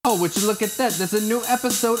Oh, would you look at that? There's a new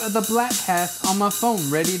episode of the Bladtcast on my phone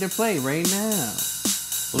ready to play right now.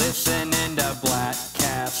 Listening to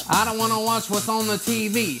Bladtcast. I don't want to watch what's on the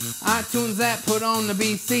TV. iTunes app, put on the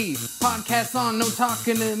BC. Podcast on, no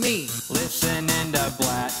talking to me. Listening to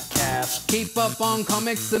Bladtcast. Keep up on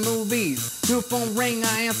comics and movies. New phone ring,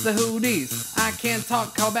 I answer who these. I can't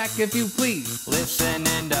talk, call back if you please.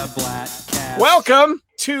 Listening to Bladtcast. Welcome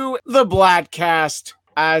to the Bladtcast.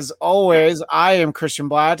 As always, I am Christian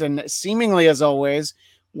Blatt, and seemingly as always,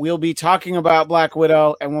 we'll be talking about Black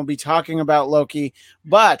Widow and we'll be talking about Loki,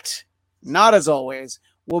 but not as always.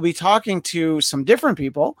 We'll be talking to some different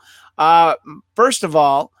people. First of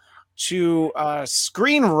all, to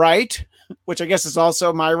screenwrite, which I guess is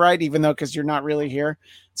also my right, even though because you're not really here.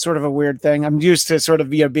 It's sort of a weird thing. I'm used to sort of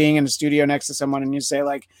being in a studio next to someone and you say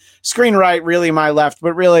like screenwrite, really my left,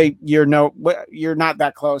 but really you're not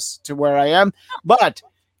that close to where I am. But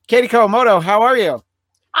Katie Kawamoto, how are you?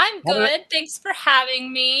 I'm good. Thanks for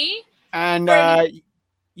having me. And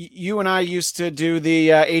you and I used to do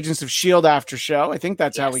the Agents of S.H.I.E.L.D. after show. I think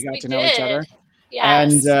that's how we got to know each other.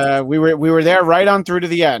 Yes. And we were there right on through to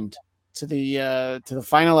the end, to the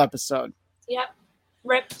final episode. Yep.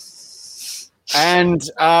 Rip. And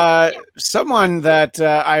someone that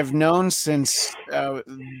I've known since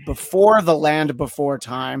before the land before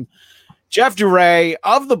time, Jeff Duray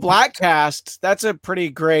of the Bladtcast. That's a pretty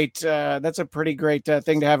great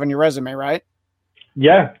thing to have on your resume, right?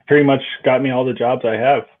 Yeah, pretty much got me all the jobs I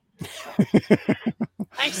have.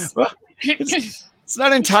 Nice. Well, it's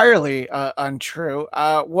not entirely untrue.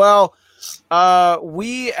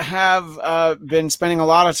 We have been spending a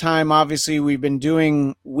lot of time. Obviously, we've been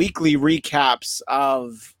doing weekly recaps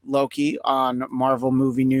of Loki on Marvel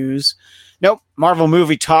Movie News. Nope, Marvel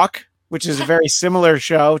Movie Talk, which is a very similar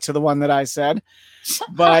show to the one that I said.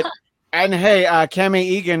 But and hey, Cami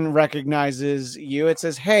Egan recognizes you. It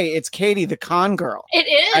says, "Hey, it's Katie, the Con Girl." It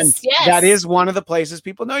is. And yes. That is one of the places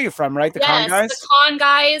people know you from, right? The Con Guys. The Con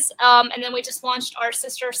Guys. And then we just launched our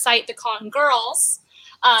sister site, the Con Girls.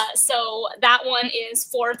 So that one is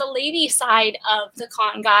for the lady side of the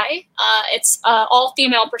Con Guy. It's all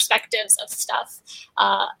female perspectives of stuff.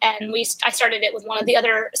 And I started it with one of the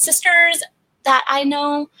other sisters that I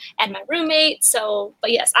know and my roommate. So,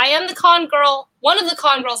 but yes, I am the Con Girl, one of the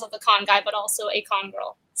Con Girls of the Con Guy, but also a Con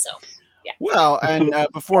Girl. So, yeah. Well, and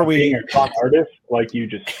before we being a con artist, like you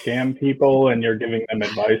just scam people and you're giving them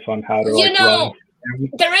advice on how to run.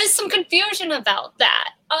 There is some confusion about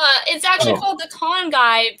that. It's actually called the Con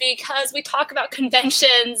Guy because we talk about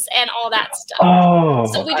conventions and all that stuff. Oh,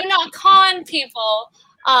 so we do not con people.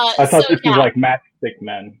 I thought this was like Matchstick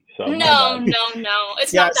Men. So no.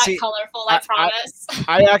 It's not that colorful, I promise.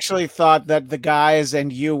 I actually thought that the guys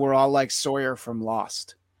and you were all like Sawyer from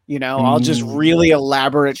Lost. You know, all just really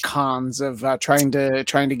elaborate cons of trying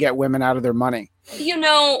to get women out of their money. You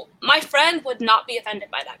know, my friend would not be offended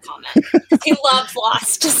by that comment. He loved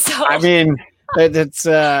Lost, so I mean, it's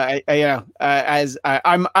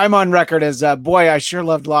I'm on record as boy, I sure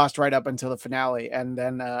loved Lost right up until the finale, and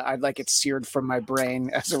then I'd like it seared from my brain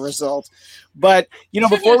as a result. But you know,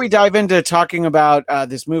 before we dive into talking about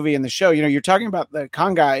this movie and the show, you know, you're talking about the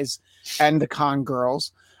Con Guys and the Con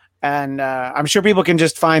Girls. And I'm sure people can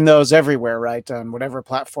just find those everywhere, right? On whatever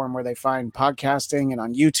platform where they find podcasting and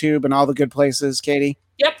on YouTube and all the good places, Katie.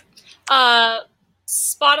 Yep.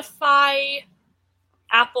 Spotify,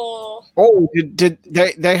 Apple. Oh, they're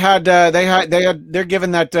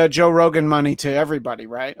giving that Joe Rogan money to everybody,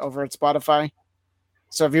 right? Over at Spotify.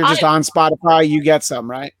 So if you're just on Spotify, you get some,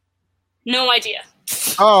 right? No idea.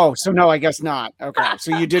 Oh, so no, I guess not. Okay,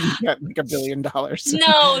 so you didn't get like $1 billion.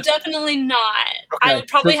 No, definitely not. Okay. I would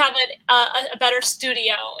probably have a better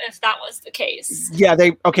studio if that was the case. Yeah,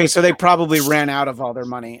 so they probably ran out of all their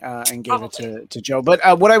money and gave it to Joe. But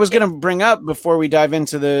what I was going to bring up before we dive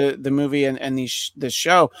into the movie and this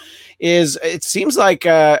show is it seems like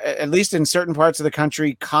at least in certain parts of the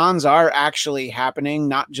country, cons are actually happening,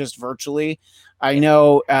 not just virtually. I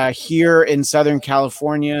know here in Southern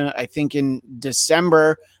California, I think in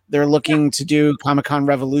December, they're looking to do Comic-Con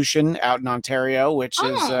Revolution out in Ontario, which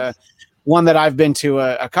is one that I've been to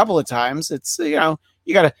a couple of times. It's, you know,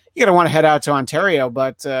 you gotta want to head out to Ontario,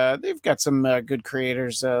 but they've got some good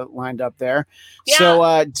creators lined up there. Yeah. So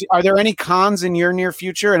are there any cons in your near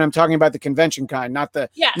future? And I'm talking about the convention kind, not the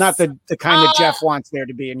kind that Jeff wants there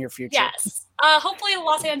to be in your future. Yes. Hopefully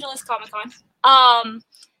Los Angeles Comic-Con.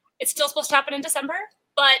 It's still supposed to happen in December,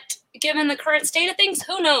 but given the current state of things,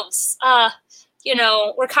 who knows? You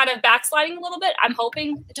know, we're kind of backsliding a little bit. I'm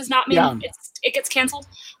hoping it does not mean it gets canceled.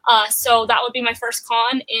 So that would be my first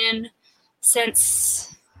con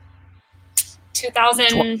since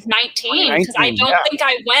 2019, because I don't think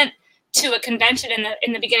I went to a convention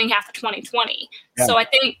in the beginning half of 2020. Yeah. So I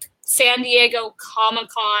think San Diego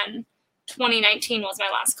Comic-Con 2019 was my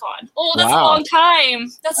last con. Oh, that's a long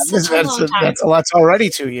time. That's such a long time. That's already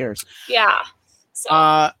 2 years. Yeah.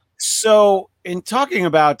 So in talking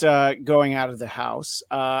about going out of the house,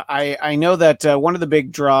 I know that one of the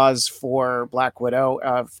big draws for Black Widow,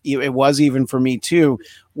 it was even for me too,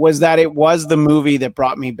 was that it was the movie that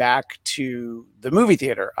brought me back to the movie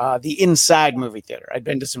theater, the inside movie theater. I'd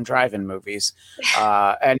been to some drive-in movies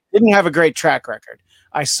and didn't have a great track record.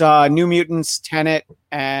 I saw New Mutants, Tenet,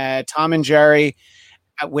 Tom and Jerry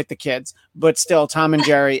with the kids, but still Tom and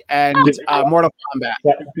Jerry and Mortal Kombat.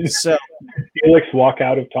 So Felix walk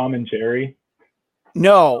out of Tom and Jerry?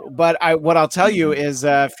 No, but what I'll tell you is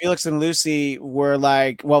Felix and Lucy were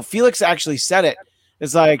like, well, Felix actually said it.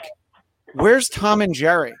 It's like, where's Tom and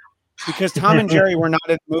Jerry? Because Tom and Jerry were not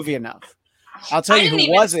in the movie enough. I'll tell you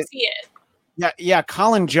who was it. Yeah,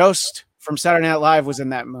 Colin Jost from Saturday Night Live was in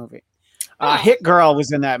that movie. Hit Girl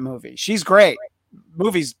was in that movie. She's great.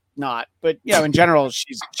 Movie's not, but in general,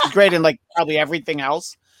 she's great in like probably everything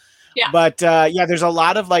else. Yeah. But there's a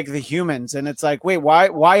lot of like the humans, and it's like, wait,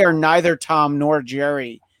 why are neither Tom nor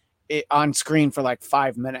Jerry on screen for like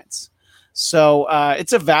 5 minutes? So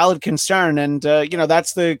it's a valid concern, and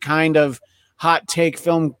that's the kind of hot take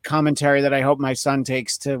film commentary that I hope my son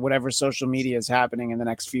takes to whatever social media is happening in the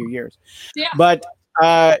next few years. Yeah. But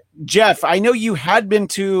Jeff, I know you had been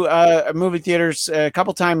to movie theaters a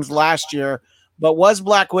couple times last year, but was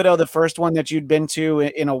Black Widow the first one that you'd been to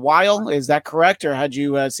in a while? Is that correct, or had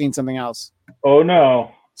you seen something else? Oh,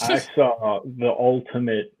 no. I saw the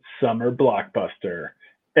ultimate summer blockbuster,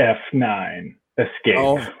 F9, Escape.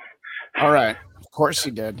 Oh, all right. Of course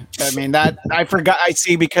you did. I mean, that I forgot. I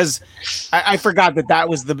see, because I forgot that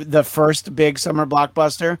was the first big summer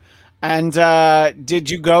blockbuster. And did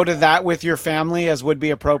you go to that with your family, as would be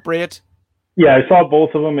appropriate? Yeah, I saw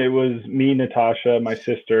both of them. It was me, Natasha, my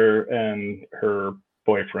sister, and her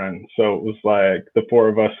boyfriend. So it was like the four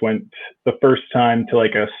of us went the first time to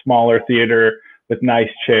like a smaller theater with nice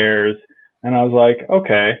chairs. And I was like,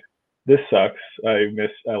 okay, this sucks. I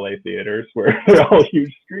miss LA theaters where they're all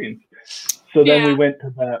huge screens. So then we went to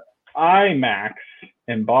the IMAX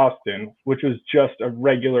in Boston, which was just a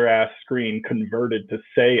regular ass screen converted to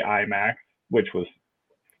say IMAX, which was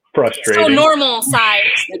frustrating. So normal size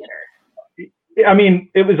theater. I mean,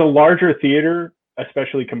 it was a larger theater,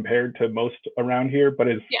 especially compared to most around here, but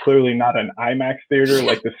it's clearly not an IMAX theater.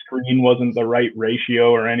 Like the screen wasn't the right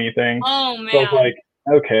ratio or anything. Oh, man. So I was like,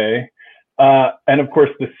 okay. And of course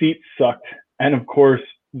the seats sucked. And of course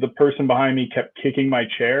the person behind me kept kicking my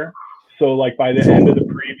chair. So like by the end of the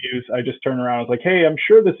previews, I just turned around. I was like, hey, I'm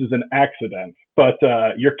sure this is an accident, but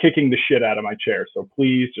you're kicking the shit out of my chair. So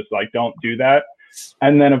please just like, don't do that.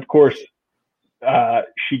 And then of course,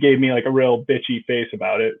 she gave me like a real bitchy face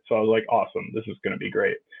about it. So I was like, awesome, this is going to be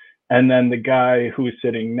great. And then the guy who was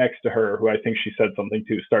sitting next to her, who I think she said something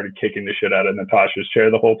to, started kicking the shit out of Natasha's chair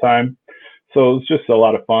the whole time. So it was just a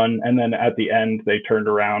lot of fun. And then at the end, they turned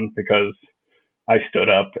around because I stood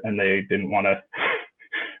up and they didn't want to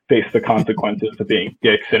face the consequences of being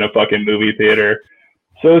dicks in a fucking movie theater.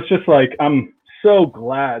 So it's just like, I'm so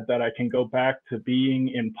glad that I can go back to being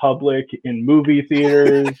in public in movie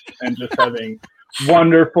theaters and just having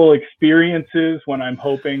wonderful experiences when I'm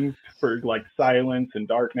hoping for like silence and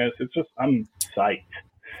darkness. It's just, I'm psyched.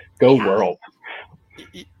 Go world.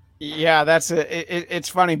 Yeah, it's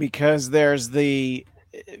funny because there's there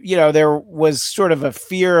was sort of a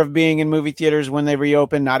fear of being in movie theaters when they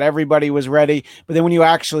reopened. Not everybody was ready, but then when you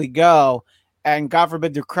actually go, and God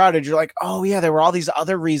forbid they're crowded, you're like, oh yeah, there were all these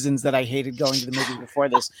other reasons that I hated going to the movie before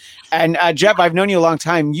this. And Jeff, I've known you a long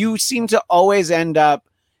time. You seem to always end up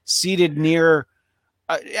seated near.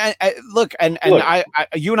 Look,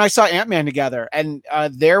 you and I saw Ant-Man together, and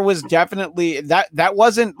there was definitely that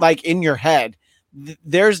wasn't like in your head.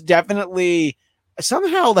 There's definitely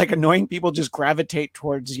somehow like annoying people just gravitate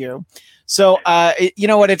towards you. So, you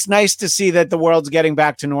know what? It's nice to see that the world's getting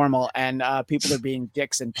back to normal and people are being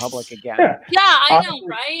dicks in public again. Yeah, I know,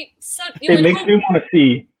 right? So, it makes me want to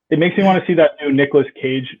see. It makes me want to see that new Nicolas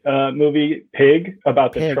Cage movie, Pig,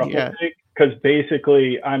 about the truffle pig. Because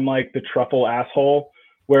basically, I'm like the truffle asshole,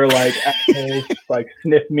 where like assholes like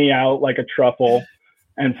sniff me out like a truffle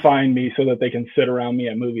and find me so that they can sit around me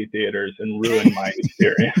at movie theaters and ruin my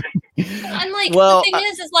experience. And like the thing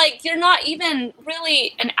is like you're not even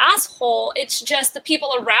really an asshole. It's just the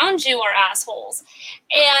people around you are assholes.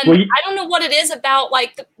 And I don't know what it is about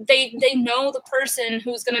like they know the person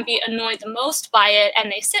who's going to be annoyed the most by it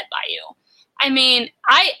and they sit by you. I mean,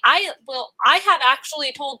 I have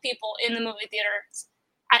actually told people in the movie theaters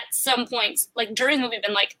at some points, like during the movie,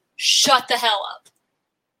 been like, shut the hell up.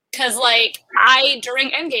 Because, like,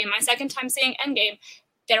 during Endgame, my second time seeing Endgame,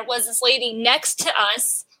 there was this lady next to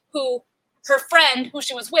us who, her friend, who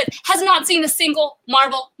she was with, has not seen a single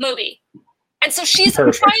Marvel movie. And so she's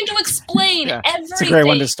trying to explain everything. It's a great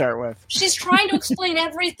one to start with. She's trying to explain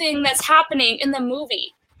everything that's happening in the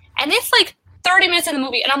movie. And it's like 30 minutes in the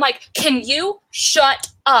movie, and I'm like, can you shut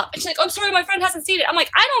up? And she's like, I'm sorry, my friend hasn't seen it. I'm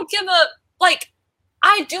like, I don't give a, like,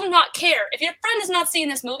 I do not care. If your friend has not seen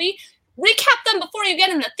this movie, recap them before you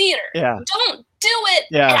get in the theater. Yeah. Don't do it.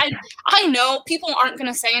 Yeah. And I know people aren't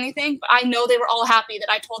going to say anything, but I know they were all happy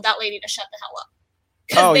that I told that lady to shut the hell up.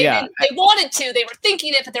 Oh, they yeah. They wanted to. They were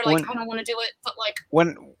thinking it, but they're like, I don't want to do it. But like,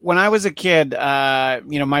 when I was a kid,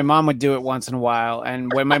 my mom would do it once in a while,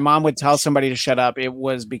 and when my mom would tell somebody to shut up, it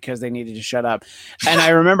was because they needed to shut up. And I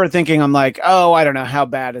remember thinking, I'm like, oh, I don't know, how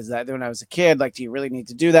bad is that? When I was a kid, like, do you really need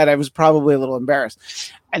to do that? I was probably a little embarrassed.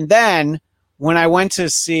 And then when I went to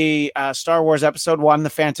see Star Wars Episode 1, The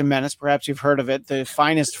Phantom Menace, perhaps you've heard of it, the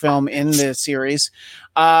finest film in the series,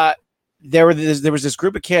 there was this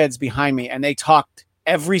group of kids behind me, and they talked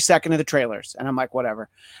every second of the trailers, and I'm like, whatever.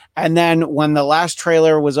 And then when the last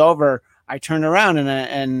trailer was over, I turned around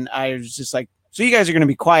and I was just like, so you guys are going to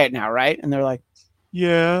be quiet now, right? And they're like,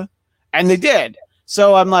 yeah. And they did.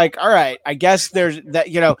 So I'm like, all right, I guess there's that,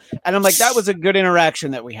 and I'm like, that was a good interaction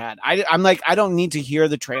that we had. I'm like, I don't need to hear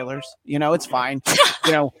the trailers. It's fine.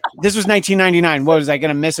 This was 1999. What was I going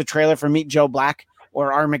to miss a trailer for Meet Joe Black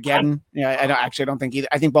or Armageddon? Yeah, I don't think either.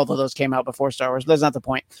 I think both of those came out before Star Wars, but that's not the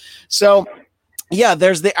point. So yeah,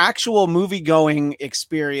 there's the actual movie going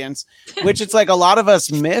experience, which it's like a lot of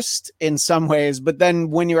us missed in some ways. But then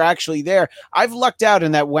when you're actually there, I've lucked out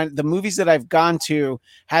in that when the movies that I've gone to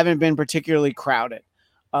haven't been particularly crowded.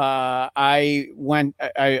 I went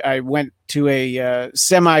to a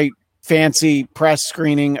semi fancy press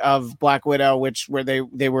screening of Black Widow, where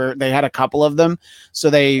they had a couple of them. So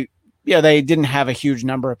they didn't have a huge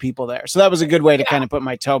number of people there. So that was a good way to kind of put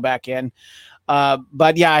my toe back in.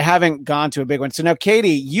 But yeah, I haven't gone to a big one. So now, Katie,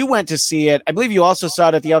 you went to see it. I believe you also saw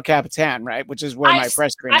it at the El Capitan, right? Which is where my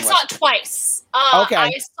press screening was. I saw it twice. Okay.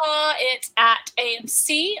 I saw it at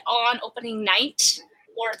AMC on opening night,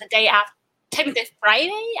 or the day after, technically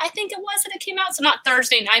Friday, I think it was that it came out. So not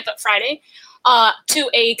Thursday night, but Friday, to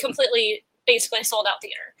a completely, basically sold out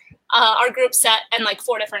theater. Our group set and like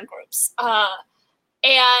 4 different groups.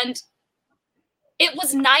 And it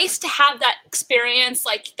was nice to have that experience,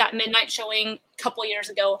 like that midnight showing a couple years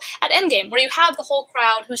ago at Endgame, where you have the whole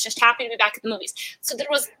crowd who's just happy to be back at the movies. So there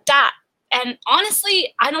was that. And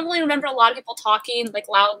honestly, I don't really remember a lot of people talking like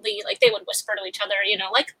loudly, like they would whisper to each other,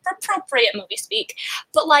 like for appropriate movie speak.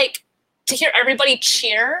 But like to hear everybody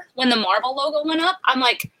cheer when the Marvel logo went up, I'm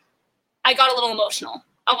like, I got a little emotional.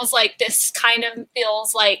 I was like, this kind of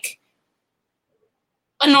feels like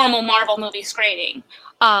a normal Marvel movie screening.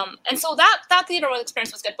 And so that theater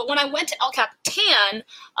experience was good. But when I went to El Capitan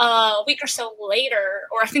a week or so later,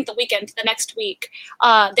 or I think the next week,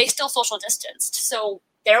 they still social distanced. So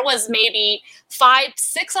there was maybe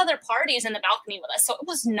 5-6 other parties in the balcony with us. So it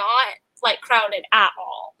was not like crowded at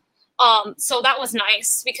all. So that was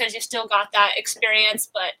nice because you still got that experience.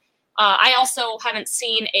 But I also haven't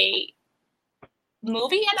seen a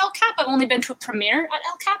movie at El Cap. I've only been to a premiere at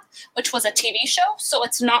El Cap, which was a TV show, so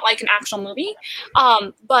it's not like an actual movie.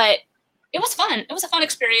 But it was fun. It was a fun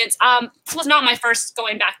experience. This was not my first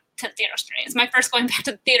going back to the theater experience. My first going back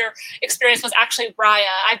to the theater experience was actually Raya.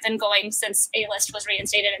 I've been going since A-List was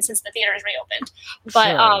reinstated and since the theater is reopened.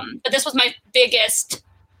 But but this was the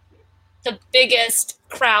biggest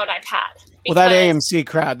crowd I've had. Well, that AMC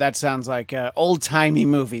crowd, that sounds like old-timey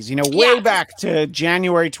movies, way back to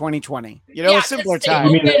January 2020. A simpler time. I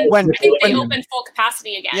think they opened full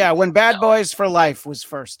capacity again. Yeah, when Bad Boys for Life was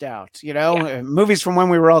first out, movies from when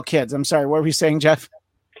we were all kids. I'm sorry, what were you saying, Jeff?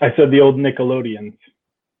 I said the old Nickelodeons.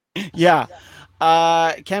 Yeah.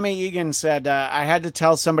 Kemi Egan said, I had to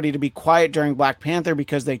tell somebody to be quiet during Black Panther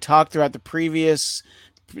because they talked throughout the previews.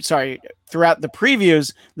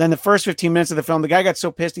 Then the first 15 minutes of the film, the guy got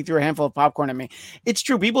so pissed he threw a handful of popcorn at me. It's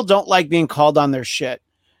true. People don't like being called on their shit.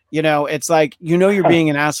 It's like, you're being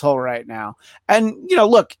an asshole right now. And,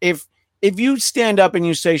 look, if you stand up and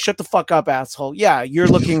you say, shut the fuck up, asshole. Yeah. You're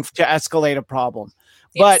looking to escalate a problem.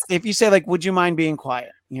 Yes. But if you say like, would you mind being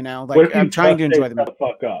quiet? I'm trying to enjoy the movie. Shut the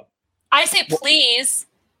fuck up. I say, please.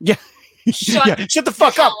 Yeah. Shut the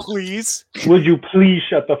fuck up, please. Would you please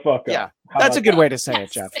shut the fuck up? Yeah. That's a good way to say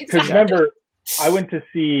it, Jeff. Because remember, I went to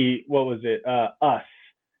see, what was it? Us.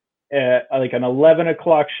 Like an 11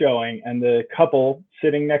 o'clock showing, and the couple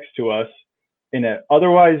sitting next to us in an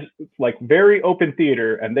otherwise like very open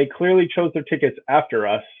theater, and they clearly chose their tickets after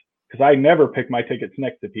us because I never pick my tickets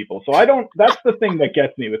next to people. So I don't. That's the thing that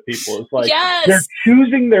gets me with people is like they're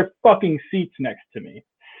choosing their fucking seats next to me.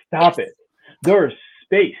 Stop it. There's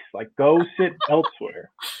space. Like go sit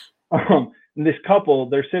elsewhere. And this couple,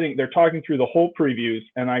 they're talking through the whole previews,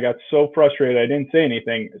 and I got so frustrated I didn't say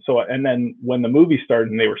anything. So, and then when the movie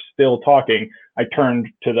started and they were still talking, I turned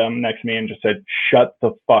to them next to me and just said, "Shut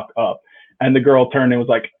the fuck up." And the girl turned and was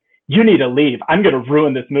like, "You need to leave. I'm going to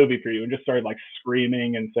ruin this movie for you." And just started like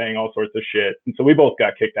screaming and saying all sorts of shit. And so we both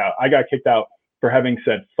got kicked out. I got kicked out for having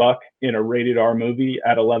said fuck in a rated R movie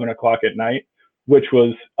at 11 o'clock at night, which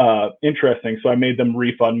was interesting. So I made them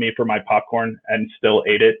refund me for my popcorn and still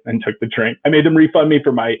ate it and took the drink. I made them refund me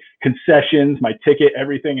for my concessions, my ticket,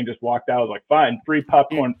 everything, and just walked out. I was like, fine, free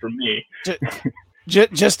popcorn for me.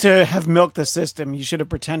 Just to have milked the system, you should have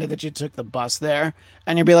pretended that you took the bus there,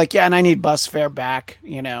 and you'd be like, yeah, and I need bus fare back,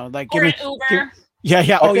 you know, like or an Uber.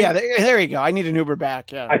 Yeah. Oh, yeah. There you go. I need an Uber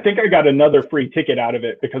back. Yeah. I think I got another free ticket out of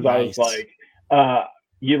it because nice. I was like,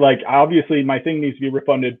 you like, obviously my thing needs to be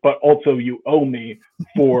refunded, but also you owe me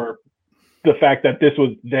for the fact that this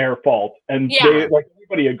was their fault. And they, like,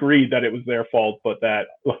 everybody agreed that it was their fault, but that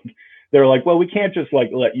they were like, well, we can't just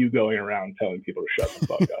like let you going around telling people to shut the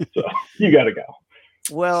fuck up. So you got to go.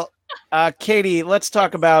 Well, Katie, let's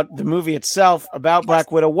talk about the movie itself, about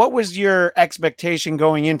Black Widow. What was your expectation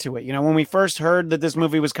going into it? You know, when we first heard that this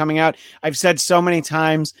movie was coming out, I've said so many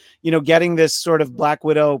times, you know, getting this sort of Black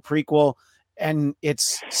Widow prequel and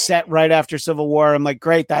it's set right after Civil War. I'm like,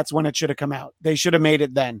 great, that's when it should have come out. They should have made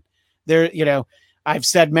it then. There, you know, I've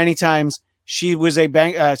said many times she was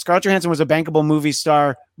Scarlett Johansson was a bankable movie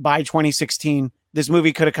star by 2016. This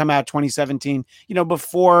movie could have come out 2017, you know,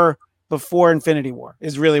 before Infinity War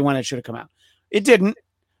is really when it should have come out. It didn't,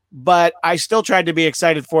 but I still tried to be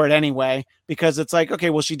excited for it anyway, because it's like,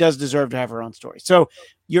 okay, well, she does deserve to have her own story. So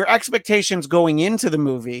your expectations going into the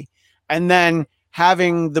movie and then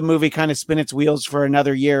having the movie kind of spin its wheels for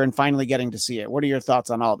another year and finally getting to see it. What are your thoughts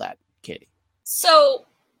on all that, Katie? So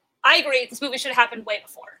I agree. This movie should have happened way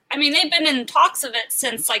before. I mean, they've been in talks of it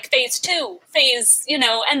since like phase 2,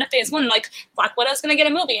 end of phase 1, like Black Widow's going to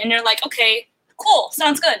get a movie. And you're like, okay, cool.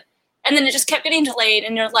 Sounds good. And then it just kept getting delayed,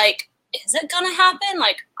 and you're like, is it going to happen?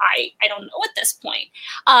 Like, I don't know at this point.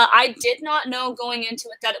 I did not know going into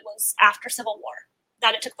it that it was after Civil War,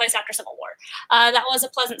 that it took place after Civil War. That was a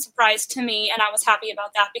pleasant surprise to me, and I was happy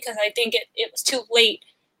about that because I think it was too late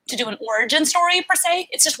to do an origin story, per se.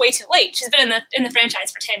 It's just way too late. She's been in the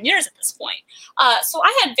franchise for 10 years at this point. So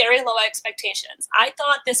I had very low expectations. I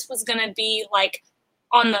thought this was going to be, like,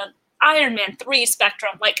 on the Iron Man 3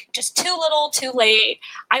 spectrum, like just too little, too late.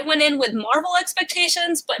 I went in with Marvel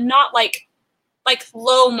expectations, but not like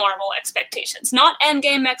low Marvel expectations, not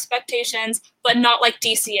Endgame expectations, but not like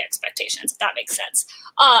DC expectations, if that makes sense.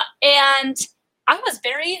 And I was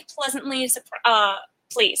very pleasantly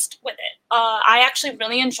pleased with it. I actually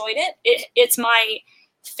really enjoyed it. It's my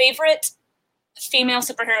favorite female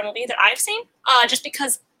superhero movie that I've seen, just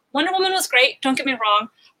because Wonder Woman was great, don't get me wrong,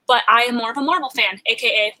 but I am more of a Marvel fan,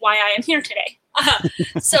 aka why I am here today.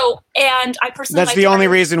 And I personally that's the only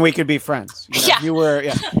reason we could be friends. You know, yeah, you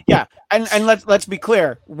were, yeah. And let's be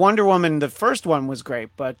clear. Wonder Woman, the first one was great,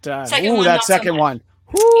 but that second one,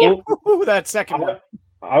 that second one.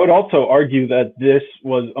 I would also argue that this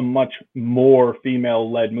was a much more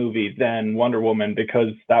female-led movie than Wonder Woman, because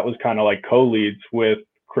that was kind of like co-leads with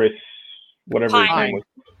Chris, whatever his name was.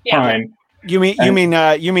 Yeah. Pine. You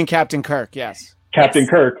mean Captain Kirk? Yes. Captain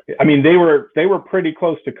Kirk. I mean, they were pretty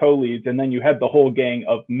close to co-leads, and then you had the whole gang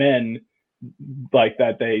of men like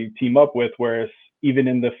that they team up with, whereas even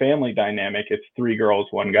in the family dynamic, it's 3 girls,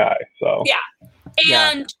 1 guy. So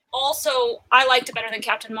and also I liked it better than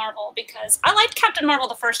Captain Marvel, because I liked Captain Marvel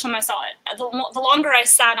the first time I saw it. The longer I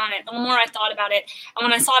sat on it, the more I thought about it, and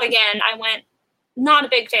when I saw it again, I went, not a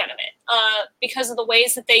big fan of it, because of the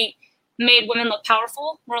ways that they made women look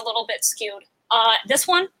powerful were a little bit skewed. This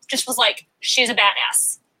one just was like, she's a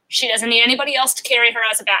badass. She doesn't need anybody else to carry her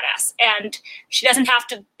as a badass. And she doesn't have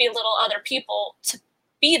to belittle other people to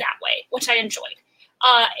be that way, which I enjoyed.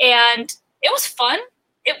 And it was fun.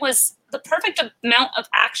 It was the perfect amount of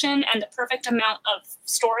action and the perfect amount of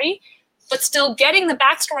story, but still getting the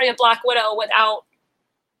backstory of Black Widow without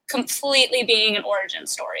completely being an origin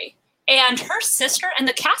story. And her sister and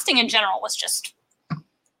the casting in general was just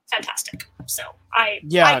fantastic. So I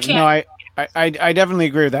definitely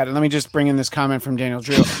agree with that. And let me just bring in this comment from Daniel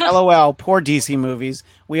Drew. LOL, poor DC movies.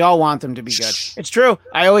 We all want them to be good. It's true.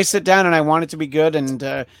 I always sit down and I want it to be good. And,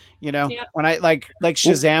 when I like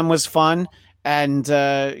Shazam was fun, and,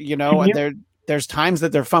 there's times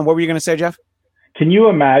that they're fun. What were you going to say, Jeff? Can you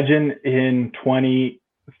imagine in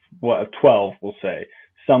 2012, we'll say,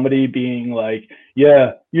 somebody being like,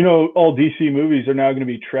 yeah, all DC movies are now going to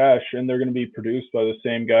be trash and they're going to be produced by the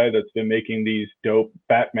same guy that's been making these dope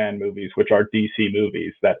Batman movies, which are DC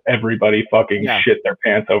movies that everybody fucking shit their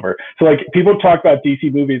pants over. So like people talk about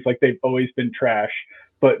DC movies like they've always been trash,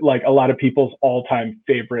 but like a lot of people's all-time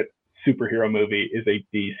favorite superhero movie is a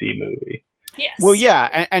DC movie. Yes. Well,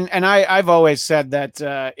 yeah, and I've always said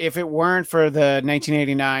that if it weren't for the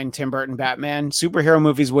 1989 Tim Burton Batman, superhero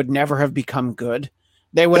movies would never have become good.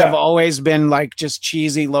 They would have always been like just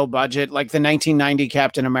cheesy, low budget, like the 1990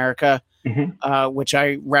 Captain America, which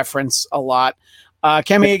I reference a lot.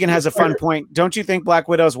 Kemi Egan has a fun point. Don't you think Black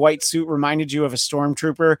Widow's white suit reminded you of a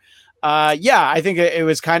stormtrooper? Yeah, I think it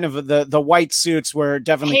was kind of the white suits were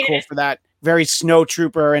definitely cool for that. Very Snow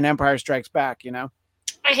Trooper and Empire Strikes Back,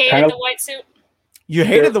 I hated the white suit. You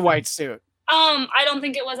hated the white suit. I don't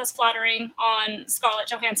think it was as flattering on Scarlett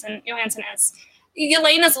Johansson as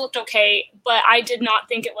Yelena's looked okay, but I did not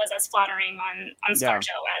think it was as flattering on ScarJo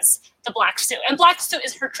as the black suit. And black suit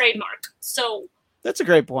is her trademark. So that's a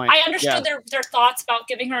great point. I understood their thoughts about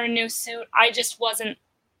giving her a new suit. I just wasn't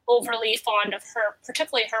overly fond of her,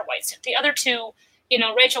 particularly her white suit. The other two,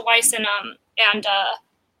 Rachel Weisz and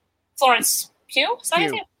Florence Pugh. Is that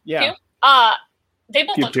his name? Yeah. Pugh? They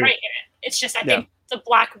both look great in it. It's just I think the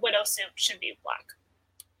Black Widow suit should be black.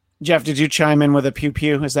 Jeff, did you chime in with a pew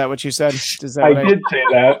pew? Is that what you said? I did say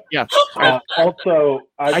that. Yeah. Also,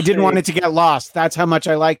 I didn't want it to get lost. That's how much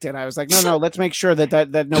I liked it. I was like, no, let's make sure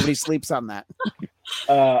that nobody sleeps on that.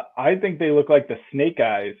 I think they look like the Snake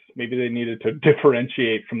Eyes. Maybe they needed to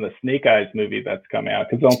differentiate from the Snake Eyes movie that's coming out,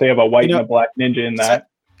 because don't they have a white and a black ninja in that?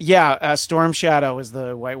 Yeah, Storm Shadow is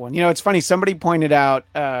the white one. It's funny. Somebody pointed out.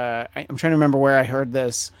 I'm trying to remember where I heard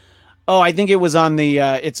this. Oh, I think it was on the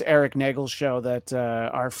It's Eric Nagel's show that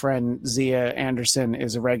our friend Xia Anderson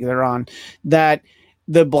is a regular on, that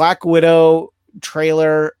the Black Widow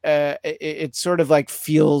trailer, it sort of like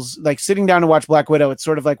feels like sitting down to watch Black Widow. It's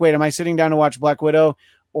sort of like, wait, am I sitting down to watch Black Widow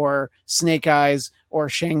or Snake Eyes or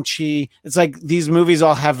Shang-Chi? It's like these movies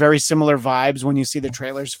all have very similar vibes when you see the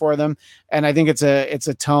trailers for them. And I think it's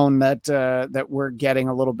a tone that we're getting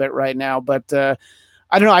a little bit right now. But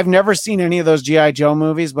I don't know. I've never seen any of those G.I. Joe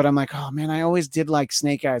movies, but I'm like, oh man, I always did like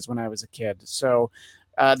Snake Eyes when I was a kid. So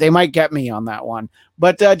they might get me on that one.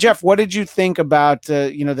 But Jeff, what did you think about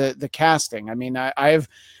the casting? I mean, I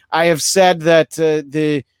have said that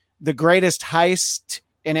the greatest heist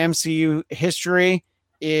in MCU history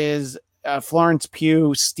is Florence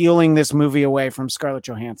Pugh stealing this movie away from Scarlett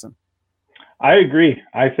Johansson. I agree.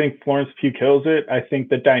 I think Florence Pugh kills it. I think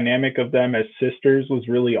the dynamic of them as sisters was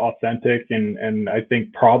really authentic, and I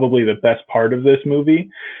think probably the best part of this movie,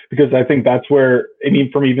 because I think that's where,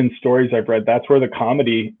 from even stories I've read, that's where the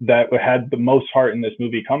comedy that had the most heart in this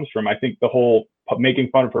movie comes from. I think the whole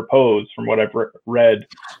making fun of her pose, from what I've read,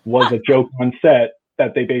 was a joke on set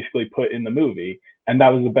that they basically put in the movie, and that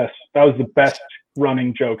was the best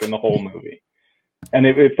running joke in the whole movie. And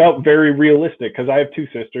it felt very realistic, because I have two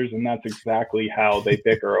sisters, and that's exactly how they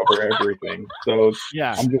bicker over everything. So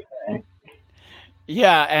yeah, I'm just saying.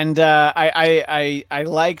 Yeah, and I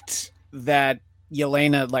liked that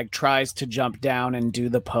Yelena like tries to jump down and do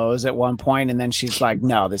the pose at one point, and then she's like,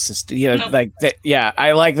 "No, this is like that." Yeah,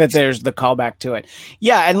 I like that. There's the callback to it.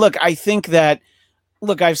 Yeah, and look, I think that.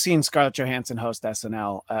 Look, I've seen Scarlett Johansson host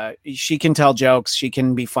SNL. She can tell jokes. She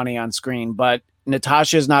can be funny on screen, but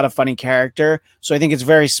Natasha is not a funny character. So I think it's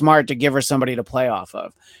very smart to give her somebody to play off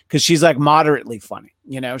of, because she's like moderately funny.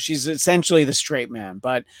 She's essentially the straight man.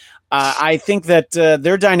 But I think that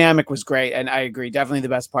their dynamic was great. And I agree. Definitely the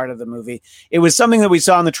best part of the movie. It was something that we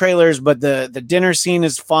saw in the trailers, but the dinner scene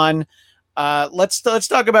is fun. Let's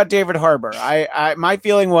talk about David Harbour. My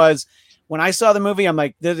feeling was, when I saw the movie, I'm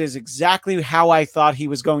like, this is exactly how I thought he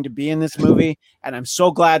was going to be in this movie. And I'm so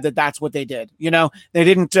glad that that's what they did. They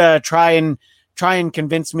didn't try and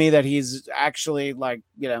convince me that he's actually like,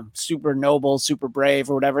 super noble, super brave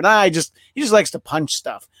or whatever. Nah, he just likes to punch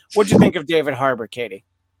stuff. What'd you think of David Harbour, Katie?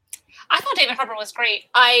 I thought David Harbour was great.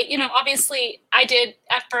 Obviously I did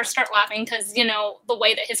at first start laughing because, the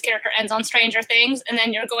way that his character ends on Stranger Things, and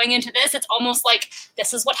then you're going into this, it's almost like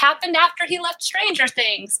this is what happened after he left Stranger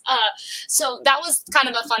Things. So that was kind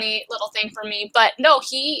of a funny little thing for me. But no,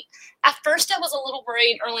 at first I was a little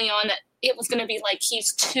worried early on that it was going to be like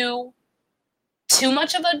he's too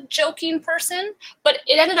much of a joking person, but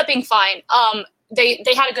it ended up being fine. They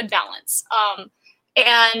had a good balance.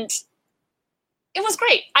 And it was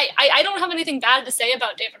great. I don't have anything bad to say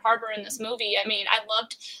about David Harbour in this movie. I mean, I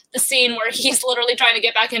loved the scene where he's literally trying to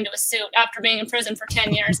get back into a suit after being in prison for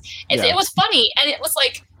 10 years. It was funny, and it was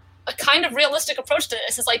like, a kind of realistic approach to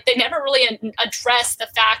this. Is like they never really address the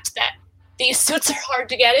fact that these suits are hard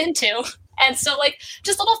to get into. And so, like,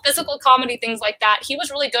 just little physical comedy things like that. He was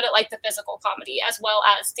really good at, like, the physical comedy as well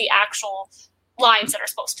as the actual lines that are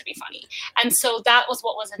supposed to be funny. And so that was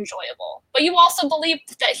what was enjoyable. But you also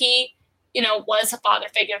believed that he, you know, was a father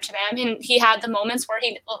figure to them. And he had the moments where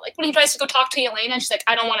he, like, when he tries to go talk to Yelena, and she's like,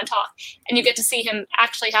 I don't want to talk. And you get to see him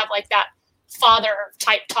actually have, like, that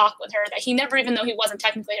father-type talk with her that he never even though he wasn't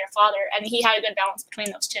technically her father. And he had a good balance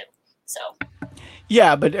between those two. So...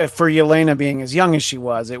 Yeah, but for Yelena being as young as she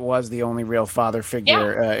was, it was the only real father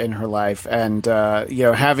figure in her life. And, you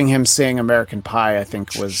know, having him sing American Pie, I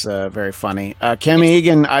think, was very funny. Cami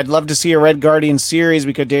Egan, I'd love to see a Red Guardian series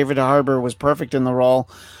because David Harbour was perfect in the role.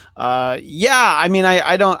 Yeah, I mean,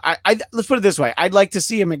 I don't let's put it this way. I'd like to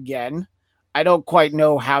see him again. I don't quite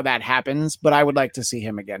know how that happens, but I would like to see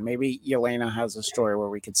him again. Maybe Yelena has a story where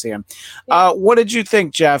we could see him. What did you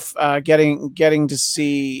think, Jeff? Getting to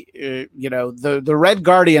see, you know, the Red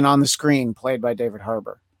Guardian on the screen, played by David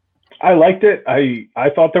Harbour. I liked it. I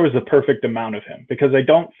thought there was a perfect amount of him because I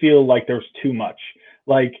don't feel like there's too much.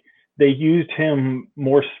 Like they used him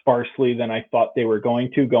more sparsely than I thought they were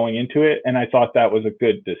going into it, and I thought that was a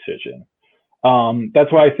good decision.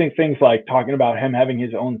 That's why I think things like talking about him having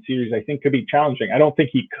his own series, I think could be challenging. I don't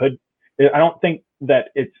think he could. I don't think that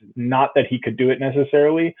it's not that he could do it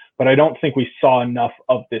necessarily, but I don't think we saw enough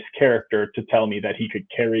of this character to tell me that he could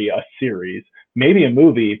carry a series, maybe a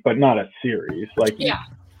movie, but not a series. Like,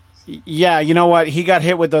 yeah, you know what? He got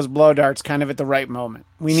hit with those blow darts kind of at the right moment.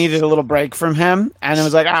 We needed a little break from him, and it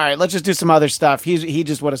was like, all right, let's just do some other stuff. He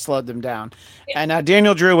just would have slowed them down. Yeah. And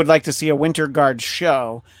Daniel Drew would like to see a Winter Guard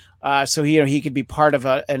show. So he could be part of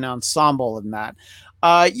an ensemble in that.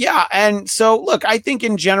 Yeah, and so look, I think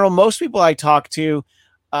in general, most people I talk to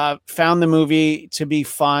found the movie to be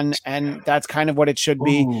fun, and that's kind of what it should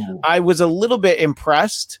be. Ooh. I was a little bit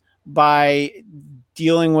impressed by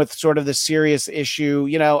dealing with sort of the serious issue.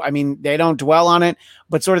 You know, I mean, they don't dwell on it,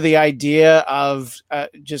 but sort of the idea of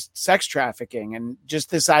just sex trafficking and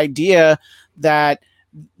just this idea that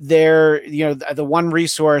they're, you know, the one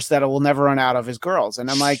resource that will never run out of is girls.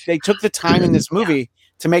 And I'm like, they took the time in this movie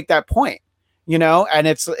to make that point, you know, and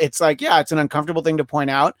it's like, yeah, it's an uncomfortable thing to point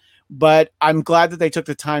out, but I'm glad that they took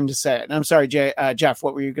the time to say it. And I'm sorry, Jeff,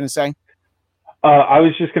 what were you going to say? I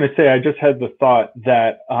was just going to say, I just had the thought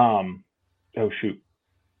that, oh shoot.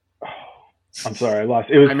 Oh, I'm sorry. I lost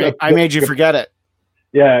it. I made you forget it.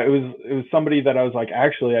 Yeah, it was somebody that I was like,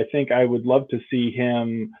 actually, I think I would love to see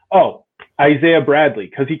him. Oh, Isaiah Bradley,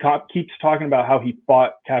 because he keeps talking about how he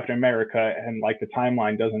fought Captain America and like the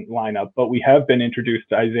timeline doesn't line up, but we have been introduced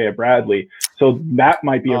to Isaiah Bradley, so that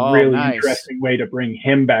might be a really interesting way to bring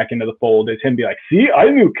him back into the fold. Is him be like, see, I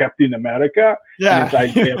knew Captain America. Yeah,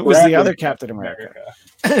 it was the other Captain America.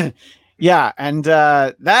 Yeah, and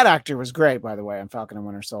that actor was great, by the way, on Falcon and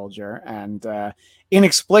Winter Soldier. And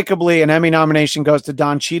inexplicably, an Emmy nomination goes to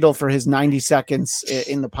Don Cheadle for his 90 seconds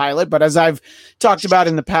in the pilot. But as I've talked about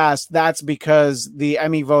in the past, that's because the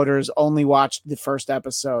Emmy voters only watched the first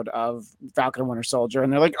episode of Falcon and Winter Soldier.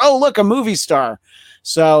 And they're like, oh, look, a movie star.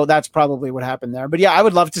 So that's probably what happened there. But yeah, I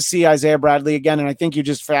would love to see Isaiah Bradley again. And I think you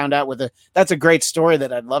just found out that's a great story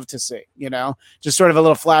that I'd love to see, you know, just sort of a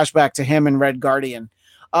little flashback to him and Red Guardian.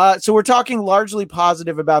 So we're talking largely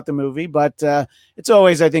positive about the movie, but it's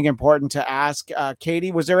always, I think, important to ask,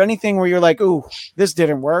 Katie, was there anything where you're like, ooh, this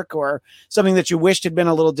didn't work, or something that you wished had been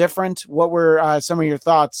a little different? What were some of your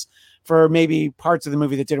thoughts for maybe parts of the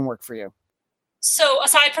movie that didn't work for you? So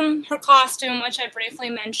aside from her costume, which I briefly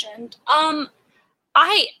mentioned,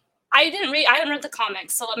 I haven't read the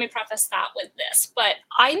comics, so let me preface that with this, but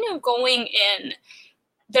I knew going in,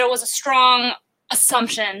 there was a strong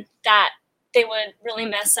assumption that they would really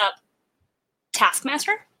mess up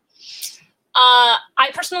Taskmaster.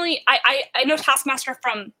 I personally, I know Taskmaster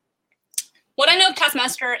from what I know of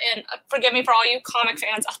Taskmaster, and forgive me for all you comic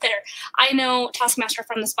fans out there, I know Taskmaster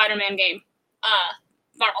from the Spider-Man game,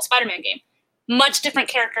 Marvel Spider-Man game. Much different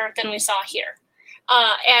character than we saw here.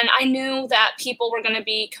 And I knew that people were going to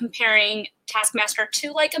be comparing Taskmaster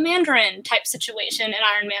to like a Mandarin type situation in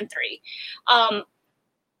Iron Man 3.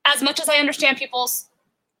 As much as I understand people's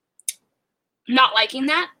not liking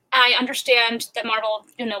that, I understand that Marvel,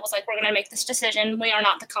 was like, we're going to make this decision. We are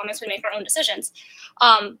not the comics. We make our own decisions.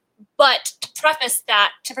 But to preface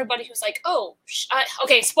that to everybody who's like, oh,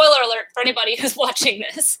 okay, spoiler alert for anybody who's watching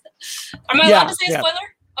this. Am I allowed to say a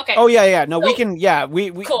spoiler? Okay. Oh yeah. No, so, we can. Yeah, we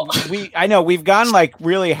cool. I know we've gone like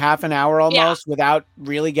really half an hour almost without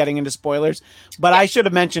really getting into spoilers. But I should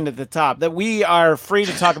have mentioned at the top that we are free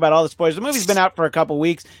to talk about all the spoilers. The movie's been out for a couple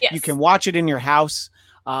weeks. Yes. You can watch it in your house.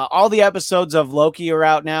 All the episodes of Loki are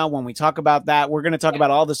out now. When we talk about that, we're going to talk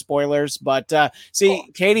about all the spoilers. But see,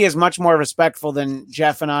 Katie is much more respectful than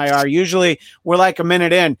Jeff and I are. Usually we're like a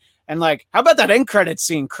minute in and like, how about that end credits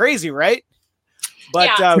scene? Crazy, right?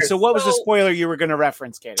 But so what was the spoiler you were going to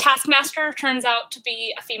reference, Katie? Taskmaster turns out to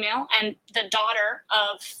be a female, and the daughter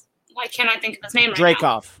of, why can't I think of his name right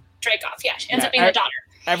now? Dreykov, yeah. She ends up being the daughter.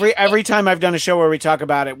 Every time I've done a show where we talk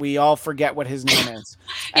about it, we all forget what his name is.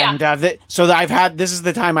 And this is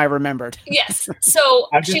the time I remembered. Yes. So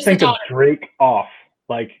I just think of Drake off.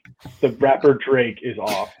 Like the rapper Drake is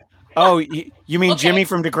off. Oh, you mean Jimmy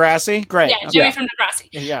from Degrassi? Great. Yeah, Jimmy from Degrassi.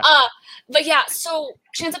 Yeah. But yeah, so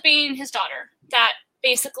she ends up being his daughter that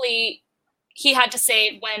basically he had to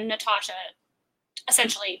save when Natasha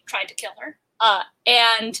essentially tried to kill her.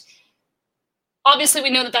 And obviously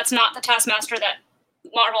we know that that's not the Taskmaster that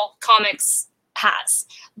Marvel Comics has.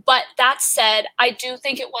 But that said, I do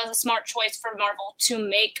think it was a smart choice for Marvel to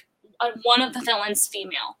make one of the villains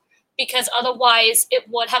female, because otherwise it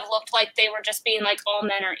would have looked like they were just being like, all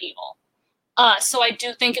men are evil. So I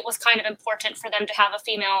do think it was kind of important for them to have a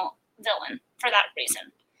female villain for that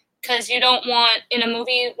reason. Because you don't want, in a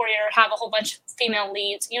movie where you have a whole bunch of female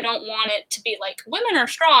leads, you don't want it to be like, women are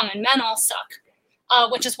strong and men all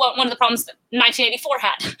suck, which is what one of the problems that 1984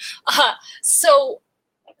 had.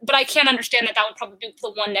 But I can't understand that would probably be the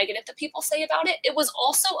one negative that people say about it. It was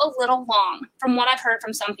also a little long, from what I've heard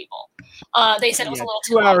from some people. They said it was a little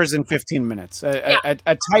too long. 2 hours and 15 minutes.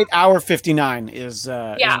 A tight hour 59 is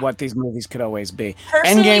what these movies could always be.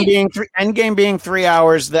 Endgame being 3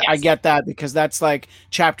 hours. I get that, because that's like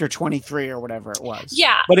chapter 23 or whatever it was.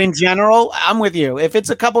 Yeah. But in general, I'm with you. If it's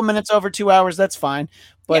a couple minutes over 2 hours, that's fine.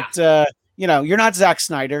 But you're not Zack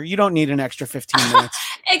Snyder. You don't need an extra 15 minutes.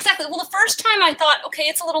 Exactly. Well, the first time I thought, okay,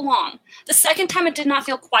 it's a little long. The second time it did not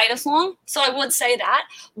feel quite as long. So I would say that.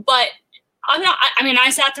 But I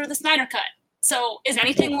sat through the Snyder Cut. So is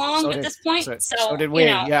anything long at this point? So did we,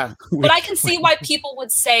 yeah. But I can see why people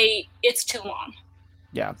would say it's too long.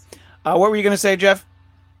 Yeah. What were you going to say, Jeff?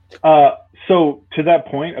 So to that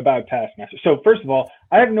point about Taskmaster. So first of all,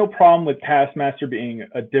 I have no problem with Taskmaster being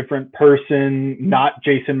a different person, not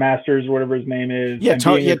Jason Masters, whatever his name is. Yeah,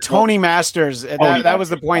 Tony Masters. That was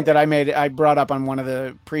the point that I brought up on one of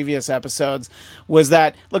the previous episodes, was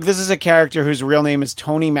that, look, this is a character whose real name is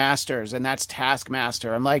Tony Masters, and that's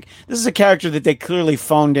Taskmaster. I'm like, this is a character that they clearly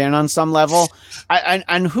phoned in on some level.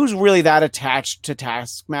 And who's really that attached to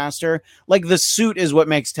Taskmaster? Like, the suit is what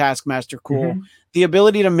makes Taskmaster cool. Mm-hmm. The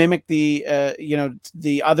ability to mimic the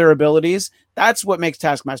other abilities, that's what makes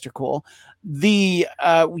Taskmaster cool. You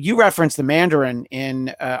referenced the Mandarin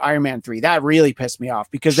in Iron Man 3. That really pissed me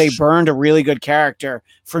off, because they burned a really good character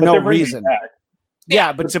for no reason.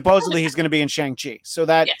 Yeah, but supposedly he's going to be in Shang-Chi. So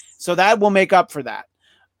that will make up for that.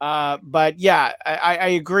 But yeah, I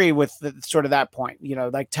agree with sort of that point.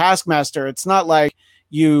 Like Taskmaster, it's not like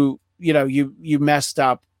you messed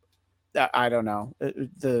up. I don't know,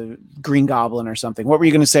 the Green Goblin or something. What were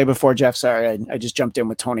you going to say before, Jeff? Sorry, I just jumped in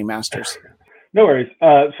with Tony Masters. No worries.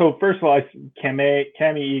 So first of all, Cammy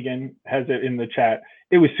Egan has it in the chat.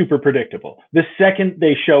 It was super predictable. The second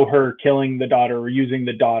they show her killing the daughter or using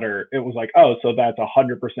the daughter, it was like, oh, so that's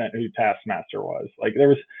 100% who Taskmaster was. Like, there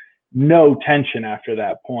was no tension after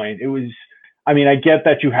that point. It was, I mean, I get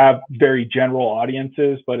that you have very general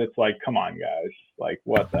audiences, but it's like, come on, guys. Like,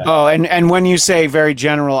 what the hell? Oh, and when you say very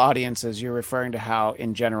general audiences, you're referring to how,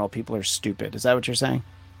 in general, people are stupid. Is that what you're saying?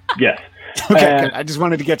 Yes. Okay, good. I just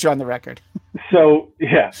wanted to get you on the record. So,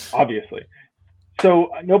 yeah, obviously.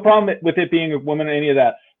 So, no problem with it being a woman or any of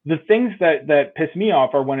that. The things that piss me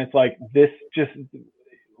off are when it's like,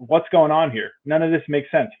 what's going on here? None of this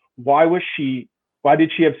makes sense. Why did she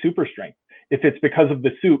have super strength? If it's because of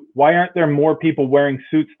the suit, why aren't there more people wearing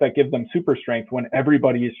suits that give them super strength when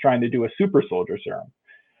everybody is trying to do a super soldier serum?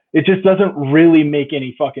 It just doesn't really make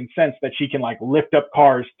any fucking sense that she can like lift up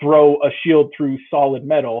cars, throw a shield through solid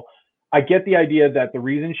metal. I get the idea that the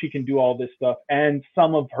reason she can do all this stuff and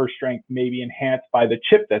some of her strength may be enhanced by the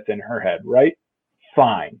chip that's in her head, right?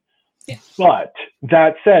 Fine. Yeah. But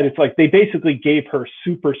that said, it's like they basically gave her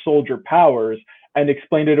super soldier powers and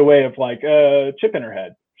explained it away of like a chip in her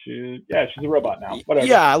head. She's a robot now. Whatever.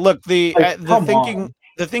 Yeah, look, the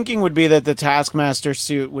thinking would be that the Taskmaster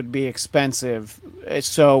suit would be expensive.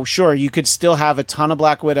 So sure, you could still have a ton of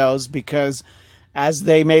Black Widows, because as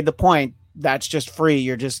they made the point, that's just free.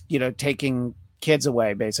 You're just, taking kids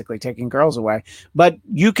away, basically taking girls away. But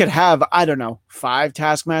you could have, I don't know, 5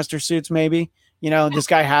 Taskmaster suits maybe. This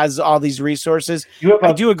guy has all these resources.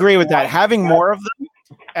 I do agree with that. Having more of them.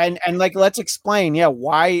 And like, let's explain,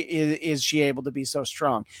 why is she able to be so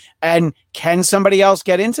strong? And can somebody else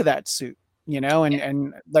get into that suit?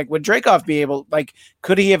 and like, would Dreykov be able, like,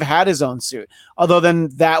 could he have had his own suit? Although then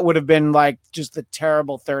that would have been like just the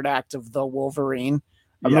terrible third act of The Wolverine,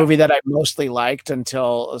 a movie that I mostly liked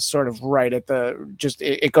until sort of right at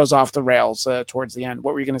it goes off the rails towards the end.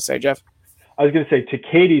 What were you going to say, Jeff? I was going to say, to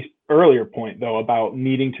Katie's earlier point, though, about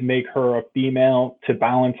needing to make her a female to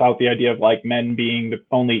balance out the idea of like men being the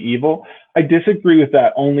only evil, I disagree with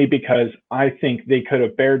that only because I think they could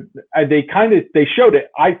have they showed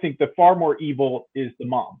it. I think the far more evil is the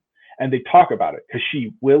mom, and they talk about it because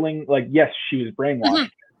yes, she was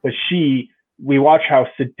brainwashed, but we watch how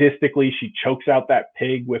sadistically she chokes out that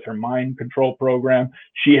pig with her mind control program.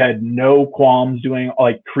 She had no qualms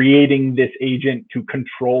creating this agent to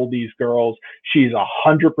control these girls. She's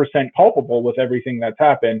 100% culpable with everything that's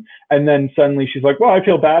happened. And then suddenly she's like, well, I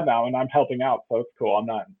feel bad now and I'm helping out. So it's cool. I'm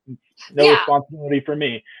not, responsibility for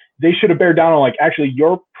me. They should have bared down on actually,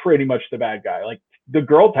 you're pretty much the bad guy. Like, the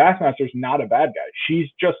girl Taskmaster's not a bad guy. She's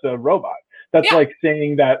just a robot. That's like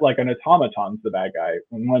saying that like an automaton's the bad guy.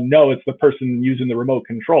 When no, it's the person using the remote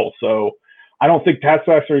control. So I don't think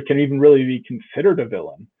Taskmaster can even really be considered a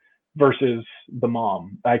villain versus the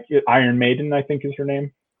mom. Like Iron Maiden, I think is her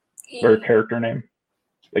name, or her character name.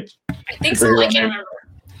 Like, I think so. I can't remember.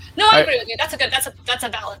 No, I agree with you. That's a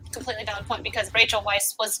completely valid point, because Rachel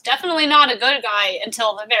Weisz was definitely not a good guy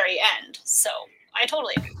until the very end. So I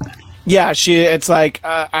totally agree with that. Yeah, it's like,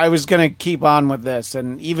 I was going to keep on with this,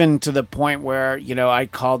 and even to the point where, I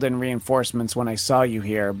called in reinforcements when I saw you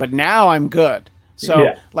here, but now I'm good.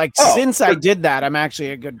 So since I did that, I'm actually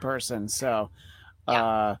a good person. So,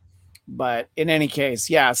 but in any case,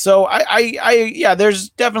 so there's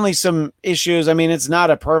definitely some issues. I mean, it's not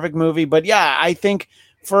a perfect movie, but I think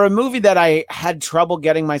for a movie that I had trouble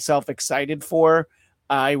getting myself excited for,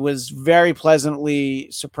 I was very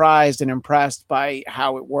pleasantly surprised and impressed by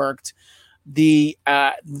how it worked. The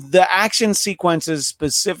action sequences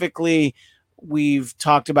specifically, we've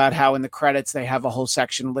talked about how in the credits they have a whole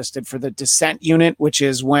section listed for the descent unit, which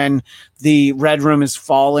is when the Red Room is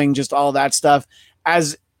falling, just all that stuff.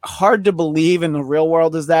 As hard to believe in the real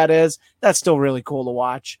world as that is, that's still really cool to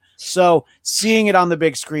watch. So seeing it on the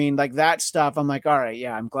big screen, like that stuff, I'm like, all right,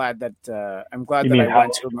 I'm glad that I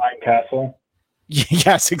went to my castle.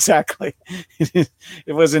 Yes, exactly.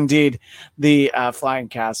 It was indeed the flying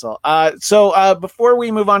castle. So before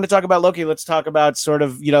we move on to talk about Loki, let's talk about sort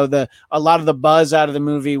of, a lot of the buzz out of the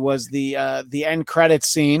movie was the end credits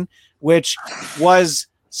scene, which was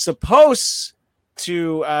supposed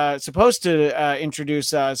to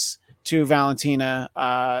introduce us to Valentina,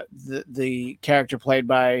 the character played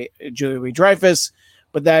by Julia Louis-Dreyfus.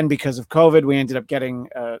 But then because of COVID, we ended up getting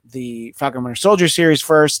the Falcon Winter Soldier series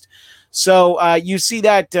first. So you see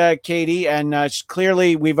that, Katie, and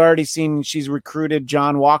clearly we've already seen she's recruited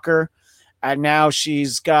John Walker, and now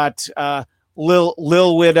she's got Lil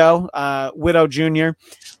Widow Jr.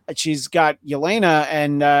 She's got Yelena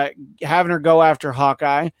and having her go after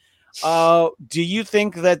Hawkeye. Do you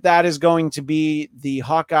think that is going to be the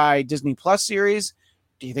Hawkeye Disney Plus series?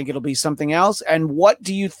 Do you think it'll be something else? And what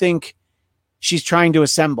do you think she's trying to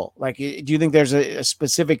assemble? Like, do you think there's a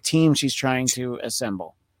specific team she's trying to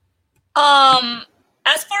assemble?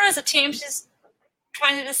 As far as a team she's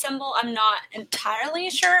trying to assemble, I'm not entirely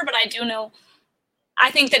sure, but I do know,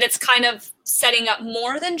 I think that it's kind of setting up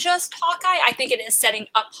more than just Hawkeye. I think it is setting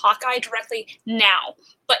up Hawkeye directly now,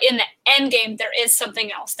 but in the end game, there is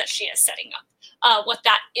something else that she is setting up. What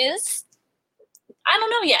that is, I don't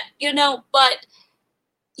know yet, but,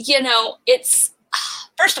 it's,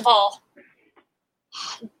 first of all,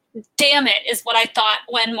 damn it, is what I thought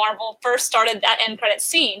when Marvel first started that end credit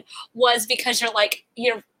scene, was because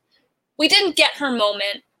we didn't get her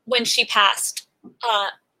moment when she passed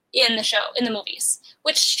in the movies,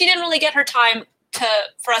 which she didn't really get her time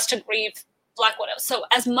for us to grieve Black Widow. So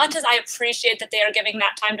as much as I appreciate that they are giving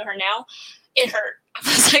that time to her now, it hurt. I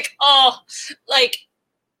was like,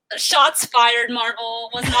 shots fired. Marvel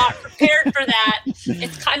was not prepared for that.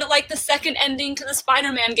 It's kind of like the second ending to the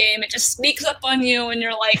Spider-Man game. It just sneaks up on you and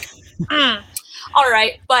you're like, all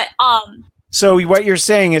right. But so what you're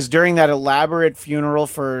saying is during that elaborate funeral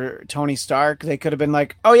for Tony Stark, they could have been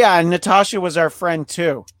like, oh yeah, and Natasha was our friend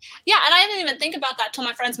too. Yeah, and I didn't even think about that till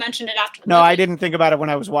my friends mentioned it after the movie. movie. I didn't think about it when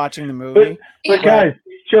I was watching the movie. But guys,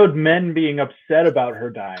 showed men being upset about her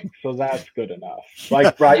dying, so that's good enough.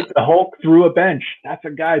 Like, right, the Hulk threw a bench. That's a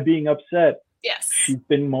guy being upset. Yes. She's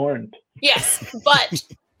been mourned. Yes, but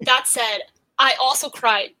that said, I also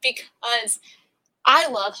cried because I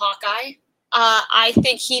love Hawkeye. I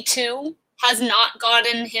think he too has not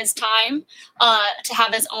gotten his time to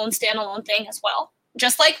have his own standalone thing as well.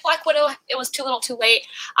 just like Black Widow, it was too little too late.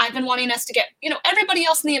 I've been wanting us to get, everybody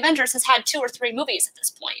else in the Avengers has had 2 or 3 movies at this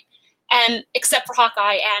point, and except for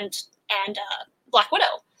Hawkeye and Black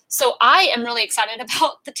Widow. So I am really excited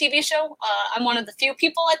about the TV show. I'm one of the few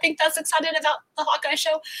people I think that's excited about the Hawkeye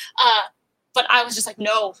show. But I was just like,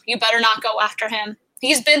 no, you better not go after him.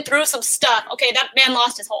 He's been through some stuff. Okay, that man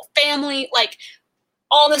lost his whole family, like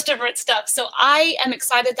all this different stuff. So I am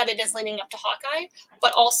excited that it is leading up to Hawkeye,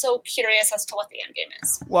 but also curious as to what the end game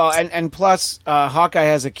is. Well, and plus, Hawkeye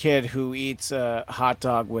has a kid who eats a hot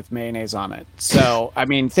dog with mayonnaise on it. So, I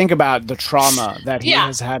mean, think about the trauma that he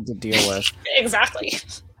has had to deal with. Exactly.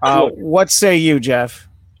 What say you, Jeff?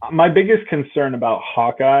 My biggest concern about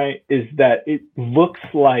Hawkeye is that it looks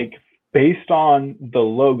like, based on the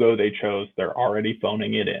logo they chose, they're already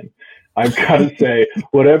phoning it in. I've got to say,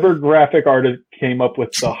 whatever graphic artist came up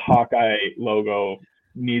with the Hawkeye logo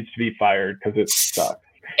needs to be fired because it sucks.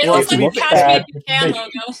 It looks like a Catch Me Can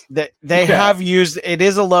logo. They have used, it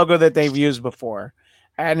is a logo that they've used before.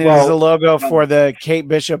 And it is a logo for the Kate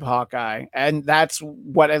Bishop Hawkeye. And that's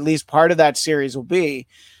what at least part of that series will be.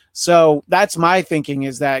 So that's my thinking,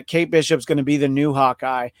 is that Kate Bishop's going to be the new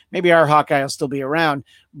Hawkeye. Maybe our Hawkeye will still be around,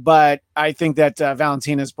 but I think that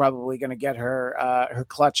Valentina's probably going to get her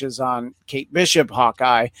clutches on Kate Bishop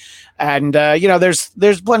Hawkeye. And,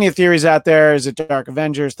 there's plenty of theories out there. Is it Dark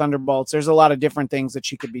Avengers, Thunderbolts? There's a lot of different things that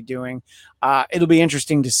she could be doing. It'll be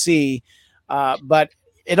interesting to see. But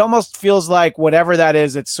it almost feels like whatever that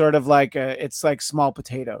is, it's sort of like it's like small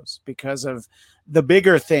potatoes because of the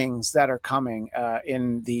bigger things that are coming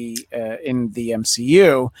in the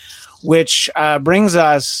MCU, which brings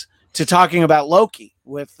us to talking about Loki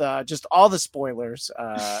with just all the spoilers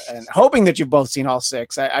and hoping that you've both seen all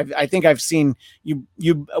 6. I think I've seen you.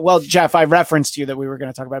 Well, Jeff, I referenced to you that we were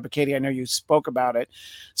going to talk about it, but Katie, I know you spoke about it.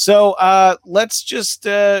 So let's just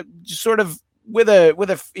sort of with a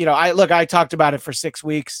I talked about it for 6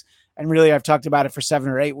 weeks, and really I've talked about it for 7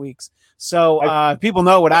 or 8 weeks. So people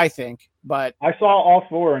know what I think, but I saw all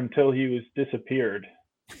 4 until he was disappeared.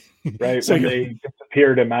 Right, so when they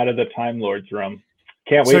disappeared him out of the Time Lord's room.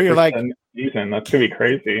 Can't wait for the next season. That's gonna be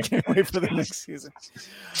crazy. Can't wait for the next season.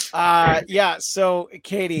 So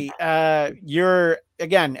Katie, your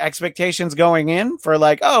expectations going in for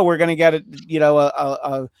we're gonna get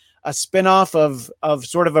a spin-off of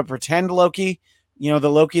sort of a pretend Loki, the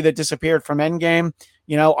Loki that disappeared from Endgame.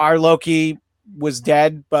 Our Loki was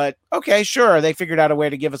dead, but okay, sure. They figured out a way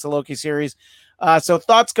to give us a Loki series. So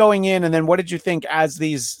thoughts going in, and then what did you think as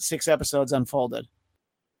these 6 episodes unfolded?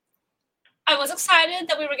 I was excited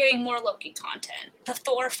that we were getting more Loki content. The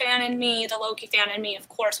Thor fan in me, the Loki fan in me, of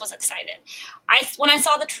course, was excited. When I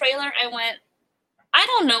saw the trailer, I went, I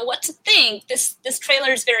don't know what to think. This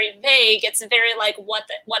trailer is very vague. It's very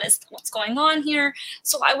what's going on here.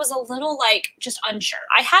 So I was a little just unsure.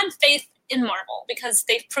 I had faith in Marvel because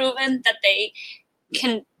they've proven that they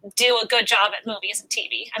can do a good job at movies and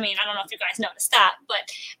TV. I mean, I don't know if you guys noticed that,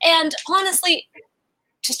 and honestly,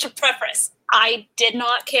 just to preface, I did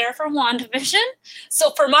not care for WandaVision.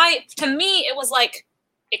 So to me, it was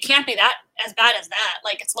it can't be that as bad as that.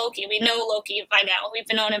 It's Loki. We know Loki by now. We've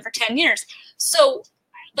been knowing him for 10 years. So,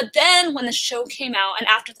 but then when the show came out and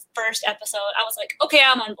after the first episode, I was like, okay,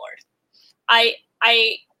 I'm on board. I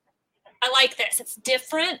like this. It's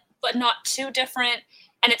different, but not too different.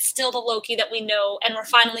 And it's still the Loki that we know. And we're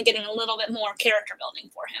finally getting a little bit more character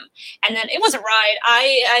building for him. And then it was a ride.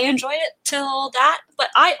 I enjoyed it till that. But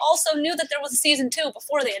I also knew that there was a season 2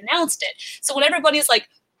 before they announced it. So when everybody's like,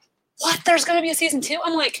 what, there's going to be a season 2?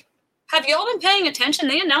 I'm like, have y'all been paying attention?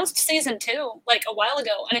 They announced season 2 a while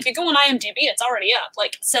ago. And if you go on IMDb, it's already up.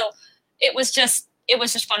 So it was just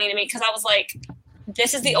funny to me because I was like,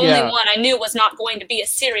 this is the only one I knew was not going to be a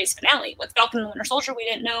series finale. With Falcon and the Winter Soldier, we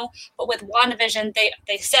didn't know. But with WandaVision,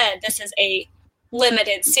 they said this is a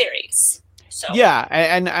limited series. So yeah,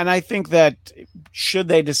 and I think that should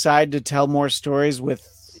they decide to tell more stories with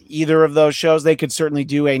either of those shows, they could certainly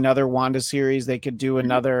do another Wanda series. They could do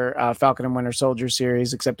another Falcon and Winter Soldier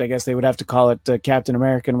series, except I guess they would have to call it Captain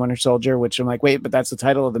America and Winter Soldier, which I'm like, wait, but that's the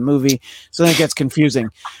title of the movie. So then it gets confusing.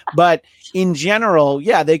 But in general,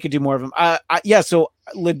 yeah, they could do more of them. So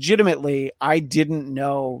legitimately, I didn't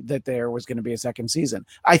know that there was going to be a second season.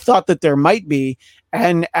 I thought that there might be.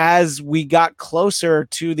 And as we got closer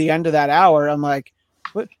to the end of that hour, I'm like,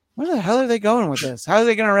 where the hell are they going with this? How are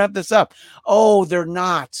they going to wrap this up? Oh, they're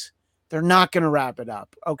not. They're not going to wrap it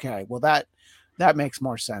up. Okay, well that makes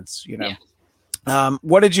more sense, Yeah.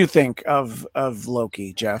 What did you think of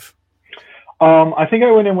Loki, Jeff? I think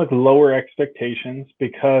I went in with lower expectations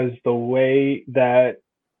because the way that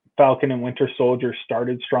Falcon and Winter Soldier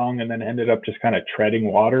started strong and then ended up just kind of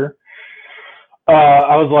treading water.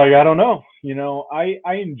 I was like, I don't know.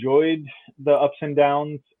 I enjoyed the ups and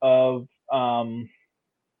downs of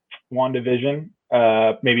WandaVision,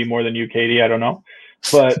 maybe more than you, Katie. I don't know,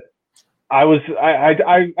 but I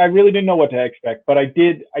really didn't know what to expect, but I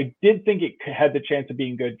did think it had the chance of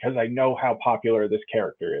being good because I know how popular this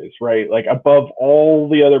character is, right? Like above all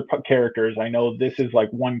the other characters, I know this is like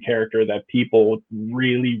one character that people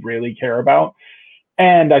really, really care about.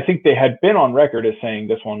 And I think they had been on record as saying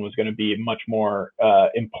this one was going to be much more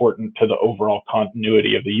important to the overall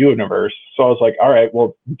continuity of the universe. So I was like, all right,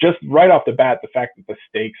 well, just right off the bat, the fact that the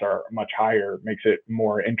stakes are much higher makes it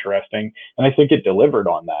more interesting. And I think it delivered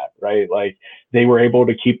on that, right? Like they were able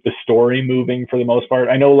to keep the story moving for the most part.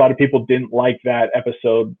 I know a lot of people didn't like that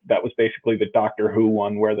episode that was basically the Doctor Who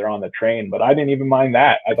one where they're on the train, but I didn't even mind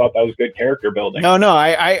that. I thought that was good character building. No,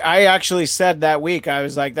 I actually said that week, I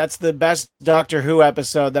was like, that's the best Doctor Who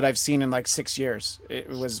episode that I've seen in like 6 years. It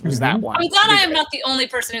was that one. I'm glad I am not the only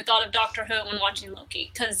person who thought of Doctor Who when watching Loki,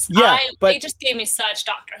 because they just gave me such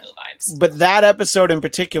Doctor Who vibes. But that episode in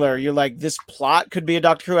particular, you're like, this plot could be a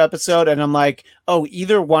Doctor Who episode, and I'm like, oh,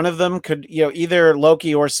 either one of them could, either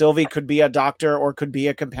Loki or Sylvie could be a doctor or could be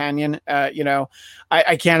a companion.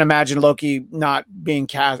 I can't imagine Loki not being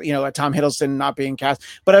cast, Tom Hiddleston not being cast,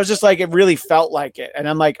 but I was just like, it really felt like it. And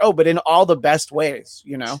I'm like, oh, but in all the best ways,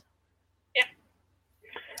 Yeah.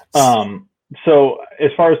 So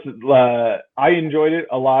as far as I enjoyed it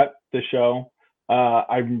a lot, the show.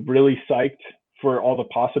 I'm really psyched for all the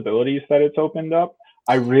possibilities that it's opened up.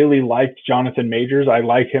 I really liked Jonathan Majors. I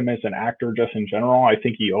like him as an actor just in general. I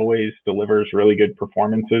think he always delivers really good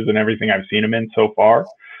performances in everything I've seen him in so far.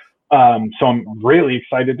 So I'm really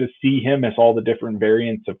excited to see him as all the different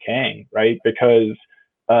variants of Kang, right? Because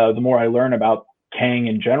the more I learn about Kang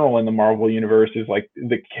in general in the Marvel universe, is like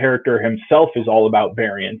the character himself is all about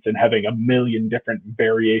variants and having a million different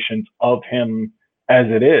variations of him as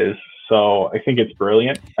it is. So I think it's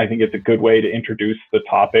brilliant. I think it's a good way to introduce the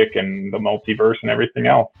topic and the multiverse and everything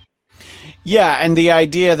else. Yeah, and the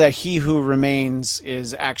idea that He Who Remains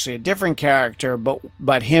is actually a different character,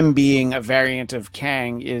 but him being a variant of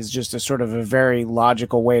Kang is just a sort of a very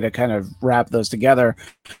logical way to kind of wrap those together.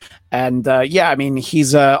 And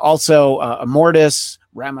he's also Immortus,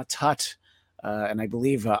 Ramatut, and I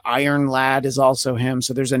believe Iron Lad is also him.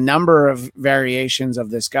 So there's a number of variations of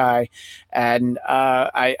this guy, and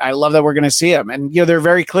I love that we're going to see him. And they're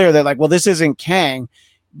very clear that like, well, this isn't Kang,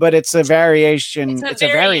 but it's a variation. It's a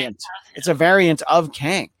variant. It's a variant of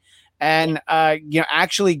Kang, and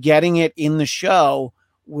actually getting it in the show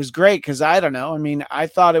was great because I don't know. I mean, I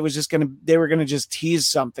thought it was just they were gonna just tease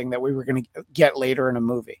something that we were gonna get later in a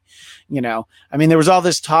movie. I mean, there was all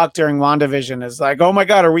this talk during WandaVision. It's like, oh my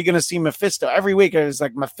God, are we gonna see Mephisto every week? It was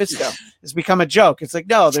like Mephisto. It's become a joke. It's like,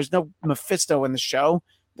 no, there's no Mephisto in the show.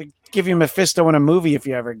 They give you Mephisto in a movie if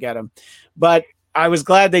you ever get him. But I was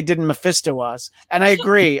glad they didn't Mephisto us, and I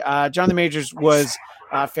agree. Jonathan Majors was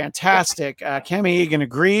fantastic. Cammie Egan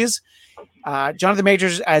agrees. Jonathan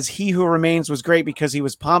Majors as He Who Remains was great because he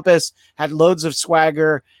was pompous, had loads of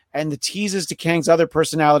swagger, and the teases to Kang's other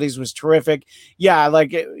personalities was terrific. Yeah,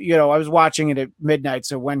 like, I was watching it at midnight,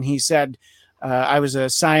 so when he said I was a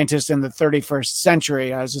scientist in the 31st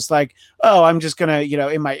century, I was just like, oh, I'm just going to,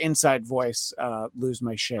 in my inside voice, lose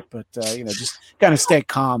my shit, but, just kind of stay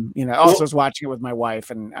calm. Also I was watching it with my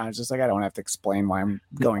wife, and I was just like, I don't have to explain why I'm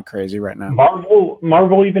going crazy right now.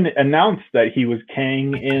 Marvel even announced that he was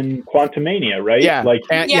Kang in Quantumania, right?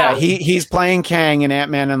 Yeah, he's playing Kang in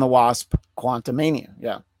Ant-Man and the Wasp Quantumania.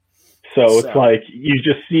 Yeah. So it's like you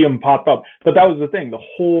just see him pop up. But that was the thing. The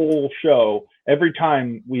whole show, every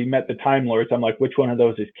time we met the Time Lords, I'm like, which one of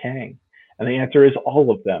those is Kang? And the answer is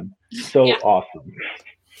all of them. So awesome.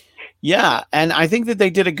 Yeah, and I think that they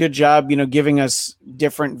did a good job, giving us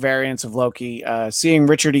different variants of Loki. Seeing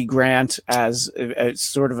Richard E. Grant as a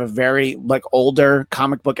sort of a very older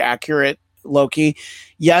comic book accurate Loki.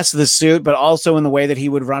 Yes, the suit, but also in the way that he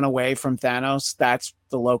would run away from Thanos. That's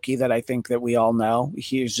the Loki that I think that we all know.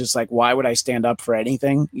 He was just like, why would I stand up for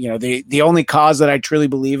anything? The only cause that I truly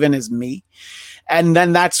believe in is me. And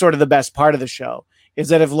then that's sort of the best part of the show, is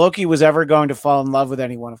that if Loki was ever going to fall in love with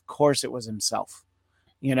anyone, of course it was himself,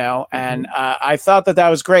 and I thought that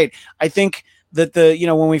was great. I think that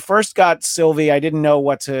when we first got Sylvie, I didn't know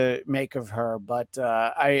what to make of her, but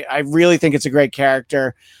I really think it's a great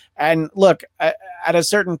character. And look, at a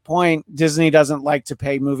certain point, Disney doesn't like to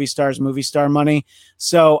pay movie stars movie star money.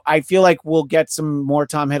 So I feel like we'll get some more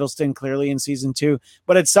Tom Hiddleston clearly in season 2.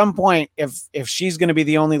 But at some point, if she's going to be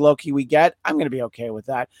the only Loki we get, I'm going to be okay with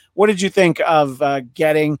that. What did you think of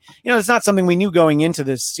getting, it's not something we knew going into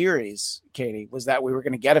this series, Katie, was that we were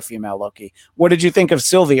going to get a female Loki. What did you think of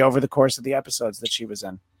Sylvie over the course of the episodes that she was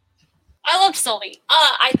in? I loved Sylvie.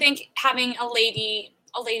 I think having a lady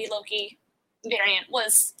Loki variant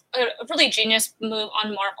was a really genius move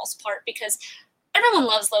on Marvel's part, because everyone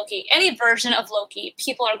loves Loki. Any version of Loki,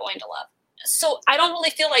 people are going to love. So I don't really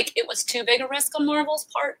feel like it was too big a risk on Marvel's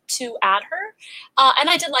part to add her. And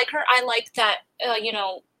I did like her. I like that,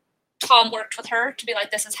 Tom worked with her to be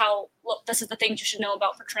like, this is the things you should know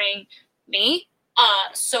about portraying me.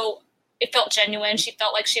 So it felt genuine. She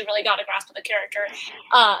felt like she really got a grasp of the character.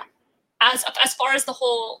 As far as the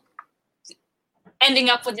whole ending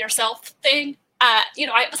up with yourself thing, I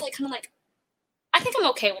was like, kind of like, I think I'm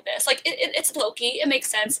okay with this. Like, it's Loki. It makes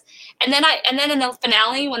sense. And then in the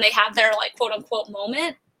finale, when they have their like quote unquote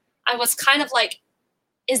moment, I was kind of like,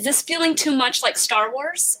 is this feeling too much like Star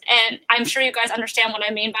Wars? And I'm sure you guys understand what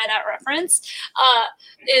I mean by that reference.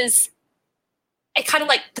 Is it kind of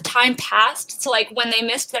like the time passed? So like when they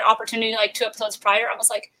missed their opportunity, like 2 episodes prior, I was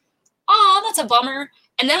like, oh, that's a bummer.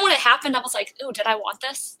 And then when it happened, I was like, "Ooh, did I want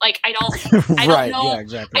this? Like, I don't know. Yeah,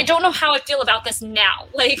 exactly. I don't know how I feel about this now.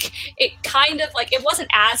 Like, it kind of like it wasn't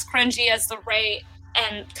as cringy as the Rey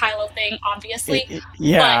and Kylo thing, obviously.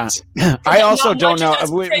 Yeah, I also don't know.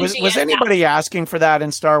 Was anybody asking for that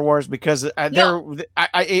in Star Wars? Because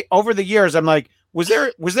I over the years, I'm like, was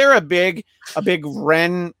there a big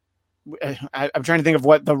Ren? I'm trying to think of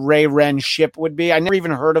what the Rey Ren ship would be. I never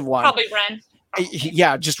even heard of one. Probably Ren.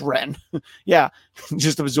 Yeah, just Ren. Yeah,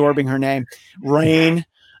 just absorbing her name, Rain.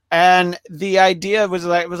 And the idea was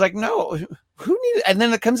like, no, who needed? And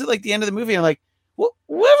then it comes at like the end of the movie, and I'm like, what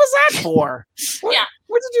was that for?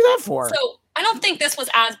 What did you do that for? So I don't think this was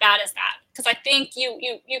as bad as that, because I think you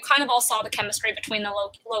kind of all saw the chemistry between the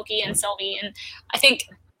Loki and Sylvie, and I think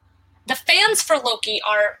the fans for Loki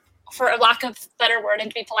are, for a lack of a better word,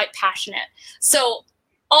 and to be polite, passionate. So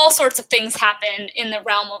all sorts of things happen in the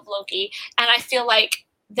realm of Loki, and I feel like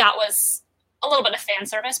that was a little bit of fan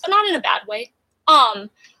service, but not in a bad way.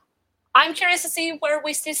 I'm curious to see where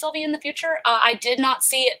we see Sylvie in the future. I did not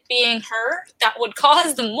see it being her that would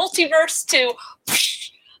cause the multiverse to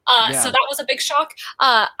so that was a big shock.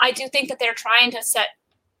 I do think that they're trying to set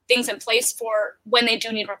things in place for when they do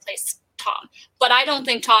need to replace Tom, but I don't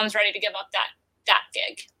think Tom's ready to give up that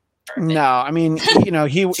gig. No, I mean,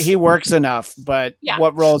 he works enough, but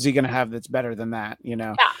what role is he going to have that's better than that,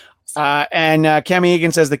 Yeah. And Cami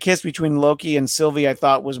Egan says the kiss between Loki and Sylvie, I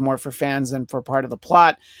thought, was more for fans than for part of the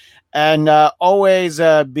plot. And always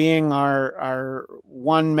being our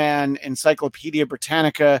one-man Encyclopedia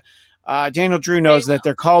Britannica, Daniel Drew knows that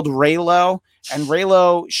they're called Raylo, and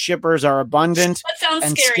Raylo shippers are abundant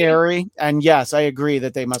and scary. And yes, I agree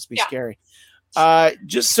that they must be scary.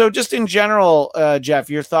 Just in general, Jeff,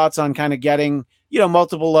 your thoughts on kind of getting,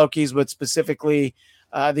 multiple Lokis, but specifically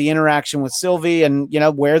the interaction with Sylvie, and,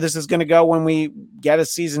 where this is going to go when we get a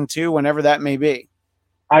season 2, whenever that may be.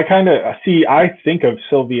 I think of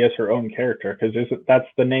Sylvie as her own character, because that's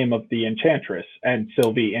the name of the enchantress, and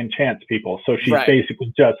Sylvie enchants people. So she's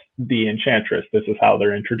basically just the enchantress. This is how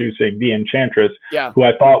they're introducing the enchantress, who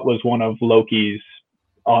I thought was one of Loki's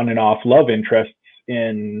on and off love interests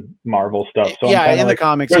in Marvel stuff. So in the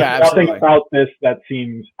comics, there's nothing about this that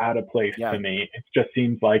seems out of place to me. It just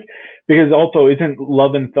seems like, because also isn't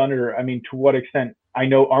Love and Thunder, I mean, to what extent, I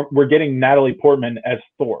know we're getting Natalie Portman as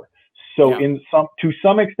Thor. So to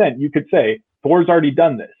some extent, you could say Thor's already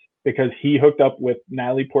done this, because he hooked up with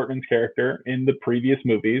Natalie Portman's character in the previous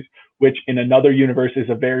movies, which in another universe is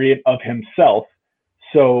a variant of himself.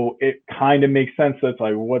 So it kind of makes sense. That's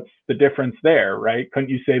like, what's the difference there, right? Couldn't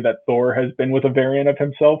you say that Thor has been with a variant of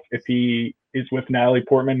himself if he is with Natalie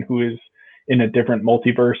Portman, who is in a different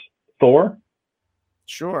multiverse Thor?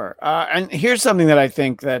 Sure. And here's something that I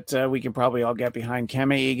think that we can probably all get behind.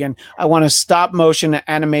 Cami Egan, I want a stop motion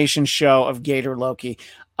animation show of Gator Loki.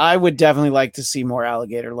 I would definitely like to see more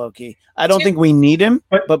alligator Loki. I don't think we need him,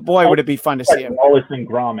 but boy, would it be fun to see him. Wallace and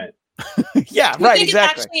Gromit. Yeah, right,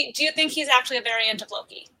 exactly. Do you think he's actually a variant of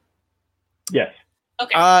Loki? Yes.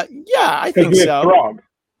 Okay. Yeah, I think so. Throg.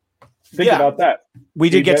 Think about that. We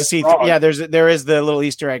did get to see. There is the little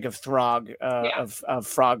Easter egg of Throg, of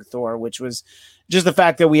Frog Thor, which was just the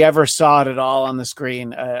fact that we ever saw it at all on the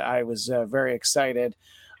screen. I was very excited.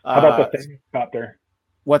 How about the Thanos copter?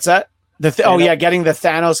 What's that? Getting the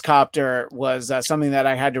Thanos copter was something that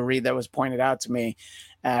I had to read that was pointed out to me,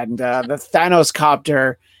 and the Thanos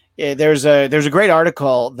copter there's a great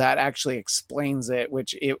article that actually explains it,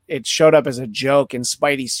 which it showed up as a joke in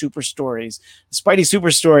Spidey Super Stories. Spidey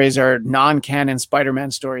Super Stories are non-canon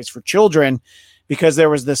Spider-Man stories for children, because there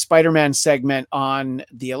was the Spider-Man segment on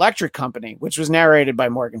the Electric Company, which was narrated by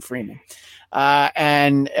Morgan Freeman.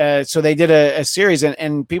 So they did a series,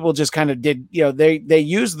 and people just kind of did, they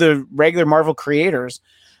used the regular Marvel creators,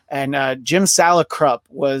 and Jim Salicrup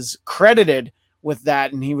was credited with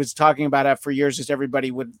that, and he was talking about it for years. Just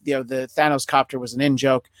everybody would, the Thanos copter was an in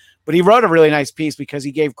joke, but he wrote a really nice piece because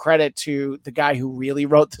he gave credit to the guy who really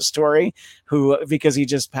wrote the story, because he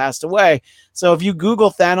just passed away. So if you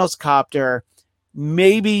Google Thanos copter,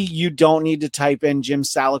 maybe you don't need to type in Jim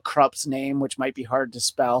Salicrup's name, which might be hard to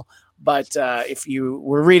spell. But if you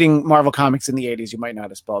were reading Marvel Comics in the 80s, you might know how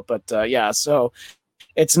to spell it. But yeah, so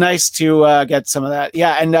it's nice to get some of that.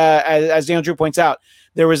 Yeah, and as Daniel Drew points out,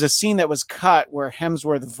 there was a scene that was cut where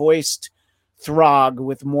Hemsworth voiced Throg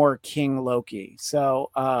with more King Loki.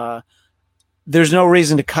 So there's no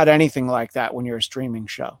reason to cut anything like that when you're a streaming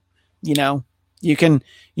show. You can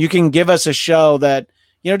give us a show that,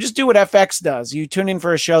 just do what FX does. You tune in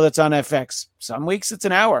for a show that's on FX. Some weeks it's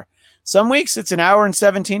an hour. Some weeks it's an hour and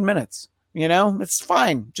 17 minutes. It's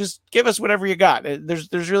fine. Just give us whatever you got.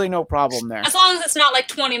 There's really no problem there. As long as it's not like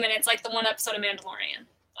 20 minutes, like the one episode of Mandalorian.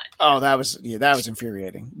 Oh, that was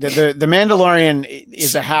infuriating. The Mandalorian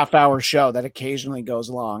is a half-hour show that occasionally goes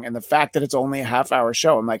long, and the fact that it's only a half-hour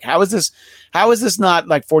show, I'm like, how is this not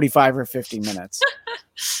like 45 or 50 minutes?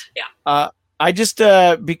 Yeah. I just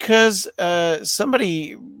because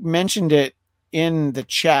somebody mentioned it in the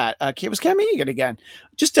chat. It was Cam Egan again.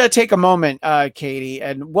 Just take a moment, Katie.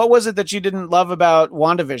 And what was it that you didn't love about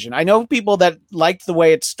WandaVision? I know people that liked the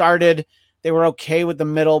way it started. They were okay with the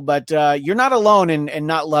middle, but you're not alone in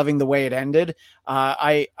not loving the way it ended.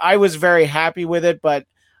 I was very happy with it, but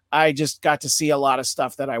I just got to see a lot of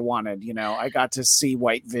stuff that I wanted. I got to see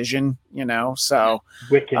White Vision. So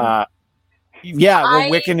Wiccan.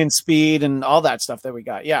 Wiccan and Speed and all that stuff that we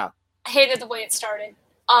got. Yeah, I hated the way it started.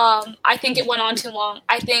 I think it went on too long.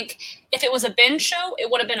 I think if it was a binge show, it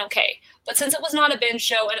would have been okay. But since it was not a binge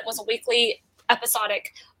show and it was a weekly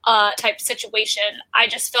episodic type situation, I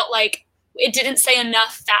just felt like it didn't say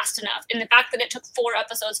enough fast enough. And the fact that it took 4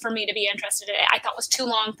 episodes for me to be interested in it, I thought was too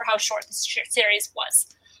long for how short this series was.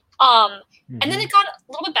 And then it got a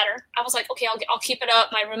little bit better. I was like, okay, I'll keep it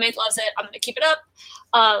up. My roommate loves it. I'm going to keep it up.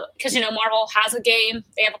 Because, Marvel has a game.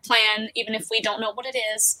 They have a plan, even if we don't know what it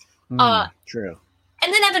is. True.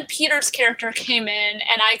 And then Evan Peters' character came in,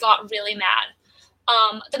 and I got really mad.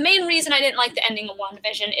 The main reason I didn't like the ending of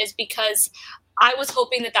WandaVision is because I was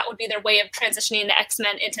hoping that would be their way of transitioning the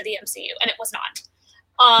X-Men into the MCU, and it was not.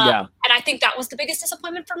 And I think that was the biggest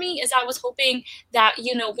disappointment for me, is I was hoping that,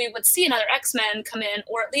 we would see another X-Men come in,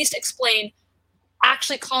 or at least explain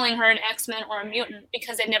actually calling her an X-Men or a mutant,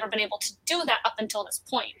 because they've never been able to do that up until this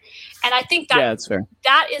point. And I think that that's fair.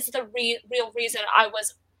 That is the real reason I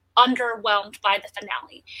was underwhelmed by the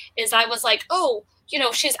finale, is I was like,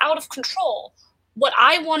 she's out of control. What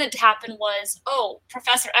I wanted to happen was,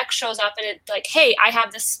 Professor X shows up and it's like, hey, I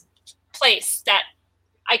have this place that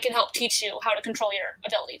I can help teach you how to control your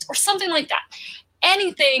abilities, or something like that.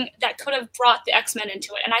 Anything that could have brought the X-Men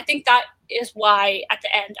into it. And I think that is why at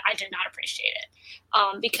the end I did not appreciate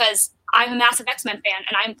it, because I'm a massive X-Men fan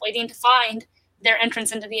and I'm waiting to find their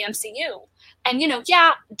entrance into the MCU. And,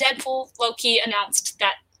 Deadpool, Loki announced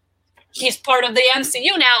that he's part of the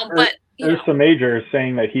MCU now, but Ursa Major is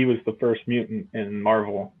saying that he was the first mutant in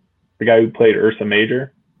Marvel. The guy who played Ursa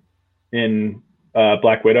Major in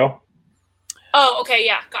Black Widow. Oh, okay,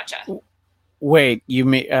 yeah, gotcha. Wait, you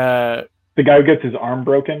mean the guy who gets his arm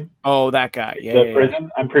broken? Oh, that guy. Yeah. Prison.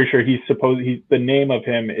 I'm pretty sure the name of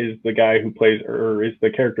him is the guy who plays, or is the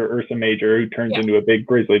character Ursa Major, who turns into a big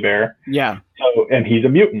grizzly bear. Yeah. So, and he's a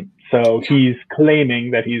mutant. So he's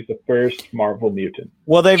claiming that he's the first Marvel mutant.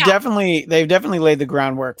 Well, they've definitely laid the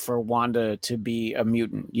groundwork for Wanda to be a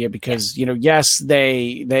mutant. Yeah, because yes,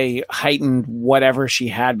 they heightened whatever she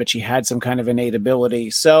had, but she had some kind of innate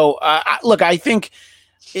ability. So look, I think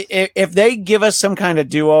if they give us some kind of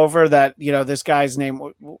do-over, that this guy's name,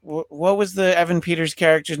 what was the Evan Peters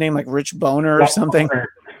character's name, like Rich Boner or something? Boner.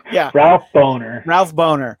 Yeah, Ralph Boner.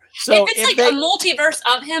 So if it's like a multiverse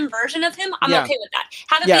of him version of him, I'm okay with that.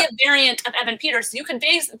 Have it be a variant of Evan Peters. You can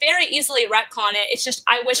very easily retcon it. It's just,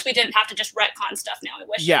 I wish we didn't have to just retcon stuff now. I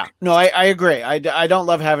wish. Yeah, no, I agree. I don't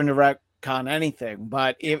love having to retcon anything,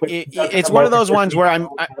 but it's one of those ones where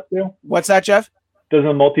what's that, Jeff? Doesn't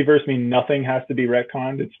a multiverse mean nothing has to be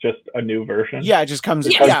retconned? It's just a new version. Yeah, it just comes.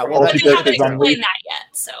 Well, we haven't explained that yet.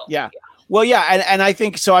 So Well, yeah, and I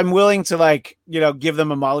think so. I'm willing to like, give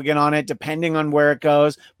them a mulligan on it, depending on where it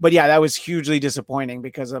goes. But yeah, that was hugely disappointing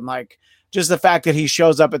because I'm like, just the fact that he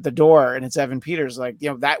shows up at the door and it's Evan Peters, like,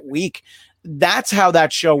 that week, that's how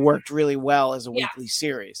that show worked really well as a weekly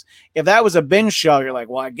series. If that was a binge show, you're like,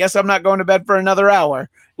 well, I guess I'm not going to bed for another hour,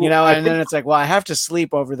 and then it's like, well, I have to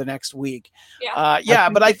sleep over the next week. Yeah.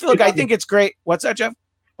 But I think it's great. What's that, Jeff?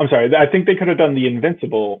 I'm sorry. I think they could have done the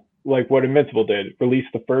Invincible, like what Invincible did, release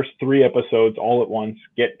the first 3 episodes all at once,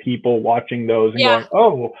 get people watching those and going,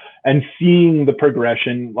 oh, and seeing the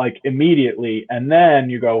progression like immediately. And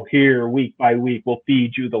then you go, here, week by week, we'll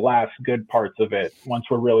feed you the last good parts of it once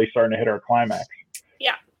we're really starting to hit our climax.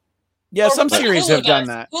 Yeah. Yeah, some series have done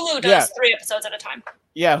that. Hulu does 3 episodes at a time.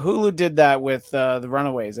 Yeah, Hulu did that with the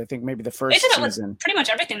Runaways. I think maybe the first season. They did it with pretty much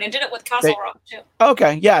everything. They did it with Castle Rock, too.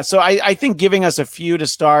 Okay, yeah. So I think giving us a few to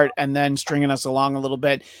start and then stringing us along a little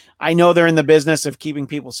bit. I know they're in the business of keeping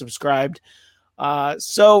people subscribed.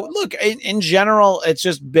 So, look, in general, it's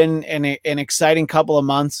just been an exciting couple of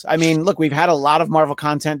months. I mean, look, we've had a lot of Marvel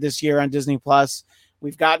content this year on Disney+.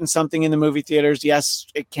 We've gotten something in the movie theaters. Yes,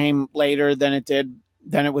 it came later than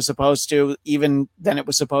it was supposed to, even than it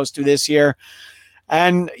was supposed to this year.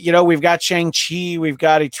 And, we've got Shang-Chi, we've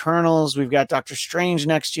got Eternals, we've got Doctor Strange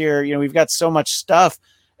next year. We've got so much stuff.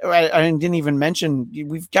 I didn't even mention,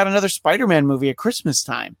 we've got another Spider-Man movie at Christmas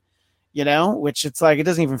time, which it's like, it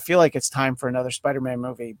doesn't even feel like it's time for another Spider-Man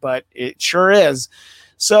movie, but it sure is.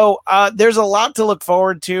 So there's a lot to look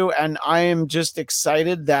forward to. And I am just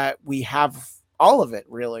excited that we have all of it,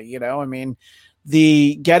 really. I mean,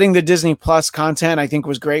 getting the Disney Plus content, I think,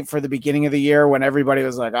 was great for the beginning of the year when everybody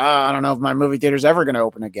was like, I don't know if my movie theater's ever going to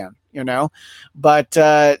open again, but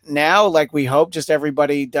now, like, we hope just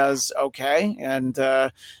everybody does okay. And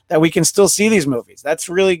that we can still see these movies. That's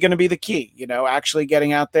really going to be the key, actually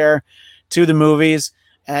getting out there to the movies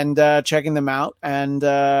and checking them out. And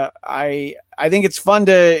I think it's fun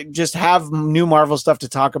to just have new Marvel stuff to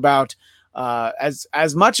talk about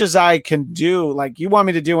as much as I can do. Like, you want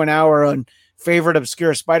me to do an hour on favorite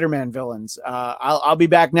obscure Spider-Man villains. I'll be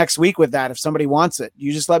back next week with that. If somebody wants it,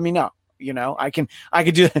 you just let me know. I could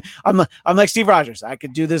do, I'm like Steve Rogers. I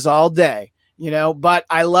could do this all day, but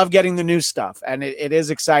I love getting the new stuff, and it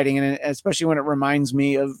is exciting. And especially when it reminds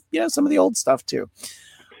me of, some of the old stuff too.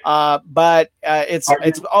 But it's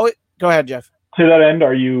always, go ahead, Jeff. To that end,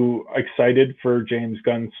 are you excited for James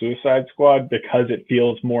Gunn's Suicide Squad because it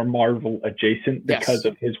feels more Marvel adjacent because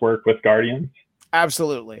of his work with Guardians?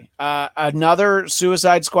 Absolutely. Another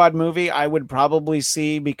Suicide Squad movie I would probably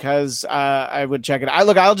see because I would check it.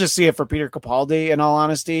 I'll just see it for Peter Capaldi, in all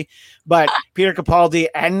honesty. But Peter Capaldi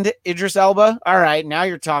and Idris Elba. All right, now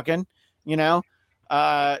you're talking. But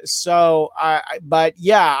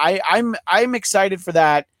yeah, I'm excited for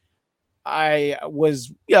that. I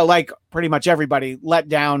was, like pretty much everybody, let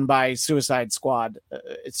down by Suicide Squad.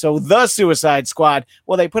 So the Suicide Squad.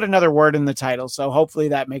 Well, they put another word in the title, so hopefully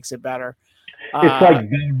that makes it better. It's like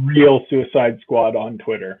the real Suicide Squad on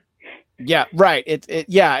Twitter. Yeah, right. It's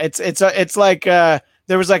like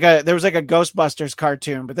there was like a Ghostbusters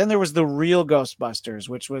cartoon, but then there was the real Ghostbusters,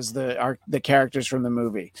 which was the characters from the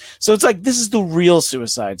movie. So it's like, this is the real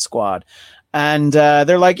Suicide Squad, and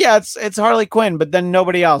they're like, yeah, it's Harley Quinn, but then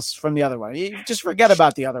nobody else from the other one. You just forget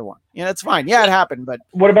about the other one. It's fine. Yeah, it happened. But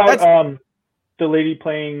what about the lady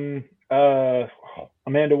playing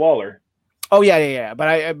Amanda Waller? Oh yeah.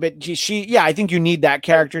 But she I think you need that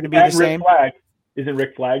character to be the same. Isn't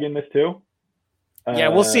Rick Flag in this too? Yeah,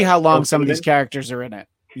 we'll see how long some of these characters are in it.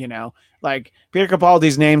 Like Peter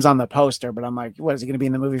Capaldi's name's on the poster, but I'm like, what, is he going to be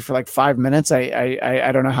in the movie for like 5 minutes?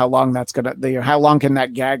 I don't know how long that's gonna. How long can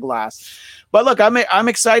that gag last? But look, I'm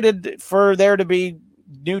excited for there to be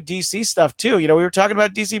new DC stuff too. We were talking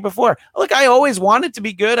about DC before. Look, I always want it to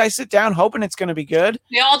be good. I sit down hoping it's going to be good.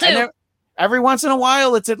 We all do. Every once in a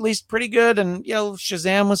while, it's at least pretty good. And,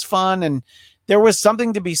 Shazam was fun. And there was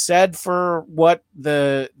something to be said for what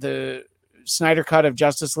the Snyder cut of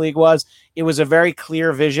Justice League was. It was a very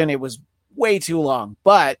clear vision. It was way too long.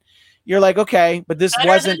 But you're like, okay, but this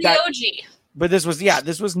wasn't that. OG. But this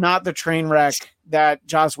was not the train wreck that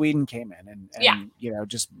Joss Whedon came in and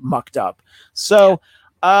just mucked up. So,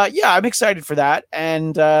 I'm excited for that.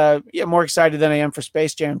 And more excited than I am for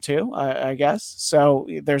Space Jam 2, I guess. So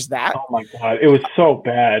there's that. Oh my God. It was so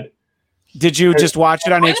bad. Did you just watch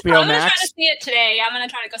it on HBO Max? I'm going to try to see it today. I'm going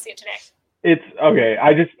to try to go see it today. It's okay.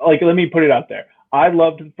 Let me put it out there. I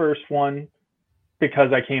loved the first one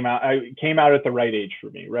because I came out at the right age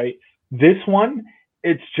for me, right? This one,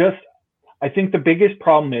 it's just, I think the biggest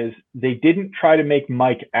problem is they didn't try to make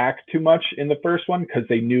Mike act too much in the first one because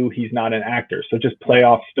they knew he's not an actor. So just play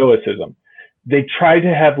off stoicism. they tried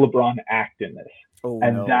to have LeBron act in this,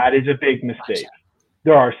 that is a big mistake.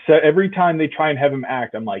 There are every time they try and have him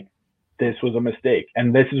act, I'm like, this was a mistake,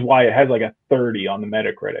 and this is why it has like a 30 on the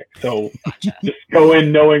Metacritic. So just go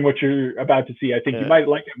in knowing what you're about to see. I think you might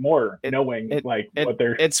like it more knowing what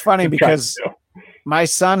they're. It's funny because my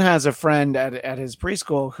son has a friend at his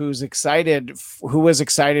preschool who was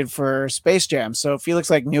excited for Space Jam. So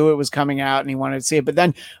Felix knew it was coming out and he wanted to see it. But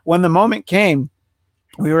then when the moment came,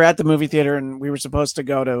 we were at the movie theater and we were supposed to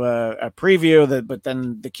go to a preview, but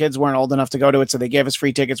then the kids weren't old enough to go to it. So they gave us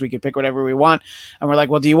free tickets. We could pick whatever we want. And we're like,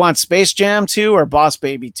 well, do you want Space Jam 2 or Boss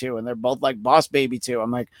Baby 2? And they're both like Boss Baby 2.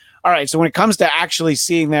 I'm like, all right. So when it comes to actually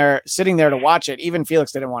sitting there to watch it, even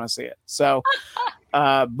Felix didn't want to see it. So,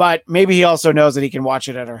 but maybe he also knows that he can watch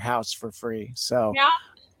it at our house for free. So,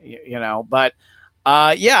 but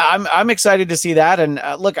I'm excited to see that. And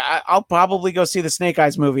look, I'll probably go see the Snake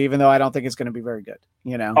Eyes movie, even though I don't think it's going to be very good.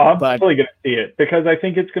 I'm probably going to see it because I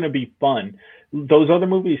think it's going to be fun. Those other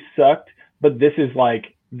movies sucked, but this is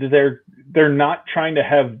like they're not trying to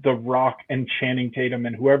have The Rock and Channing Tatum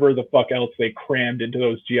and whoever the fuck else they crammed into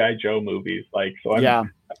those G.I. Joe movies. I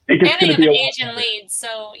think it's going to be an Asian lead,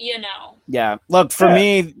 so Yeah, look, for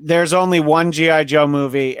me, there's only one G.I. Joe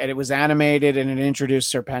movie, and it was animated, and it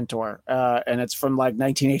introduced Serpentor, and it's from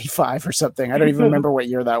 1985 or something. I don't even remember what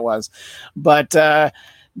year that was, but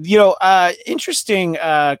interesting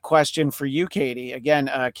question for you, Katie. Again,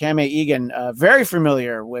 Kame Egan, very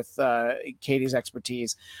familiar with Katie's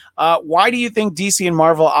expertise. Why do you think DC and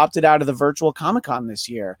Marvel opted out of the virtual Comic-Con this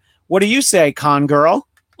year? What do you say, Con Girl?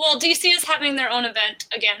 Well, DC is having their own event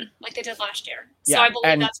again, like they did last year. So I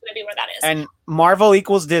believe that's going to be where that is. And Marvel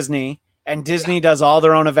equals Disney, and Disney does all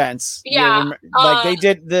their own events. Yeah. They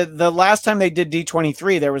did the last time they did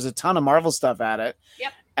D23, there was a ton of Marvel stuff at it.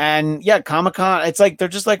 Yep. And Comic-Con, it's they're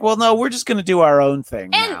just well, no, we're just going to do our own thing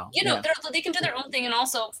now. And, they can do their own thing. And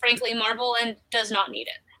also, frankly, Marvel does not need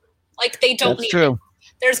it. They don't need true. it.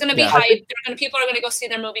 There's going to be hype. People are going to go see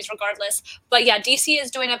their movies regardless. But DC is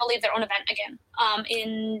doing, I believe, their own event again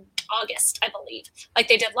in August, I believe, like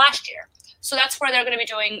they did last year. So that's where they're going to be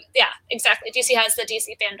doing. Yeah, exactly. DC has the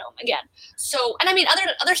DC fandom again. So, and I mean,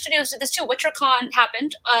 other studios did this too. WitcherCon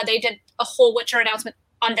happened. They did a whole Witcher announcement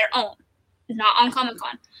on their own, not on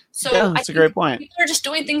Comic-Con. So that's a great point. People are just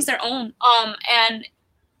doing things their own. And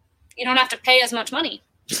you don't have to pay as much money.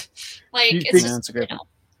 That's a great point.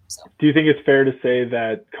 So. Do you think it's fair to say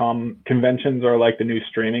that conventions are like the new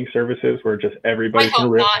streaming services where just everybody can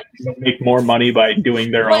really make more money by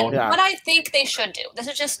doing their own? What I think they should do, this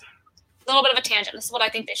is just a little bit of a tangent. This is what I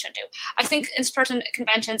think they should do. I think in-person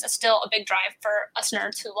conventions is still a big drive for us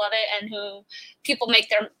nerds who love it and who people make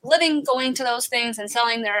their living going to those things and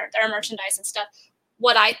selling their merchandise and stuff.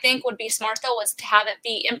 What I think would be smart, though, was to have it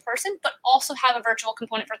be in person, but also have a virtual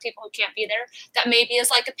component for people who can't be there. That maybe is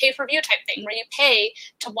like a pay-per-view type thing where you pay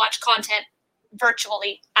to watch content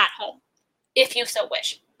virtually at home, if you so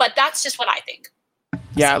wish. But that's just what I think.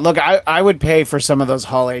 Yeah, look, I would pay for some of those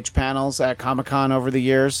Hall H panels at Comic-Con over the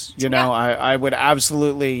years. I would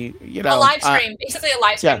absolutely, a live stream, basically a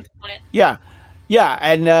live stream component. Yeah,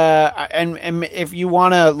 and if you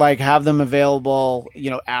want to have them available,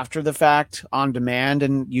 after the fact on demand,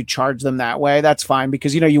 and you charge them that way, that's fine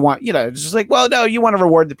because you want it's just well, no, you want to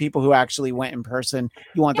reward the people who actually went in person.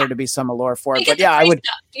 You want there to be some allure for it. But I would.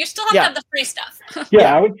 You still have to have the free stuff.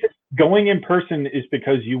 I would. Going in person is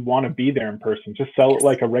because you want to be there in person. Just sell it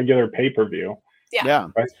like a regular pay-per-view. Yeah.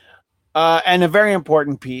 Right? And a very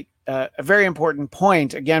important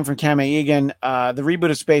point, again, from Kame Egan, the reboot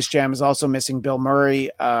of Space Jam is also missing Bill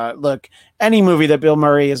Murray. Look, any movie that Bill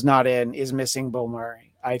Murray is not in is missing Bill Murray.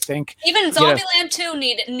 I think even Zombieland 2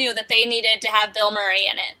 knew that they needed to have Bill Murray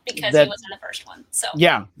in it because he was in the first one. So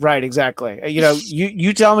yeah, right, exactly.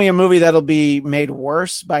 You tell me a movie that'll be made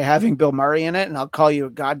worse by having Bill Murray in it, and I'll call you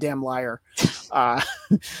a goddamn liar.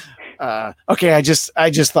 Okay, I just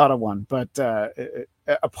thought of one, but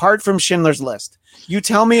apart from Schindler's List, you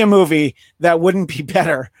tell me a movie that wouldn't be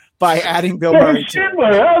better by adding Bill Murray.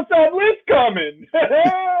 Schindler, how's that list coming?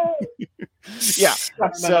 Yeah.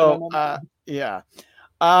 So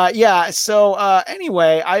So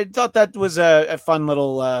anyway, I thought that was a fun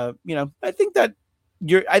little. I think that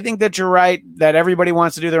you're right that everybody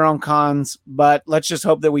wants to do their own cons, but let's just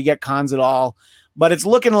hope that we get cons at all. But it's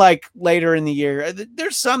looking like later in the year.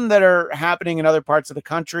 There's some that are happening in other parts of the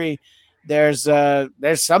country. There's some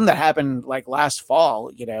that happened last fall,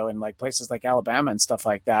 in places like Alabama and stuff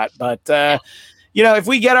like that. But if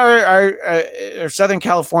we get our Southern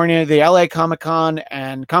California, the LA Comic-Con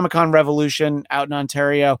and Comic-Con Revolution out in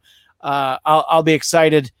Ontario, I'll be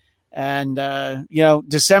excited. And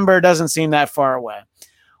December doesn't seem that far away.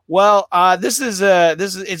 Well,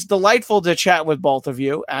 it's delightful to chat with both of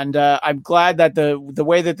you, and I'm glad that the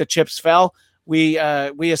way that the chips fell, we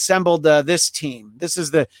assembled this team. This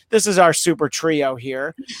is our super trio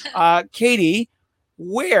here. Katie,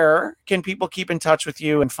 where can people keep in touch with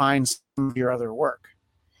you and find some of your other work?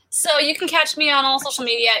 So you can catch me on all social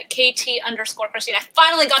media at KT_Christine. I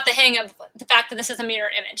finally got the hang of the fact that this is a mirror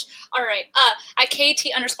image. All right. At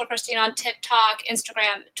KT_Christine on TikTok,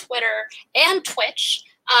 Instagram, Twitter, and Twitch.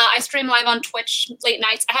 I stream live on Twitch late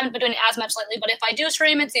nights. I haven't been doing it as much lately, but if I do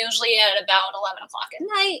stream, it's usually at about 11 o'clock at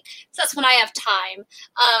night. So that's when I have time.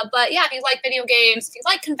 But yeah, if you like video games, if you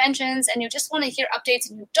like conventions, and you just want to hear updates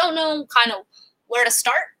and you don't know kind of where to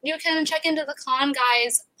start, you can check into the Con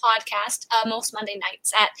Guys podcast most Monday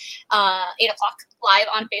nights at 8 o'clock live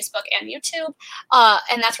on Facebook and YouTube.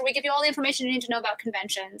 And that's where we give you all the information you need to know about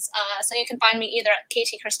conventions. So you can find me either at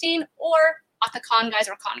KT Christine or at the Con Guys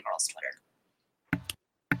or Con Girls Twitter.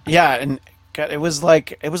 Yeah, and God, it was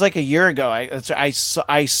like a year ago. I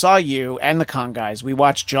saw you and the Con Guys. We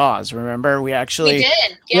watched Jaws. Remember, we actually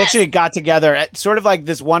got together at sort of like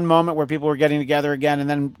this one moment where people were getting together again, and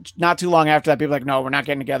then not too long after that, people were like, no, we're not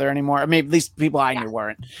getting together anymore. I mean, at least people I knew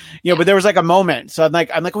weren't. But there was like a moment. So I'm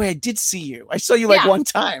like, wait, I did see you. I saw you like one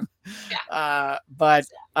time. Yeah. But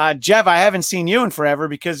Jeff, I haven't seen you in forever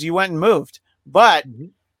because you went and moved. But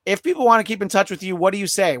if people want to keep in touch with you, what do you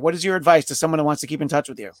say? What is your advice to someone who wants to keep in touch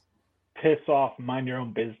with you? Piss off, mind your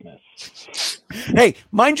own business. Hey,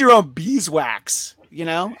 mind your own beeswax.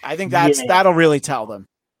 I think that'll really tell them.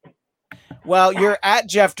 Well, you're at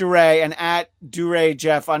Jeff Duray and at Duray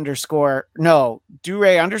Jeff _. No,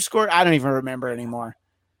 Duray _ I don't even remember anymore.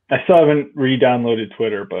 I still haven't re-downloaded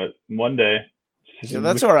Twitter, but one day. So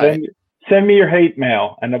that's all right. Send me your hate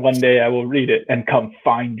mail, and then one day I will read it and come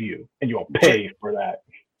find you, and you'll pay for that.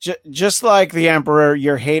 Just like the Emperor,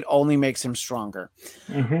 your hate only makes him stronger.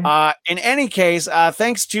 In any case,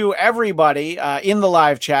 thanks to everybody in the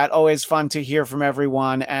live chat. Always fun to hear from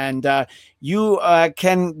everyone. And you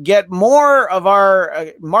can get more of our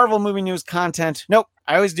Marvel movie news content. Nope,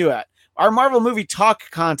 I always do that. Our Marvel movie talk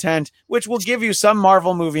content, which will give you some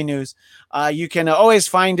Marvel movie news. You can always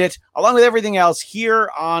find it along with everything else here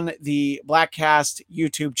on the Bladtcast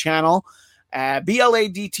YouTube channel.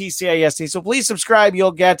 Bladtcast. So please subscribe.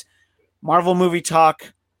 You'll get Marvel movie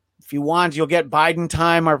talk. If you want, you'll get Biden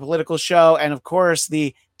Time, our political show, and of course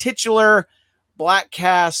the titular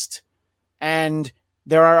Bladtcast. And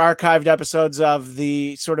there are archived episodes of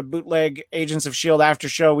the sort of bootleg Agents of S.H.I.E.L.D. after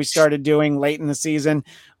show we started doing late in the season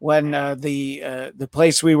when the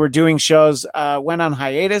place we were doing shows went on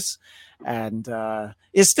hiatus and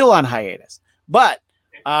is still on hiatus. But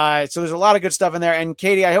so there's a lot of good stuff in there. And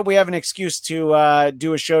Katie, I hope we have an excuse to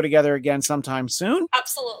do a show together again sometime soon.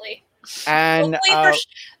 Absolutely. And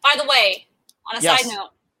by the way, on a side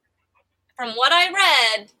note, from what I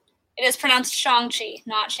read, it is pronounced Shang-Chi,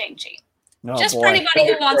 not Shang-Chi. Just for anybody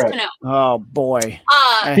who wants to know. Oh boy.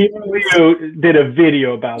 Stephen Liu did a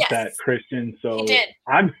video about that, Christian. So he did.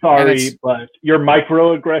 I'm sorry, but your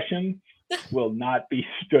microaggression will not be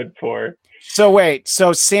stood for. So wait,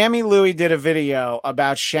 so Sammy Louie did a video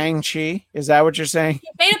about Shang-Chi. Is that what you're saying? He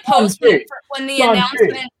made a post when the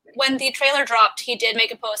announcement, when the trailer dropped, he did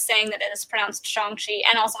make a post saying that it is pronounced Shang-Chi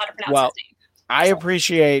and also how to pronounce his name. I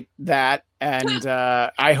appreciate that. And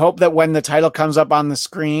I hope that when the title comes up on the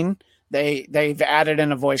screen, they've added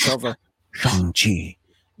in a voiceover. Shang-Chi.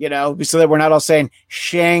 So that we're not all saying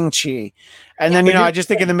Shang-Chi. And then, I just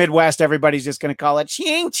think in the Midwest, everybody's just going to call it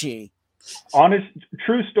Shang-Chi. Honest,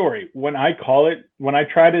 true story. When I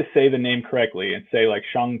try to say the name correctly and say like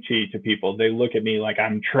Shang-Chi to people, they look at me like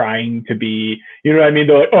I'm trying to be, you know what I mean?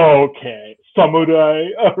 They're like, oh, okay, samurai.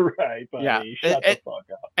 All right, buddy, shut the fuck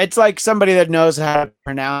up. It's like somebody that knows how to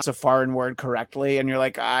pronounce a foreign word correctly. And you're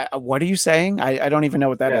like, what are you saying? I don't even know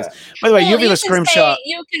what that is. By the way, Uvula Scrimshaw.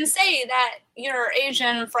 You can say that your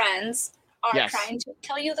Asian friends are trying to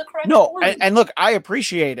tell you the correct word. And look, I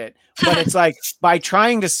appreciate it. But it's like by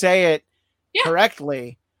trying to say it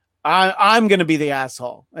correctly, I'm going to be the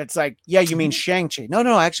asshole. It's like, you mean Shang-Chi.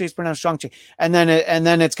 No, actually it's pronounced Shang-Chi. And then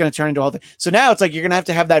it's going to turn into a whole thing. So now it's like, you're going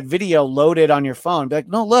to have that video loaded on your phone. Be like,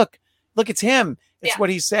 no, look, it's him. It's what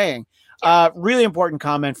he's saying. Really important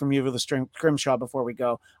comment from Uvula Scrimshaw before we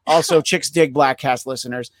go. Also, chicks dig Bladtcast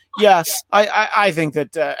listeners. Yes, I think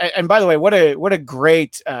that. And by the way, what a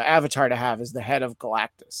great avatar to have as the head of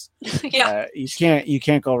Galactus. You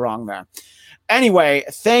can't go wrong there. Anyway,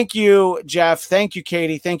 thank you, Jeff. Thank you,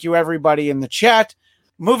 Katie. Thank you, everybody in the chat.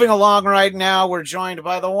 Moving along right now, we're joined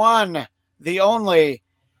by the one, the only,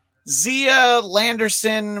 Xia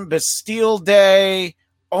Anderson, Bastille Day,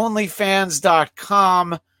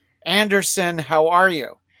 OnlyFans.com. Anderson, how are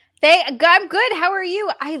you? I'm good. How are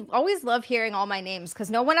you? I always love hearing all my names because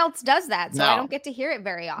no one else does that, so I don't get to hear it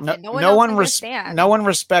very often. No one understands. No one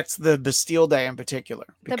respects the Bastille Day in particular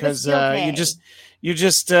because you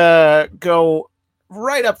just go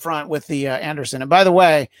right up front with the Anderson. And by the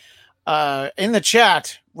way, in the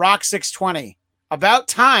chat, Rock 620, about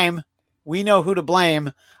time we know who to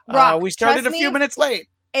blame. Rock, we started a few minutes late.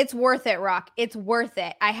 It's worth it, Rock. It's worth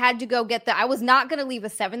it. I had to go get I was not going to leave a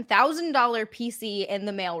 $7,000 PC in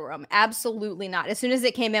the mailroom. Absolutely not. As soon as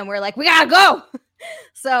it came in, we are like, we got to go.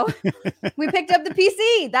 So we picked up the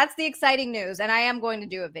PC. That's the exciting news. And I am going to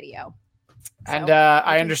do a video. So, and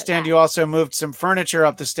I understand you also moved some furniture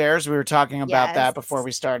up the stairs. We were talking about that before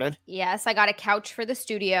we started. Yes, I got a couch for the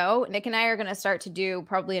studio. Nick and I are going to start to do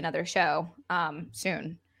probably another show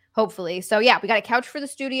soon, hopefully. So yeah, we got a couch for the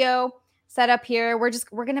studio set up here. We're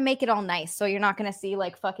going to make it all nice. So you're not going to see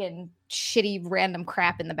like fucking shitty random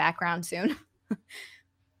crap in the background soon.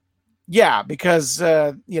 Yeah, because,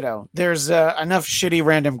 there's enough shitty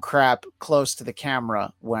random crap close to the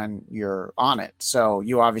camera when you're on it. So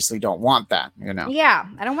you obviously don't want that, Yeah,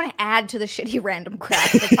 I don't want to add to the shitty random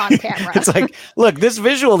crap that's on camera. It's like, look, this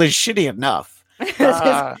visual is shitty enough.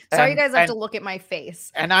 Sorry you guys have to look at my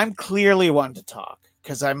face. And I'm clearly one to talk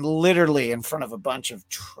because I'm literally in front of a bunch of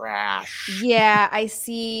trash. Yeah, I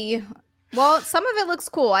see. Well, some of it looks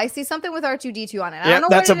cool. I see something with R2-D2 on it. I don't know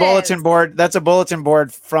that's what a bulletin board. That's a bulletin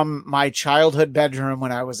board from my childhood bedroom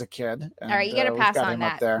when I was a kid. And, all right, you got to pass on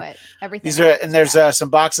that. But everything. There's some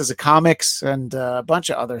boxes of comics and a bunch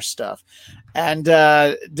of other stuff. And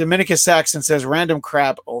Dominica Saxon says random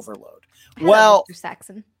crap overload. Hello, Mr.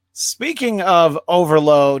 Saxon. Speaking of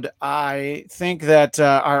overload, I think that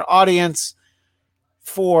our audience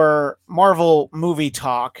for Marvel Movie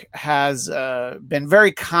Talk has been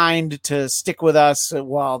very kind to stick with us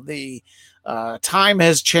while the time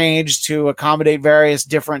has changed to accommodate various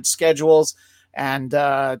different schedules. And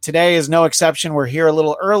today is no exception. We're here a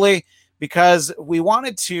little early because we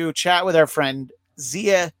wanted to chat with our friend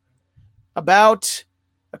Xia about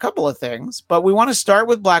a couple of things, but we want to start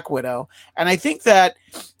with Black Widow. And I think that,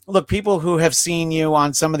 look, people who have seen you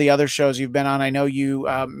on some of the other shows you've been on, I know you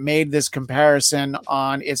made this comparison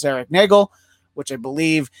on It's Eric Nagel, which I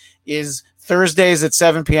believe is Thursdays at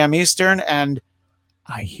 7 p.m. Eastern. And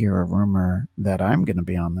I hear a rumor that I'm going to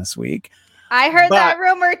be on this week. I heard that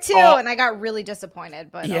rumor too, and I got really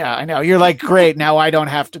disappointed. But yeah, I know. You're like, great, now I don't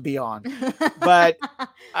have to be on. But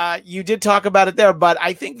you did talk about it there. But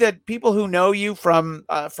I think that people who know you from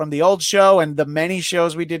the old show and the many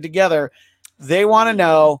shows we did together, they want to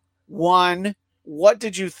know, one, what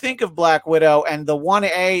did you think of Black Widow? And the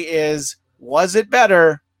 1A is, was it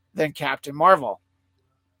better than Captain Marvel?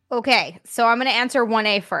 Okay, so I'm going to answer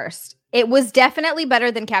 1A first. It was definitely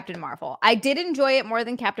better than Captain Marvel. I did enjoy it more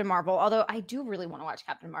than Captain Marvel, although I do really want to watch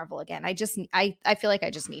Captain Marvel again. I feel like I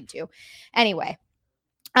just need to. Anyway,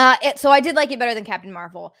 so I did like it better than Captain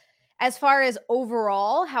Marvel. As far as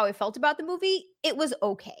overall how I felt about the movie, it was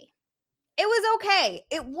okay. It was okay.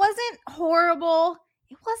 It wasn't horrible.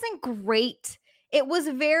 It wasn't great. It was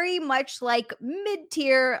very much like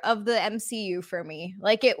mid-tier of the MCU for me.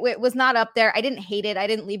 Like it was not up there. I didn't hate it. I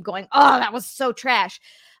didn't leave going, oh, that was so trash.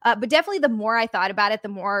 But definitely the more I thought about it, the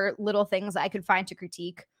more little things I could find to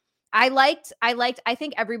critique. I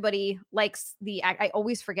think everybody likes I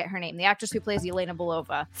always forget her name, the actress who plays Yelena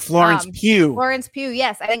Belova. Florence Pugh. Florence Pugh,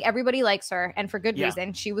 yes. I think everybody likes her, and for good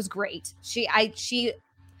reason. She was great.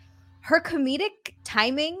 Her comedic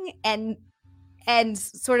timing and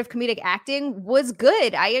sort of comedic acting was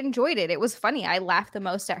good. I enjoyed it. It was funny. I laughed the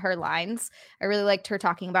most at her lines. I really liked her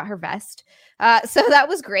talking about her vest. So that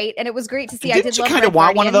was great. And it was great to see. Didn't you kind of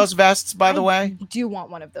want one of those vests, by the way? I do want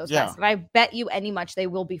one of those vests. And I bet you any much they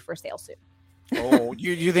will be for sale soon. Oh,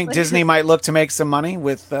 you think Disney might look to make some money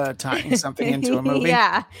with tying something into a movie?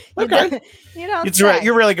 Yeah. Okay. It's right.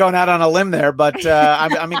 You're really going out on a limb there, but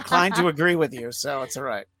I'm inclined to agree with you. So it's all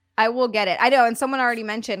right. I will get it. I know, and someone already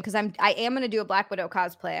mentioned, because I am going to do a Black Widow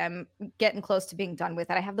cosplay. I'm getting close to being done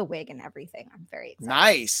with it. I have the wig and everything. I'm very excited.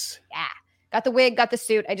 Nice. Yeah. Got the wig, got the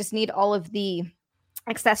suit. I just need all of the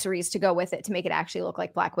accessories to go with it to make it actually look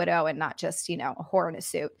like Black Widow and not just, a whore in a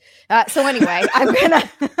suit. So anyway, I'm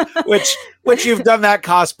gonna which you've done that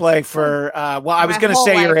cosplay for I was going to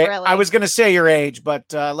say your age. Really. I was going to say your age, but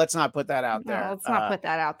let's not put that out there. No, let's not put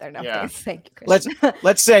that out there. No, yeah. Thank you, Christian.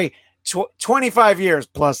 Let's say 25 years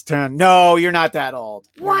plus 10. No, you're not that old.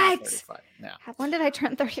 What? No. When did I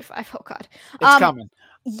turn 35? Oh God. It's coming.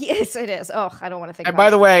 Yes, it is. Oh, I don't want to think about it. And by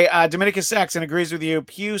the way, Dominica Saxon agrees with you.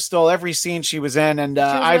 Pugh stole every scene she was in. And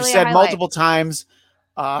I've said multiple times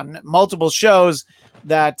on multiple shows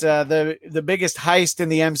that the biggest heist in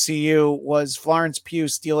the MCU was Florence Pugh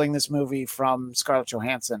stealing this movie from Scarlett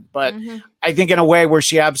Johansson. But I think in a way where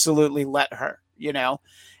she absolutely let her, you know.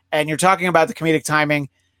 And you're talking about the comedic timing.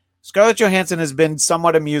 Scarlett Johansson has been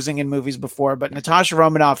somewhat amusing in movies before, but Natasha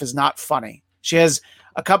Romanoff is not funny. She has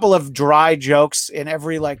a couple of dry jokes in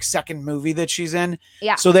every like second movie that she's in.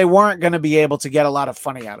 Yeah. So they weren't going to be able to get a lot of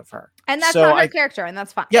funny out of her. And that's not her character, and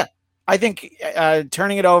that's fine. Yeah. I think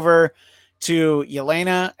turning it over to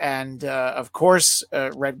Yelena and, of course,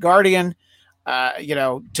 Red Guardian, you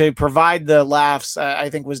know, to provide the laughs, I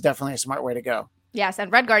think was definitely a smart way to go. Yes,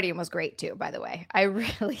 and Red Guardian was great too, by the way. I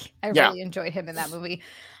really enjoyed him in that movie.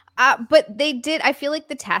 But I feel like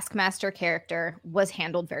the Taskmaster character was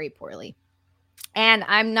handled very poorly. And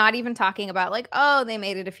I'm not even talking about like, oh, they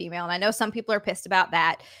made it a female. And I know some people are pissed about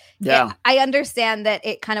that. Yeah. I understand that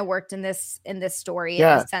it kind of worked in this story in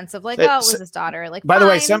the sense of like, it was his daughter. Like, by the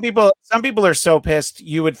way, some people are so pissed.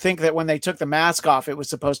 You would think that when they took the mask off, it was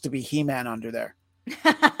supposed to be He-Man under there.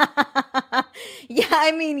 Yeah,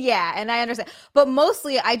 I mean, yeah, and I understand. But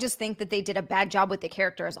mostly I just think that they did a bad job with the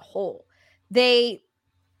character as a whole. They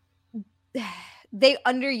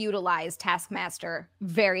underutilized Taskmaster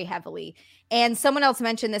very heavily. And someone else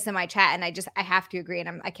mentioned this in my chat, and I have to agree.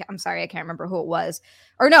 And I'm sorry, I can't remember who it was.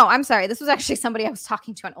 Or no, I'm sorry. This was actually somebody I was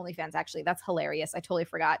talking to on OnlyFans. Actually, that's hilarious. I totally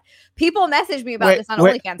forgot. People messaged me about this on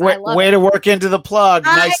OnlyFans. I love way it. to work into the plug.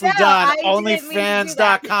 Nicely know, done. Boom.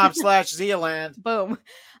 Onlyfans.com/Zealand.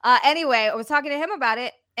 Anyway, I was talking to him about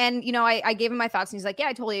it, and you know, I gave him my thoughts, and he's like, "Yeah,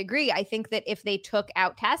 I totally agree. I think that if they took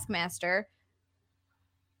out Taskmaster,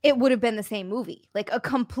 it would have been the same movie, like a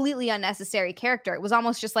completely unnecessary character. It was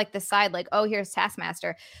almost just like the side, like, oh, here's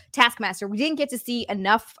Taskmaster. We didn't get to see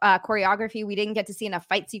enough choreography. We didn't get to see enough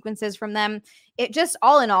fight sequences from them. It just,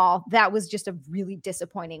 all in all, that was just a really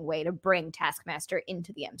disappointing way to bring Taskmaster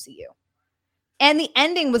into the MCU. And the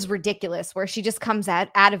ending was ridiculous, where she just comes out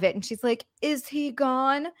of it and she's like, is he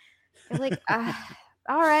gone? You're like, all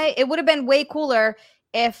right. It would have been way cooler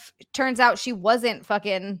if it turns out she wasn't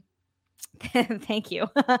fucking... Thank you.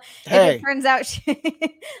 Hey. If it turns out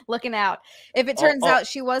looking out. If it turns out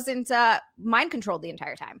she wasn't mind controlled the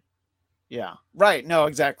entire time. Yeah. Right. No,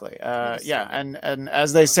 exactly. Yeah. And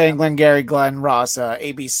as they say in Glengarry Glen Ross,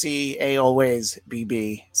 ABC, A always,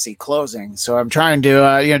 BB, C closing. So I'm trying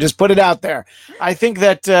to, just put it out there. I think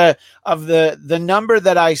that of the number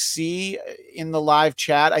that I see in the live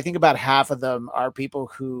chat, I think about half of them are people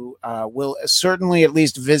who will certainly at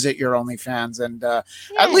least visit your OnlyFans and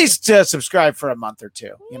at least subscribe for a month or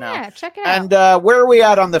two, you know. Yeah, check it out. And where are we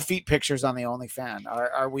at on the feet pictures on the OnlyFans?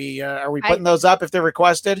 Are we putting those up if they're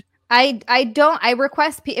requested? I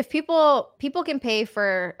request if people can pay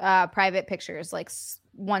for private pictures, like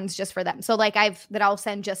ones just for them. So like I'll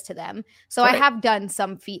send just to them. So right. I have done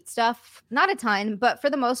some feet stuff, not a ton, but for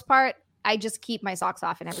the most part, I just keep my socks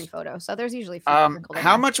off in every photo. So there's usually feet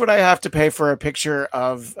how much would I have to pay for a picture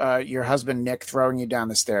of your husband Nick throwing you down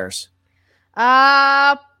the stairs?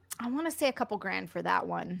 I want to say a couple grand for that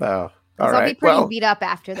one. Oh. All right. I'll be pretty beat up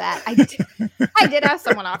after that. I did have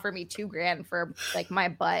someone offer me $2,000 for like my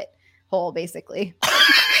butt hole, basically.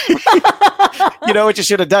 You know what you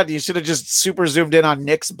should have done? You should have just super zoomed in on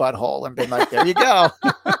Nick's butthole and been like, there you go.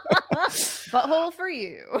 Butthole for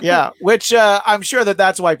you. Yeah, which I'm sure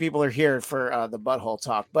that's why people are here for the butthole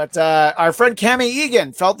talk. But our friend Cammie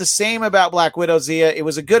Egan felt the same about Black Widow, Zia. It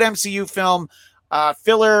was a good MCU film.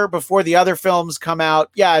 Filler before the other films come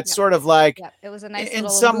out. Yeah, it's sort of like it was a nice in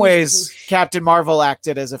some ways Captain Marvel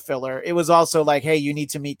acted as a filler. It was also like, hey, you need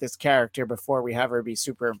to meet this character before we have her be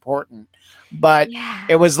super important. But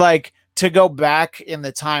it was like to go back in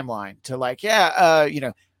the timeline to like,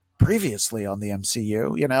 previously on the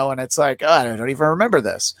MCU, and it's like, I don't even remember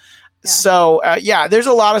this. Yeah. So there's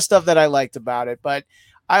a lot of stuff that I liked about it, but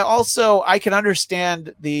I can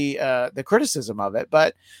understand the criticism of it,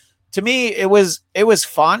 but to me, it was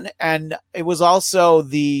fun, and it was also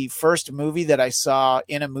the first movie that I saw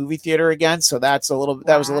in a movie theater again. So that was a little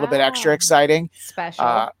bit extra exciting.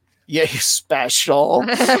 Special, special.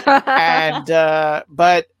 And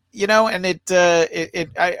but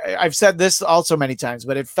I've said this also many times,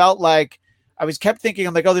 but it felt like I kept thinking,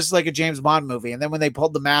 I'm like, oh, this is like a James Bond movie, and then when they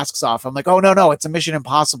pulled the masks off, I'm like, oh no, it's a Mission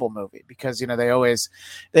Impossible movie, because they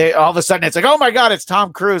all of a sudden it's like, oh my god, it's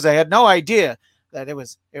Tom Cruise. I had no idea that it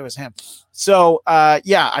was him. So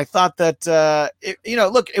I thought that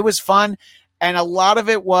look, it was fun, and a lot of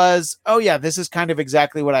it was, oh yeah, this is kind of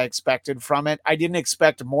exactly what I expected from it. I didn't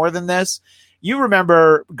expect more than this. You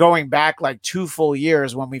remember going back like 2 full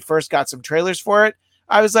years when we first got some trailers for it,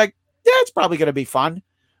 I was like, yeah, it's probably going to be fun.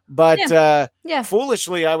 But Yeah.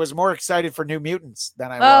 foolishly, I was more excited for New Mutants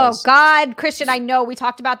than I Oh was. God, Christian, I know we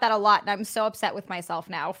talked about that a lot, and I'm so upset with myself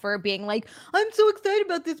now for being like, I'm so excited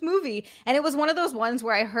about this movie. And it was one of those ones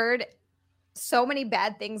where I heard so many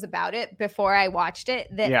bad things about it before I watched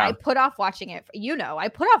it that Yeah. I put off watching it. I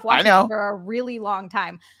put off watching know. it for a really long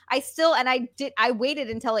time. I waited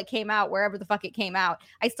until it came out, wherever the fuck it came out.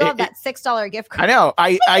 I still have that $6 gift card. I know.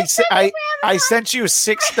 I sent you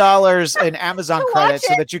 $6 in Amazon To credit watch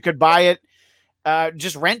so it. that you could buy it,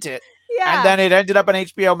 just rent it. Yeah. And then it ended up on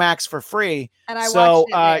HBO Max for free. And I so watched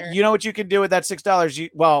it there. you know what you can do with that $6?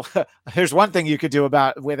 Well, there's one thing you could do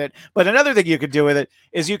with it, but another thing you could do with it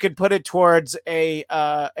is you could put it towards a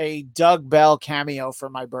Doug Bell cameo for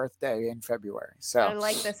my birthday in February. So I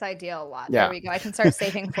like this idea a lot. Yeah. There we go. I can start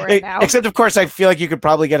saving for it now. Except, of course, I feel like you could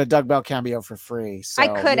probably get a Doug Bell cameo for free. So I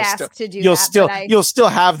could you'll ask to do you'll that. still but you'll still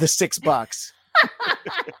have the $6.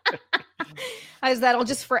 That'll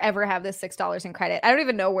just forever have this $6 in credit. I don't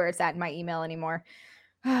even know where it's at in my email anymore.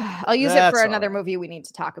 I'll use it That's for all another right. movie we need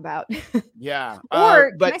to talk about. Yeah.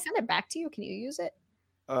 Or but can I send it back to you? Can you use it?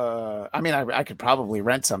 I mean, I could probably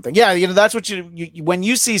rent something. Yeah, that's what you when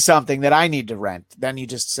you see something that I need to rent, then you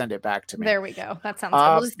just send it back to me. There we go. That sounds good.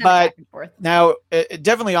 We'll just send it but back and forth. Now,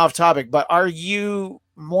 definitely off topic, but are you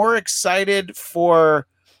more excited for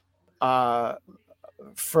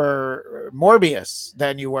Morbius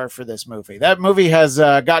than you were for this movie? That movie has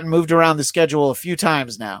gotten moved around the schedule a few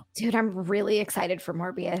times now. Dude, I'm really excited for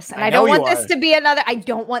Morbius. And I I don't know want you this are.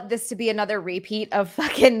 to be another repeat of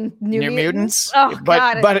fucking New Mutants. Mutants. Oh,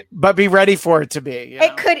 but God. but be ready for it to be. you know?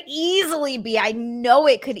 It could easily be. I know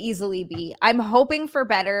it could easily be. I'm hoping for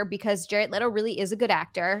better because Jared Leto really is a good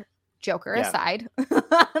actor. Joker Yeah. aside,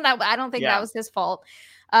 I don't think Yeah. that was his fault.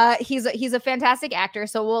 He's a fantastic actor,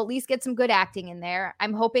 so we'll at least get some good acting in there.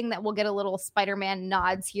 I'm hoping that we'll get a little Spider-Man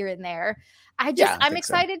nods here and there. I I'm think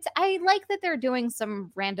excited. I like that they're doing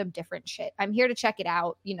some random different shit. I'm here to check it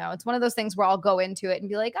out. It's one of those things where I'll go into it and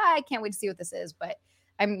be like, I can't wait to see what this is. But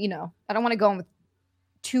I don't want to go in with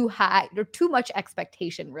too high or too much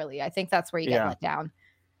expectation. Really, I think that's where you get let down.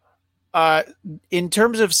 In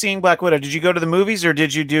terms of seeing Black Widow, did you go to the movies or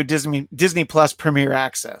did you do Disney Plus Premier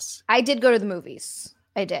Access? I did go to the movies.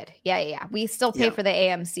 I did. Yeah. We still pay Yeah. for the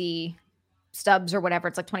AMC stubs or whatever.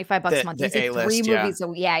 It's like $25 a month. The You see A-list,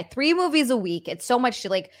 three movies a week. It's so much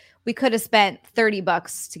we could have spent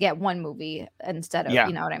 $30 to get one movie instead of,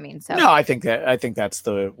 you know what I mean? So No, I think that's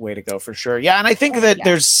the way to go for sure. Yeah. And I think that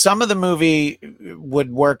there's some of the movie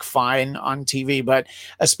would work fine on TV, but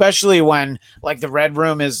especially when like the Red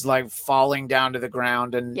Room is like falling down to the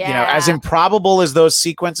ground and, as improbable as those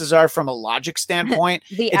sequences are from a logic standpoint,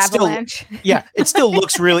 the avalanche. It still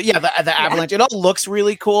looks really, the avalanche, it all looks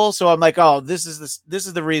really cool. So I'm like, oh, this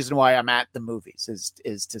is the reason why I'm at the movies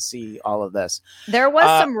is to see all of this. There was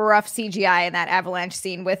some rough CGI in that avalanche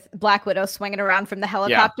scene with Black Widow swinging around from the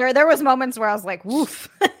helicopter. Yeah. There was moments where I was like, woof.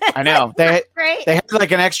 I know. They great. They had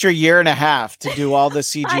like an extra year and a half to do all the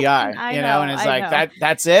CGI, I know, and it's I like know.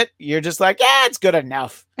 that's it. You're just like, yeah, it's good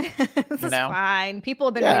enough. This is fine. People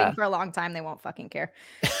have been waiting for a long time. They won't fucking care.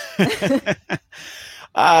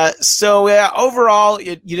 So overall,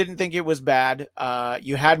 you didn't think it was bad.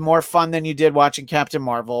 You had more fun than you did watching Captain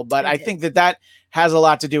Marvel, but I think that has a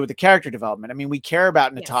lot to do with the character development. I mean, we care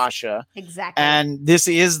about Natasha. Exactly. And this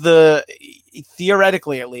is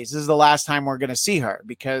theoretically, at least, this is the last time we're going to see her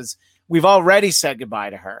because we've already said goodbye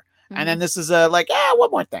to her. Mm-hmm. And then this is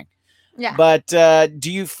one more thing. Yeah. But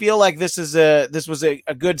do you feel like this was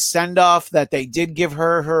a good send off that they did give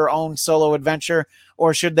her own solo adventure,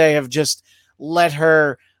 or should they have just let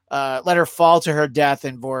her fall to her death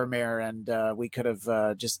in Vormir and we could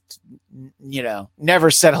have just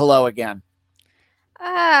never said hello again?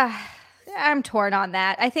 I'm torn on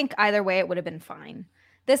that. I think either way it would have been fine.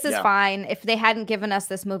 This is fine. If they hadn't given us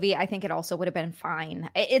this movie, I think it also would have been fine.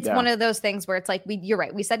 It's one of those things where it's like you're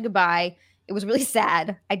right. We said goodbye. It was really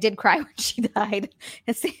sad. I did cry when she died.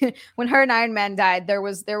 When her and Iron Man died, there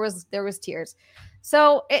was tears.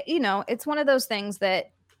 So it's one of those things that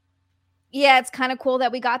it's kind of cool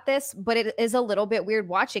that we got this, but it is a little bit weird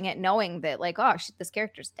watching it, knowing that like, oh shit, this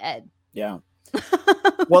character's dead. Yeah.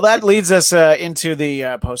 Well, that leads us into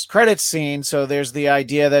the post-credits scene. So there's the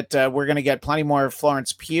idea that we're going to get plenty more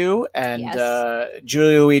Florence Pugh, and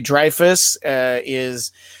Julia Louis-Dreyfus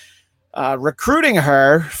is recruiting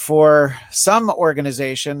her for some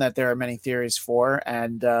organization that there are many theories for,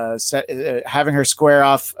 and having her square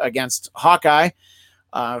off against Hawkeye,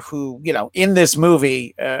 who, in this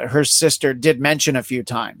movie, her sister did mention a few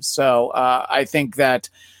times. So I think that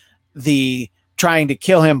the trying to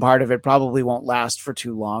kill him part of it probably won't last for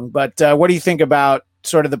too long. But what do you think about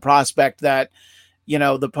sort of the prospect that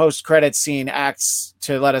the post-credit scene acts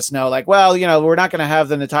to let us know, like, well, we're not going to have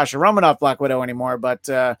the Natasha Romanoff Black Widow anymore, but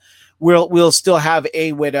we'll still have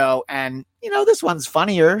a Widow, and this one's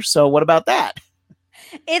funnier. So what about that?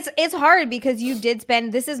 It's hard because you did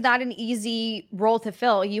spend. This is not an easy role to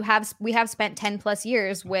fill. We have spent 10 plus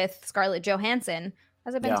years with Scarlett Johansson.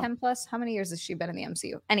 Has it been 10 plus? How many years has she been in the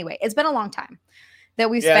MCU? Anyway, it's been a long time that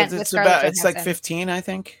we've spent with Scarlett Johansson. It's like 15, I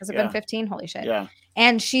think. Has it been 15? Holy shit. Yeah.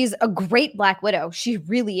 And she's a great Black Widow. She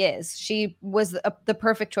really is. She was the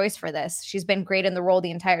perfect choice for this. She's been great in the role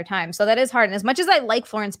the entire time. So that is hard. And as much as I like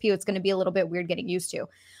Florence Pugh, it's going to be a little bit weird getting used to.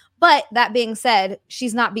 But that being said,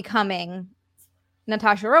 she's not becoming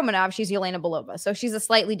Natasha Romanoff. She's Yelena Belova. So she's a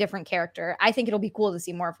slightly different character. I think it'll be cool to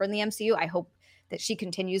see more of her in the MCU. I hope that she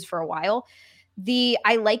continues for a while.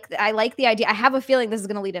 I like the idea. I have a feeling this is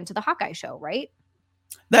going to lead into the Hawkeye show, right?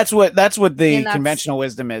 That's what the conventional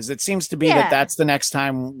wisdom is. It seems to be that's the next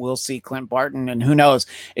time we'll see Clint Barton, and who knows?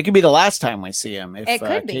 It could be the last time we see him if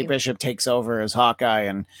Kate Bishop takes over as Hawkeye,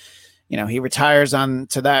 and he retires on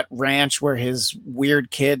to that ranch where his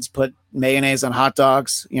weird kids put mayonnaise on hot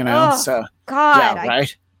dogs. So God, yeah,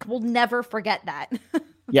 right? I will never forget that.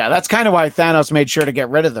 Yeah, that's kind of why Thanos made sure to get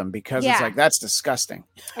rid of them, because it's like, that's disgusting.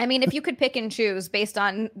 I mean, if you could pick and choose based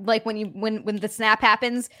on like when the snap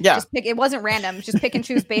happens, just pick. It wasn't random. Just pick and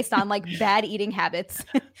choose based on like bad eating habits.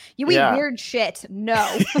 You eat weird shit. No,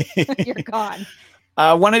 you're gone.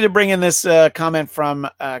 Wanted to bring in this comment from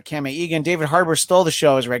Cami Egan. David Harbour stole the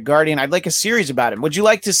show as Red Guardian. I'd like a series about him. Would you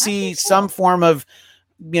like to see some form of,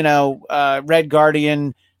 Red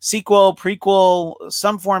Guardian sequel, prequel,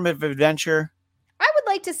 some form of adventure? I would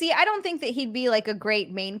like to see. I don't think that he'd be like a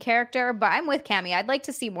great main character, but I'm with Cammy. I'd like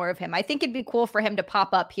to see more of him. I think it'd be cool for him to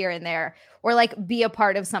pop up here and there, or like be a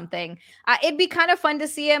part of something. It'd be kind of fun to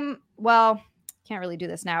see him. Well, can't really do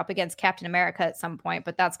this now up against Captain America at some point,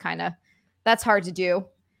 but that's hard to do.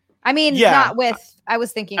 I mean, not with. I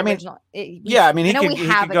was thinking original. He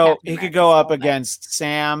could go up against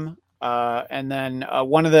Sam. And then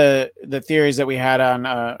one of the theories that we had on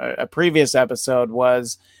a previous episode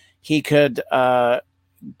was he could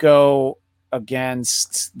go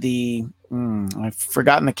against the I've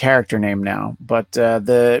forgotten the character name now, but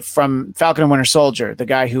from Falcon and Winter Soldier, the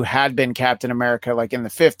guy who had been Captain America like in the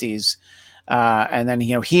 50s, and then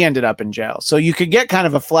he ended up in jail. So you could get kind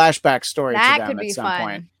of a flashback story to them at some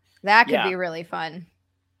point. That could be really fun.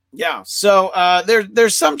 Yeah, so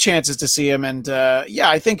there's some chances to see him, and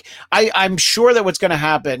I think I'm sure that what's going to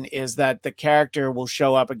happen is that the character will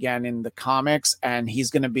show up again in the comics, and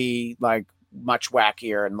he's going to be like much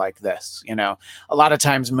wackier and like this. A lot of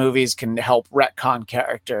times movies can help retcon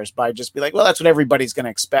characters by just be like, well, that's what everybody's going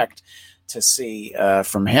to expect to see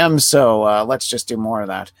from him, so let's just do more of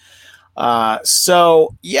that. I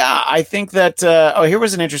think that here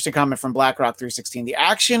was an interesting comment from BlackRock 316. The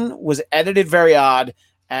action was edited very odd,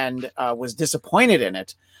 and was disappointed in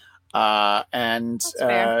it. Dominica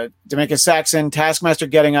Saxon, Taskmaster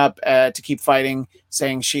getting up to keep fighting,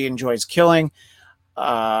 saying she enjoys killing.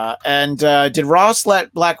 Did Ross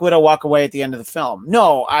let Black Widow walk away at the end of the film?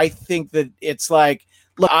 No, I think that it's like,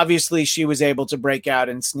 look, obviously she was able to break out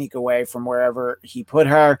and sneak away from wherever he put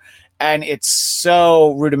her. And it's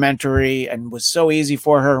so rudimentary and was so easy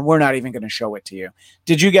for her. We're not even going to show it to you.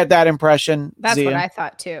 Did you get that impression? That's Zia? what I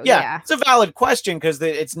thought too. Yeah. It's a valid question because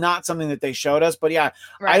it's not something that they showed us. But right.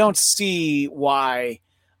 I don't see why.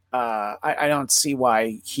 I don't see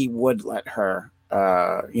why he would let her,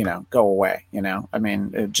 go away. I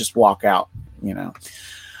mean, just walk out.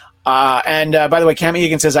 By the way, Cam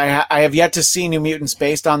Egan says, I have yet to see New Mutants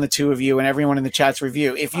based on the two of you and everyone in the chat's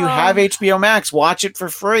review. If you have HBO Max, watch it for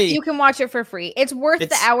free. You can watch it for free. It's worth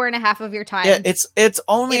the hour and a half of your time. Yeah, it's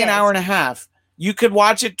only an hour and a half. You could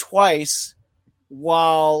watch it twice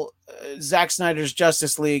while Zack Snyder's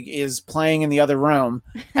Justice League is playing in the other room,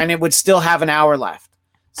 and it would still have an hour left.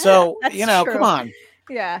 So, true. Come on.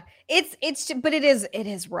 Yeah. But it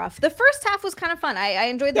is rough. The first half was kind of fun. I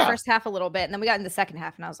enjoyed the first half a little bit, and then we got in the second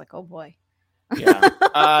half, and I was like, oh boy.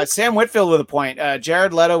 Yeah. Sam Whitfield with a point.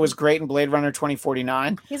 Jared Leto was great in Blade Runner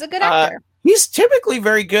 2049. He's a good actor. He's typically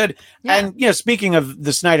very good. Yeah. And speaking of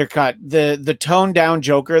the Snyder cut, the toned down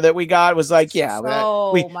Joker that we got was like,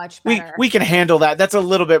 much better. We can handle that. That's a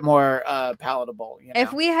little bit more palatable.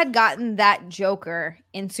 If we had gotten that Joker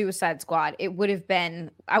in Suicide Squad, it would have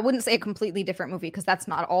been, I wouldn't say a completely different movie because that's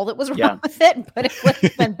not all that was wrong with it, but it would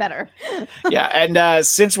have been better. And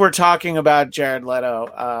since we're talking about Jared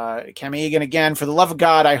Leto, Cam Egan again, for the love of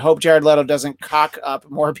God, I hope Jared Leto doesn't cock up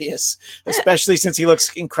Morbius, especially since he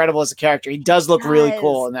looks incredible as a character. He does look really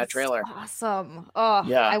cool in that trailer. Awesome. Oh,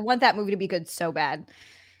 yeah. I want that movie to be good so bad.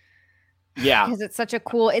 Yeah. Because it's such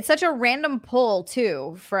a random pull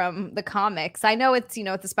too from the comics. I know it's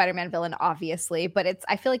a Spider-Man villain, obviously, but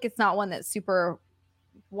I feel like it's not one that's super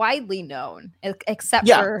widely known except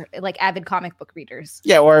for like avid comic book readers.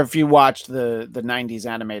 Yeah, or if you watched the 90s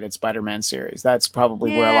animated Spider-Man series, that's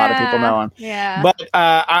probably where a lot of people know him. Yeah. But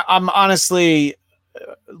I'm honestly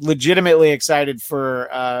legitimately excited for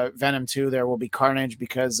Venom 2. There will be Carnage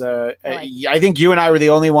because I think you and I were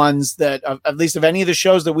the only ones that, at least of any of the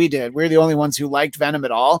shows that we did, we're the only ones who liked Venom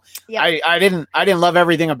at all. Yep. I didn't love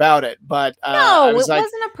everything about it, but no, it wasn't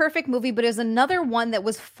a perfect movie, but it was another one that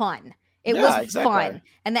was fun. It was fun,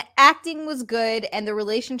 and the acting was good, and the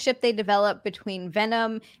relationship they developed between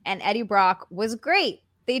Venom and Eddie Brock was great.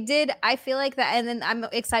 They did. I feel like that, and then I'm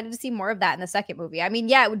excited to see more of that in the second movie. I mean,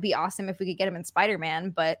 yeah, it would be awesome if we could get him in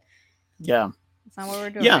Spider-Man, but yeah, that's not what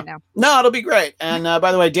we're doing right now. No, it'll be great. And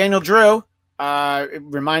by the way, Daniel Drew it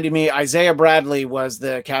reminded me Isaiah Bradley was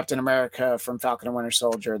the Captain America from Falcon and Winter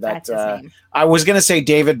Soldier. That's his name. I was going to say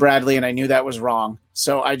David Bradley, and I knew that was wrong.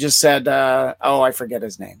 So I just said, I forget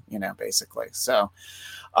his name, basically. So,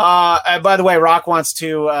 by the way, Rock wants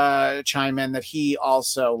to chime in that he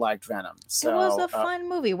also liked Venom. So, it was a fun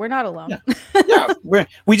movie. We're not alone.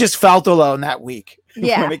 We just felt alone that week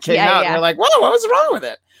when it came out. And we're like, whoa, what was wrong with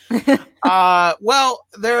it? Well,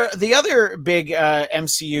 the other big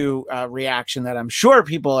MCU reaction that I'm sure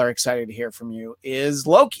people are excited to hear from you is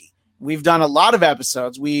Loki. We've done a lot of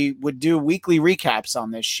episodes. We would do weekly recaps on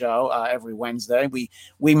this show every Wednesday.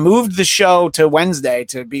 We moved the show to Wednesday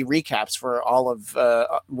to be recaps for all of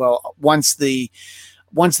once the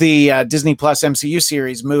Disney Plus MCU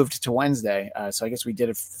series moved to Wednesday. So I guess we did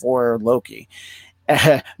it for Loki.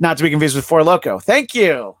 Not to be confused with Four Loco. Thank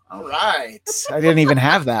you. All right. I didn't even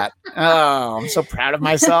have that. Oh, I'm so proud of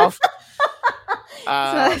myself.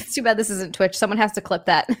 It's too bad this isn't Twitch. Someone has to clip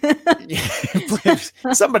that.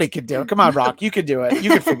 Somebody could do it. Come on, Rock. You could do it.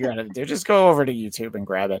 You could figure out how to do it. Just go over to YouTube and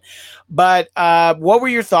grab it. But what were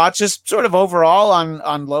your thoughts just sort of overall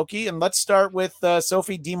on Loki? And let's start with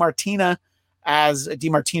Sophie DiMartino as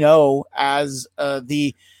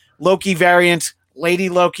the Loki variant, Lady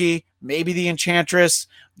Loki, maybe the Enchantress,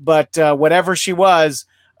 but whatever she was,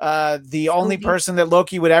 the only person that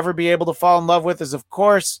Loki would ever be able to fall in love with is, of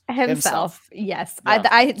course, himself. Yes. Yeah.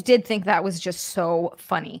 I did think that was just so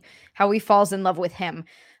funny how he falls in love with him.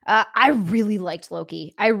 I really liked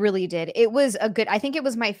Loki. I really did. I think it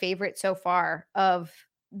was my favorite so far of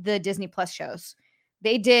the Disney Plus shows.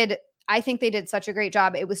 I think they did such a great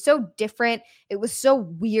job. It was so different. It was so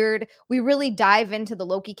weird. We really dive into the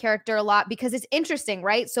Loki character a lot because it's interesting,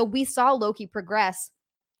 right? So we saw Loki progress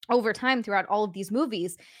over time throughout all of these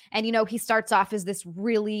movies. And, he starts off as as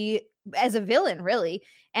a villain, really.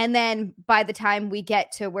 And then by the time we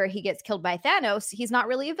get to where he gets killed by Thanos, he's not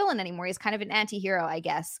really a villain anymore. He's kind of an anti-hero, I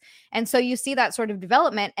guess. And so you see that sort of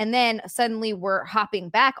development. And then suddenly we're hopping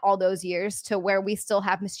back all those years to where we still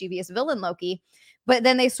have mischievous villain Loki. But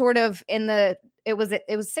then they sort of it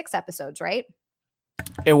was 6 episodes, right?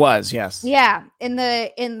 It was, yes. Yeah.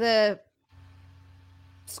 I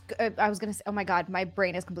was going to say, oh my God, my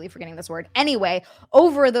brain is completely forgetting this word. Anyway,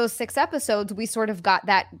 over those 6 episodes, we sort of got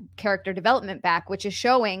that character development back, which is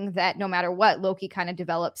showing that no matter what, Loki kind of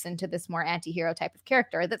develops into this more anti-hero type of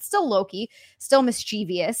character. That's still Loki, still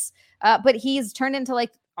mischievous, but he's turned into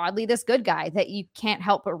like oddly this good guy that you can't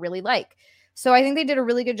help but really like. So I think they did a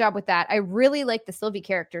really good job with that. I really like the Sylvie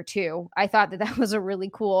character too. I thought that was a really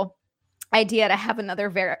cool idea to have another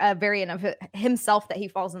variant of himself that he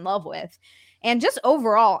falls in love with. And just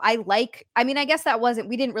overall, I guess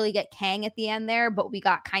we didn't really get Kang at the end there, but we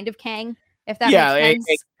got kind of Kang, if that makes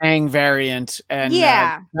sense. A Kang variant. And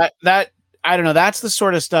that I don't know. That's the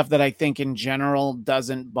sort of stuff that I think in general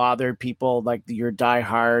doesn't bother people like your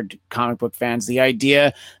diehard comic book fans. The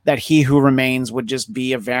idea that He Who Remains would just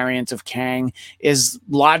be a variant of Kang is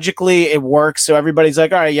logically it works. So everybody's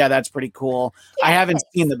like, all right, yeah, that's pretty cool. Yeah, I haven't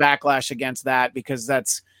seen the backlash against that because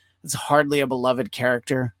it's hardly a beloved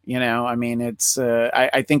character. I mean, it's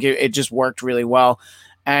I think it just worked really well.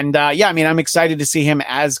 And I'm excited to see him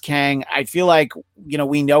as Kang. I feel like,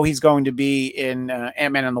 we know he's going to be in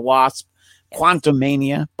Ant-Man and the Wasp.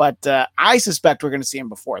 Quantumania, but I suspect we're going to see him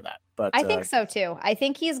before that. But I think so too. I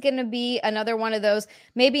think he's going to be another one of those,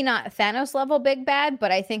 maybe not Thanos level big bad,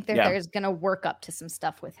 but I think there's going to work up to some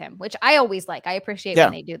stuff with him, which I always like. I appreciate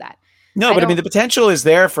when they do that. No, but I mean, the potential is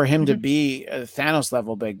there for him to be a Thanos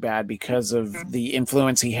level big bad because of the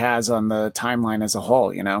influence he has on the timeline as a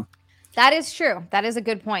whole. That is true. That is a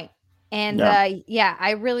good point. And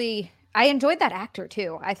I enjoyed that actor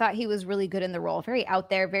too. I thought he was really good in the role. Very out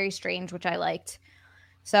there, very strange, which I liked.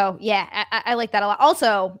 So yeah, I like that a lot.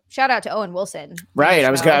 Also, shout out to Owen Wilson. Right.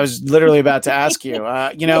 I was literally about to ask you.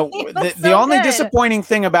 The only disappointing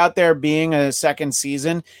thing about there being a second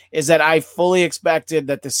season is that I fully expected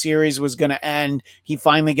that the series was going to end. He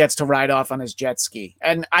finally gets to ride off on his jet ski,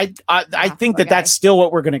 and I think that's still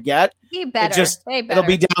what we're going to get. It'll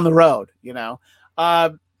be down the road.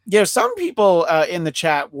 Some people in the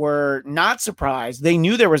chat were not surprised. They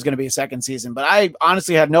knew there was going to be a second season, but I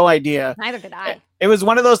honestly had no idea. Neither did I. It was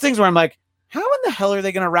one of those things where I'm like, how in the hell are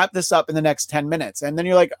they going to wrap this up in the next 10 minutes? And then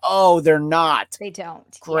you're like, oh, they're not. They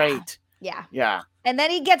don't. Great. Yeah. And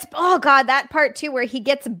then he gets, oh God, that part too, where he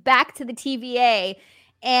gets back to the TVA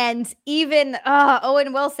and even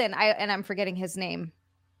Owen Wilson, I'm forgetting his name.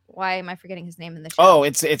 Why am I forgetting his name in the show? Oh,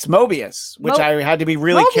 it's Mobius, which I had to be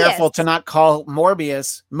really careful to not call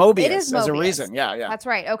Mobius as a reason. Yeah. That's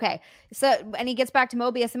right. Okay. So, and he gets back to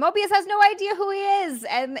Mobius, and Mobius has no idea who he is,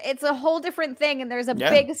 and it's a whole different thing. And there's a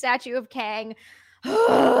big statue of Kang.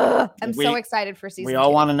 I'm so excited for season 2. We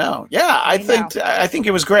all want to know. Yeah, I think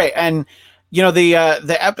it was great. And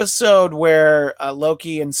the episode where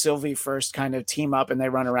Loki and Sylvie first kind of team up and they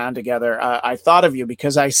run around together, I thought of you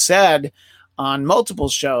because I said on multiple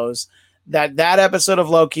shows that episode of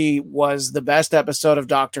Loki was the best episode of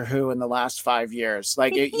Doctor Who in the last 5 years.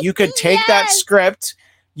 Like you could take that script,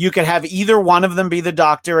 you could have either one of them be the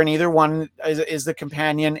Doctor and either one is the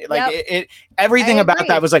companion. Like everything about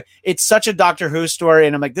that was like, it's such a Doctor Who story.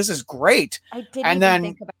 And I'm like, this is great. I didn't even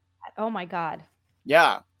think about that. Oh my God.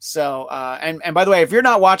 Yeah. So, and by the way, if you're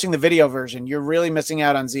not watching the video version, you're really missing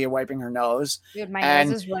out on Xia wiping her nose. Dude, my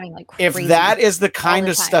nose is running like crazy. If that is the kind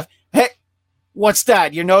of stuff, hey, what's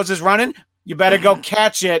that? Your nose is running? You better go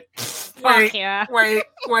catch it. Wait.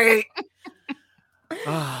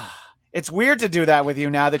 It's weird to do that with you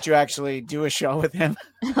now that you actually do a show with him.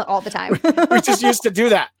 All the time. We just used to do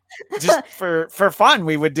that. Just for fun,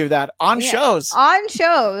 we would do that on shows. On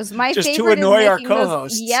shows. My just favorite to annoy our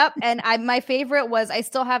co-hosts. Yep. And my favorite was, I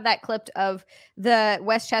still have that clipped of the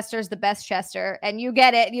Westchester's the best Chester. And you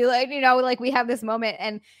get it. You like we have this moment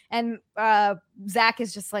and Zach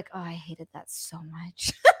is just like, oh, I hated that so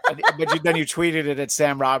much. But then you tweeted it at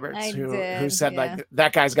Sam Roberts, who said like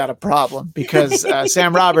that guy's got a problem because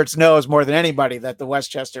Sam Roberts knows more than anybody that the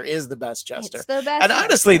Westchester is the best Chester. It's the best. And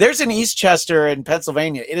honestly, there's an Eastchester in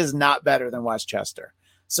Pennsylvania. It is not better than Westchester.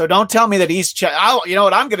 So don't tell me that Eastchester. You know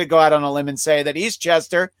what? I'm going to go out on a limb and say that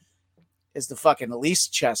Eastchester is the fucking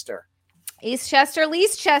least Chester. Eastchester,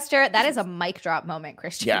 Leastchester. That is a mic drop moment,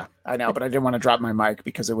 Christian. Yeah, I know, but I didn't want to drop my mic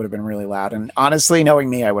because it would have been really loud. And honestly, knowing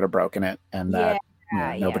me, I would have broken it. And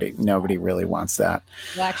nobody really wants that.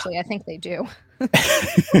 Well, actually, I think they do.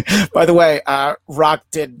 By the way, Rock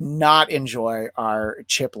did not enjoy our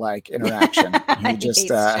Chip-like interaction. He just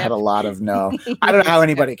had a lot of no. I don't know how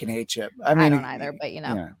anybody can hate Chip. I don't either, but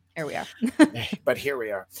here we are. But here we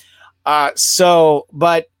are.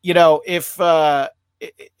 But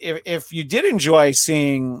if you did enjoy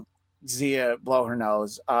seeing Xia blow her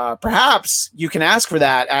nose, perhaps you can ask for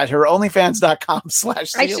that at her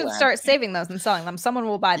onlyfans.com/Xia. I should start saving those and selling them. Someone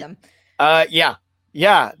will buy them. Yeah.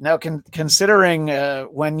 Now, considering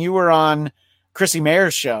when you were on Chrissy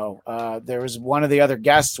Mayer's show, there was one of the other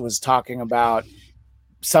guests was talking about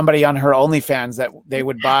somebody on her OnlyFans that they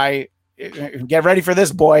would buy. Get ready for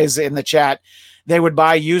this, boys, in the chat. They would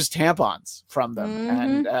buy used tampons from them.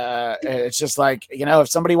 And it's just like, if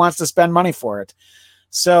somebody wants to spend money for it.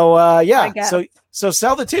 So, so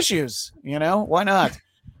sell the tissues, why not?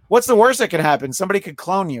 What's the worst that could happen? Somebody could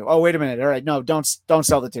clone you. Oh, wait a minute. All right. No, don't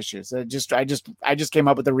sell the tissues. I just came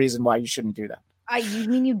up with the reason why you shouldn't do that. You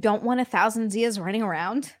mean you don't want 1,000 Xias running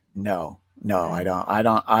around? No, I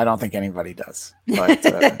don't think anybody does,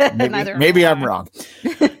 but maybe I'm wrong.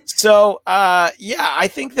 So, I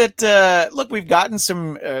think that, look, we've gotten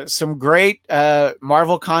some great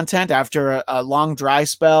Marvel content after a long dry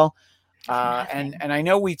spell. And I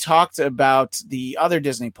know we talked about the other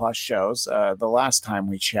Disney Plus shows the last time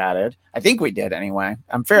we chatted. I think we did anyway.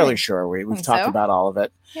 I'm fairly sure we've talked about all of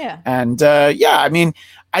it. Yeah. And I mean,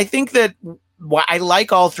 I think that I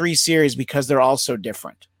like all three series because they're all so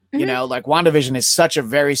different. Like WandaVision is such a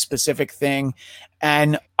very specific thing.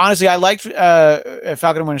 And honestly, I liked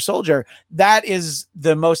Falcon and Winter Soldier. That is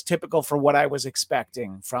the most typical for what I was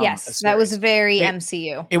expecting from. Yes, that was very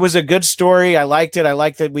MCU. It was a good story. I liked it. I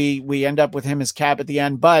liked that we end up with him as Cap at the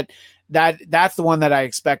end. But that's the one that I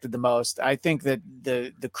expected the most. I think that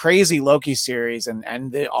the crazy Loki series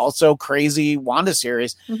and the also crazy Wanda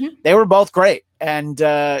series, they were both great and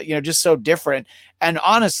just so different. And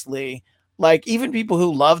honestly, like even people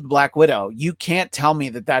who loved Black Widow, you can't tell me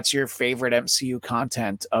that that's your favorite MCU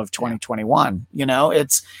content of 2021. You know,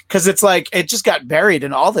 it's because it's like it just got buried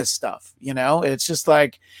in all this stuff. You know, it's just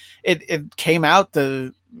like it came out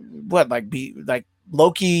like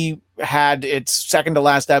Loki had its second to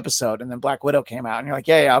last episode, and then Black Widow came out, and you're like,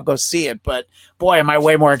 yeah, I'll go see it. But boy, am I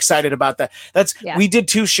way more excited about that. We did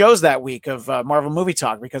 2 shows that week of Marvel Movie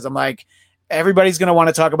Talk because I'm like, everybody's going to want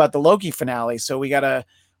to talk about the Loki finale, so we gotta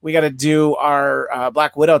do our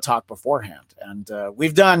Black Widow talk beforehand. And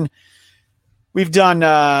we've done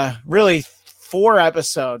really 4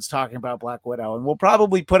 episodes talking about Black Widow, and we'll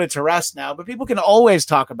probably put it to rest now, but people can always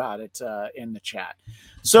talk about it in the chat.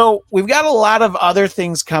 So we've got a lot of other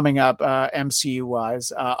things coming up MCU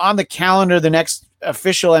wise on the calendar. The next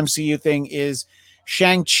official MCU thing is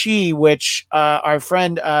Shang-Chi, which our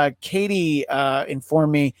friend Katie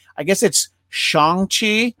informed me, I guess it's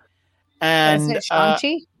Shang-Chi, and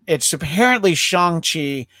Shang-Chi? It's apparently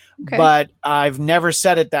Shang-Chi, Okay. but I've never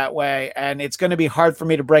said it that way, and it's going to be hard for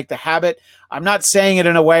me to break the habit. I'm not saying it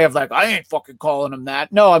in a way of like, I ain't fucking calling him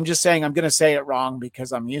that. No, I'm just saying I'm going to say it wrong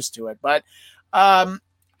because I'm used to it. But I'm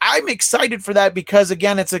excited for that because,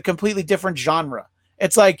 again, it's a completely different genre.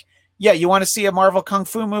 It's like, yeah, you want to see a Marvel Kung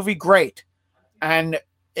Fu movie? Great. And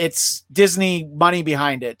it's Disney money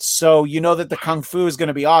behind it. So you know that the Kung Fu is going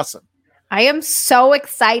to be awesome. I am so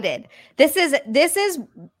excited. This is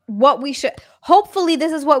what we should, hopefully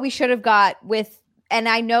this is what we should have got with, and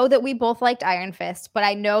I know that we both liked Iron Fist, but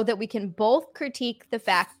I know that we can both critique the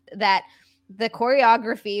fact that the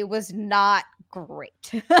choreography was not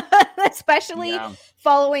great, especially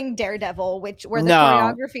following Daredevil, where the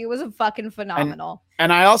choreography was fucking phenomenal.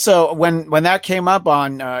 And I also, when that came up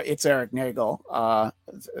on It's Eric Nagel,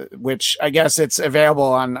 which I guess it's available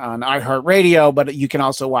on iHeartRadio, but you can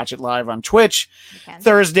also watch it live on Twitch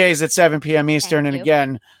Thursdays at 7 p.m. Eastern. And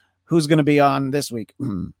again, who's going to be on this week?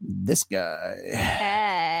 This guy.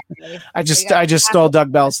 Hey. I just stole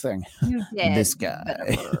Doug Bell's thing. This guy.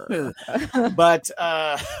 But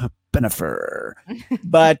Benifer.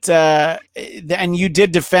 But and you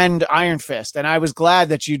did defend Iron Fist, and I was glad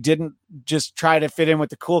that you didn't just try to fit in with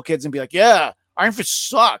the cool kids and be like, yeah, Iron Fist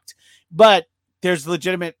sucked. But there's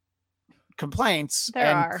legitimate complaints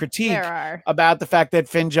critique about the fact that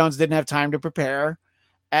Finn Jones didn't have time to prepare.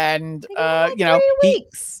 And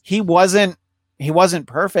he wasn't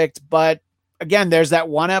perfect, but again, there's that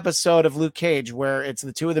one episode of Luke Cage where it's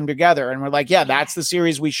the 2 of them together, and we're like, yeah, that's the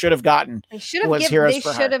series we should have gotten. They should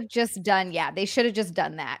have just done that.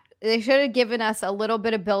 They should have given us a little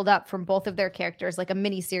bit of build up from both of their characters, like a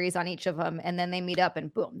mini series on each of them, and then they meet up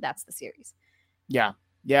and boom, that's the series. Yeah,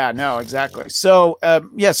 no, exactly. So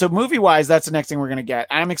so movie wise, that's the next thing we're gonna get.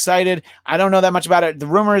 I'm excited. I don't know that much about it. The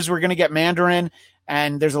rumor is we're gonna get Mandarin,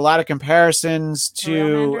 and there's a lot of comparisons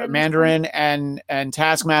to Mandarin and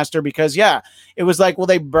Taskmaster because it was like, well,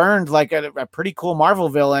 they burned like a pretty cool Marvel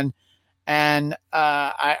villain, and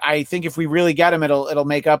I think if we really get him, it'll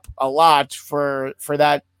make up a lot for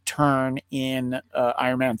that turn in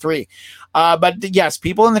Iron Man 3. But yes,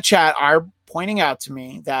 people in the chat are pointing out to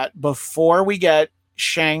me that before we get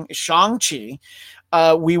Shang-Chi,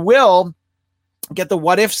 we will get the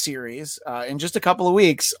What If series in just a couple of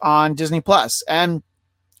weeks on Disney Plus, and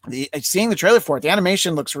seeing the trailer for it, the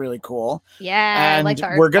animation looks really cool. Yeah, and I like the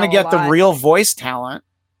art we're gonna get a the lot. real voice talent,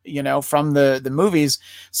 from the movies.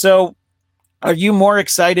 So, are you more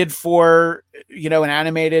excited for an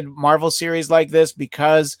animated Marvel series like this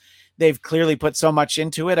because they've clearly put so much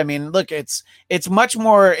into it? I mean, look, it's much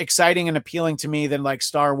more exciting and appealing to me than like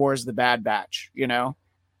Star Wars: The Bad Batch.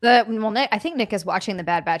 I think Nick is watching The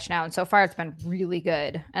Bad Batch now, and so far it's been really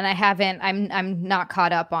good. And I'm not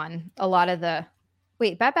caught up on a lot of the.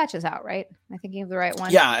 Wait, Bad Batch is out, right? Am I thinking of the right one?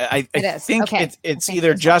 Yeah, I think okay. it's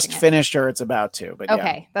either just finished or it's about to. But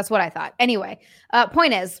okay, that's what I thought. Anyway,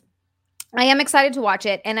 point is, I am excited to watch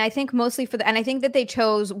it, and I think mostly and I think that they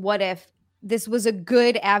chose What If. This was a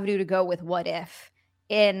good avenue to go with What If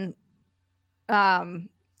in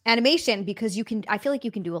animation, because I feel like you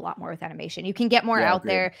can do a lot more with animation. You can get more out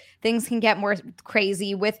there. Things can get more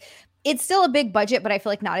crazy with. It's still a big budget, but I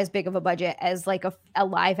feel like not as big of a budget as like a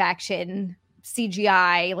live action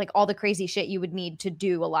CGI, like all the crazy shit you would need to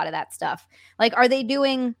do a lot of that stuff. Like, are they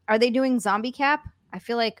doing Zombie Cap? I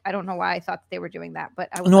feel like, I don't know why I thought they were doing that, but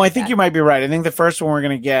I think you might be right. I think the first one we're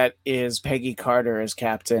going to get is Peggy Carter as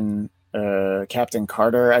Captain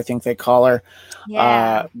Carter, I think they call her.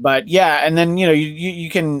 Yeah. But yeah, and then you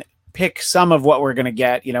can pick some of what we're going to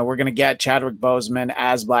get. We're going to get Chadwick Boseman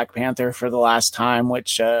as Black Panther for the last time,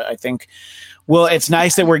 which I think it's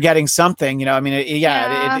nice that we're getting something.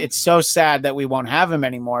 It's so sad that we won't have him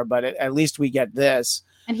anymore, but at least we get this.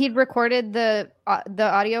 And he'd recorded the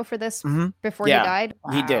audio for this before he died.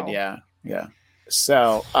 Wow. He did. Yeah.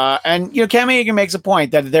 So, and Cami Egan makes a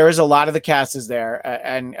point that there is a lot of the cast is there,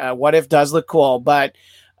 and What If does look cool, but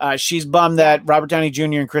she's bummed that Robert Downey Jr.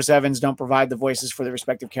 and Chris Evans don't provide the voices for the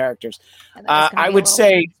respective characters. I would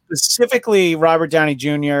say specifically Robert Downey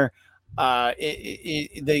Jr.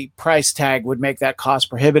 The price tag would make that cost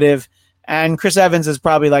prohibitive. And Chris Evans is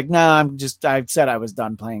probably like, no, I said I was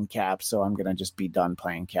done playing Cap, so I'm going to just be done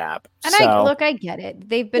playing Cap. And I get it.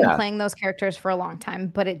 They've been playing those characters for a long time,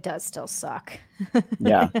 but it does still suck.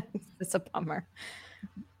 Yeah. It's a bummer.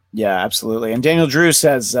 Yeah, absolutely. And Daniel Drew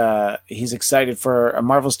says he's excited for a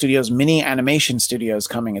Marvel Studios mini animation studios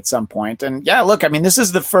coming at some point. And yeah, look, I mean, this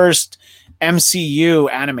is the first MCU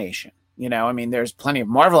animation. There's plenty of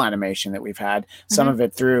Marvel animation that we've had, some of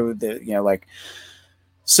it through the, like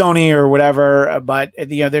Sony or whatever, but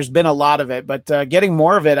there's been a lot of it, but getting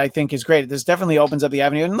more of it, I think, is great. This definitely opens up the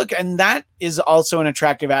avenue. And look, and that is also an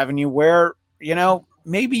attractive avenue where,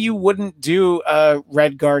 maybe you wouldn't do a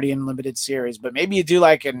Red Guardian limited series, but maybe you do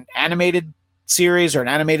like an animated series or an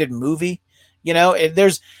animated movie.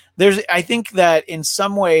 I think that in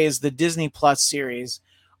some ways the Disney Plus series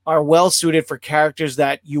are well suited for characters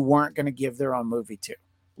that you weren't going to give their own movie to,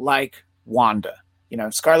 like Wanda.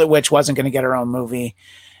 Scarlet Witch wasn't going to get her own movie,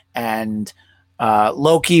 and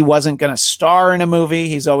Loki wasn't going to star in a movie.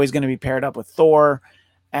 He's always going to be paired up with Thor.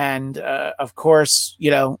 And of course,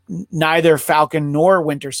 neither Falcon nor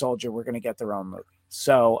Winter Soldier were going to get their own movie.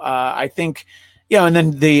 So I think, and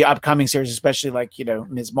then the upcoming series, especially like,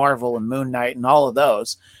 Ms. Marvel and Moon Knight and all of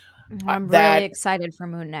those. I'm really excited for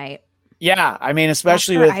Moon Knight. Yeah. I mean,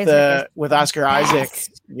 especially with Oscar Isaac.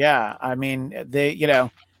 Yeah. I mean,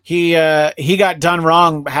 he got done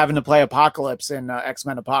wrong having to play Apocalypse in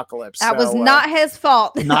X-Men Apocalypse. That was not his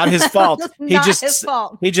fault. Not his fault. His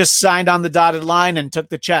fault. He just signed on the dotted line and took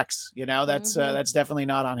the checks. That's definitely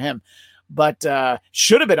not on him. But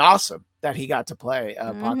should have been awesome that he got to play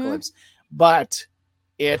Apocalypse. But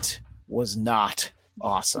it was not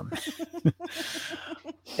awesome.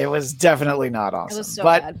 It was definitely not awesome. It was so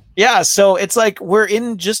bad. Yeah, so it's like we're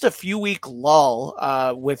in just a few week lull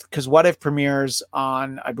because What If premieres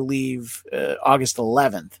on, I believe, August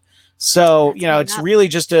 11th. So, it's really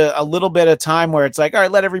just a little bit of time where it's like, all right,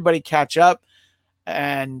 let everybody catch up.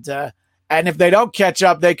 And if they don't catch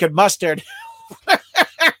up, they could mustard.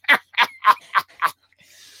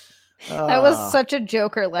 That was such a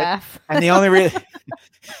Joker laugh. And the only reason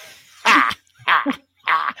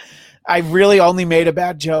I really only made a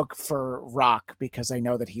bad joke for Rock because I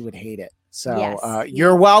know that he would hate it. So yes,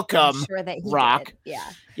 you're welcome, sure that he Rock. Did.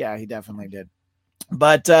 Yeah, he definitely did.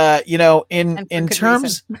 But in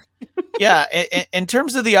terms, in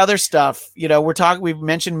terms of the other stuff, we've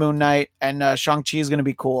mentioned Moon Knight and Shang-Chi is going to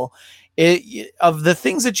be cool. Of the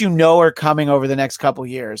things that are coming over the next couple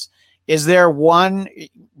years, is there one?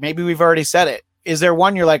 Maybe we've already said it. Is there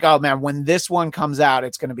one you're like, oh man, when this one comes out,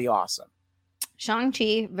 it's going to be awesome?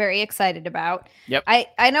 Shang-Chi, very excited about. Yep.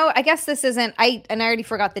 I know, I guess this isn't, I already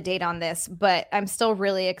forgot the date on this, but I'm still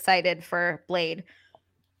really excited for Blade.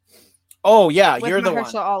 Oh yeah, with you're the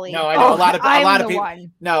Mahershala one. Ali. No, I know a lot of people.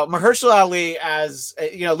 One. No, Mahershala Ali as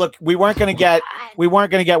look, we weren't going to get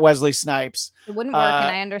Wesley Snipes. It wouldn't work,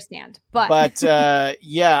 and I understand. But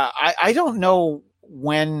I don't know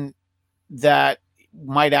when that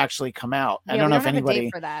might actually come out. I don't know if anybody have a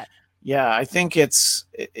date for that. Yeah, I think I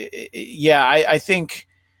think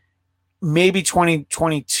maybe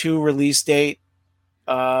 2022 release date.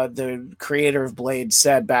 The creator of Blade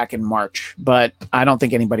said back in March, but I don't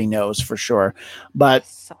think anybody knows for sure. But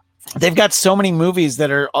they've got so many movies that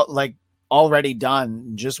are like already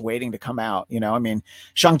done, just waiting to come out. I mean,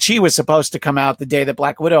 Shang-Chi was supposed to come out the day that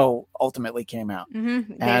Black Widow ultimately came out.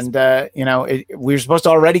 Mm-hmm. And, we were supposed to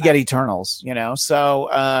already get Eternals, so,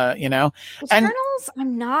 Eternals,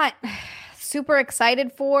 I'm not super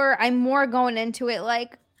excited for. I'm more going into it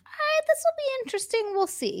like, this will be interesting. We'll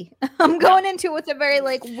see. I'm going into it with a very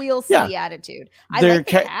we'll see attitude. I like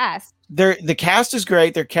the cast. The cast is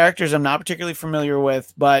great. Their characters I'm not particularly familiar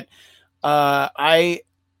with, but I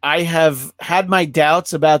have had my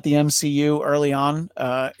doubts about the MCU early on.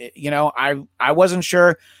 I wasn't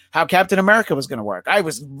sure how Captain America was going to work. I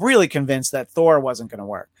was really convinced that Thor wasn't going to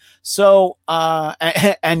work. So,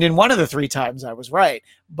 and in one of the 3 times I was right.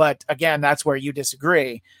 But again, that's where you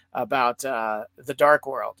disagree about the Dark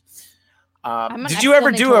World. Did you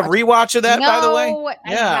ever do a rewatch of that, no, by the way? No,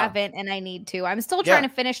 I haven't, and I need to. I'm still trying to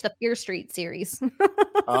finish the Fear Street series.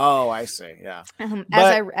 Oh, I see. Yeah.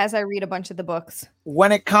 As I read a bunch of the books.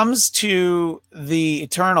 When it comes to the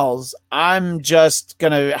Eternals, I'm just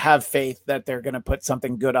gonna have faith that they're gonna put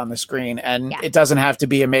something good on the screen, and it doesn't have to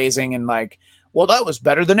be amazing and like, well, that was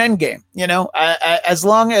better than Endgame. You know, as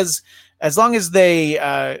long as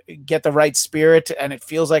they get the right spirit and it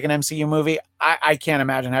feels like an MCU movie, I can't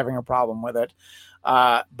imagine having a problem with it.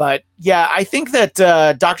 But yeah, I think that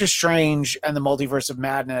Doctor Strange and the Multiverse of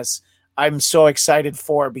Madness, I'm so excited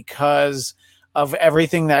for because of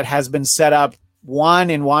everything that has been set up, one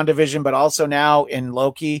in WandaVision, but also now in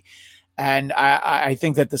Loki. And I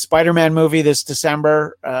think that the Spider-Man movie this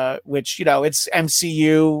December, which, you know, it's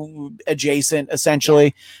MCU adjacent,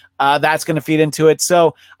 essentially, that's going to feed into it.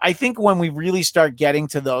 So I think when we really start getting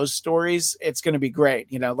to those stories, it's going to be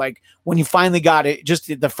great. You know, like when you finally got it,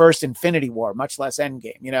 just the first Infinity War, much less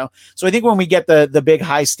Endgame, you know? So I think when we get the big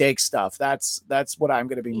high stakes stuff, that's what I'm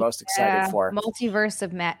going to be most excited for. Multiverse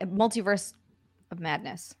of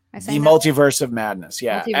Madness. The Multiverse of Madness.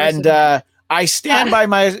 Yeah. And I stand by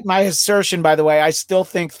my assertion, by the way. I still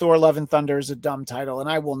think Thor Love and Thunder is a dumb title, and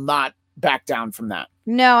I will not back down from that.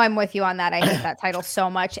 No, I'm with you on that. I hate that title so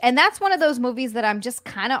much. And that's one of those movies that I'm just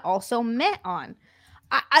kind of also met on.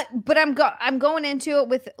 But I'm going into it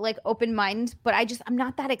with like open mind, but I'm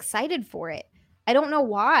not that excited for it. I don't know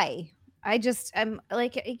why. I'm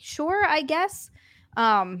like, sure, I guess.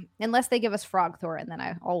 Unless they give us Frog Thor, and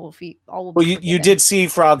then all will be. Well, you did see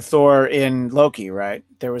Frog Thor in Loki, right?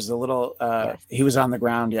 There was a little. Yes. He was on the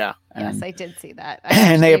ground, yeah. Yes, I did see that.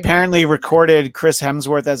 And they apparently recorded Chris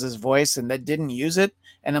Hemsworth as his voice, and they didn't use it.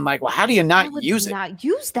 And I'm like, well, how do you not use it? Not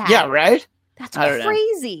use that? Yeah, right. That's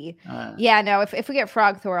crazy. Yeah, no. If we get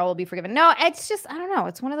Frog Thor, I will be forgiven. No, it's just I don't know.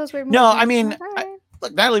 It's one of those weird movies. No, I mean,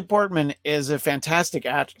 look, Natalie Portman is a fantastic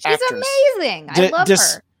actress. She's amazing. I love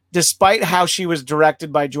her. Despite how she was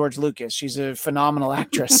directed by George Lucas, she's a phenomenal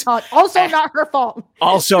actress. Also not her fault.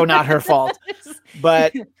 Also not her fault.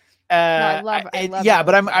 But I love yeah,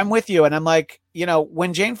 but I'm with you, and I'm like, you know,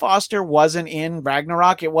 when Jane Foster wasn't in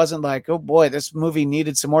Ragnarok, it wasn't like, oh boy, this movie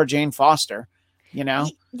needed some more Jane Foster. You know?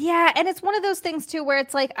 Yeah, and it's one of those things too where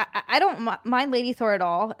it's like I don't mind Lady Thor at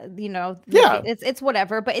all. You know, it's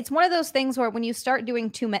whatever. But it's one of those things where when you start doing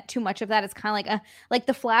too much of that, it's kind of like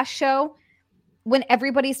the Flash show. When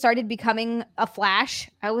everybody started becoming a Flash,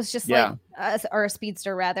 I was just like, or a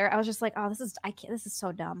speedster rather. I was just like, oh, this is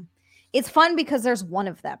so dumb. It's fun because there's one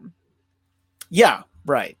of them. Yeah,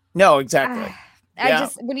 right. No, exactly.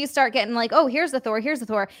 When you start getting like, oh, here's the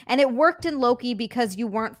Thor. And it worked in Loki because you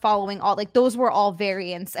weren't following those were all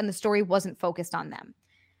variants and the story wasn't focused on them.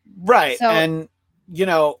 Right. So, and, you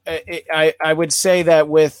know, I would say that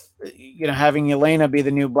with, you know, having Yelena be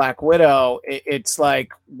the new Black Widow, it's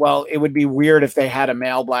like, well, it would be weird if they had a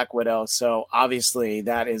male Black Widow. So obviously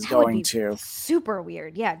that is going to super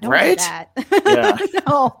weird. Yeah. Don't do that. Yeah.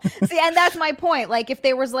 No. See, and that's my point. Like if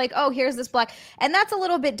there was like, oh, here's this Black, and that's a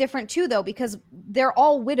little bit different too, though, because they're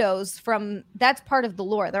all widows that's part of the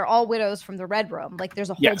lore. They're all widows from the Red Room. Like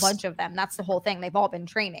there's a whole bunch of them. That's the whole thing. They've all been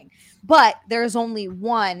training, but there's only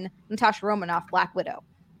one Natasha Romanoff Black Widow.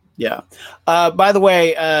 Yeah. By the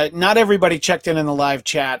way, not everybody checked in the live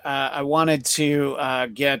chat. I wanted to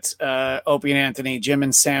get Opie and Anthony, Jim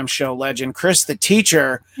and Sam show legend, Chris the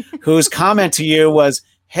teacher, whose comment to you was,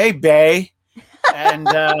 "Hey, Bay." And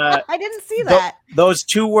I didn't see that. Those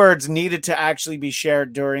two words needed to actually be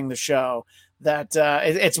shared during the show. That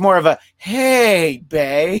it's more of a "Hey,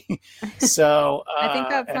 Bay." So I think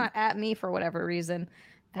that's not at me for whatever reason.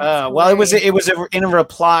 Well, it was in a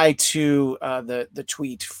reply to the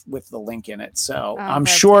tweet with the link in it, so I'm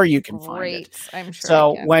sure you can find it. I'm sure.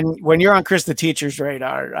 So when you're on Chris the Teacher's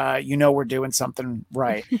radar, you know we're doing something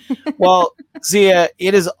right. Well, Xia,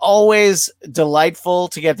 it is always delightful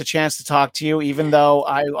to get the chance to talk to you, even though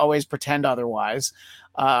I always pretend otherwise.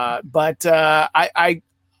 But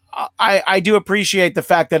I do appreciate the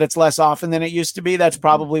fact that it's less often than it used to be. That's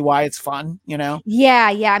probably why it's fun, you know? Yeah.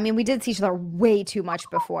 I mean, we did see each other way too much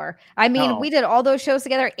before. I mean, we did all those shows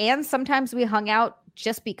together, and sometimes we hung out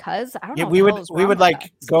just because. I don't know. We would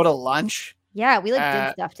like go to lunch. Yeah, we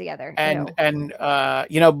did stuff together. And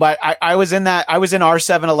you know, but I was in our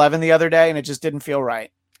 7-Eleven the other day, and it just didn't feel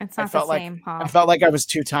right. It's not the same, huh? I felt like I was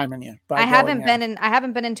two-timing you. I haven't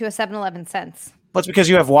been into a 7-Eleven since. Well, it's because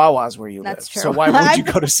you have Wawas where you live. That's true. So why would you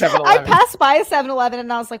go to 7-Eleven? I passed by a 7-Eleven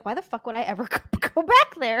and I was like, why the fuck would I ever go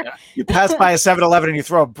back there? Yeah. You pass by a 7-Eleven and you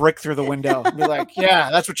throw a brick through the window. You're like,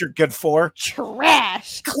 yeah, that's what you're good for.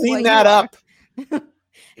 Trash. Clean that up.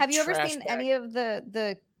 Have you ever seen any of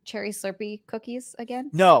the cherry Slurpee cookies again?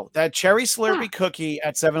 No, that cherry Slurpee cookie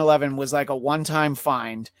at 7-Eleven was like a one-time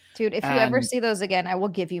find. Dude, if you ever see those again, I will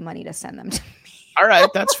give you money to send them to me. All right,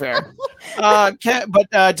 that's fair.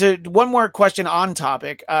 One more question on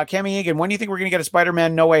topic. Cami Egan, when do you think we're going to get a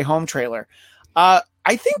Spider-Man No Way Home trailer? I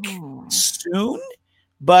think soon,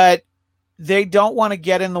 but they don't want to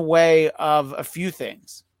get in the way of a few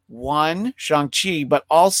things. One, Shang-Chi, but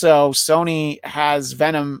also Sony has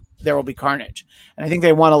Venom, There Will Be Carnage. And I think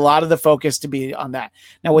they want a lot of the focus to be on that.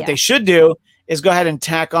 Now, what they should do is go ahead and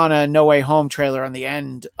tack on a No Way Home trailer on the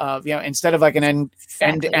end of, instead of like an end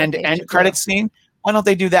credit scene. Why don't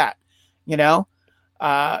they do that?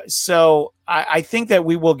 So I think that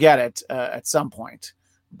we will get it at some point,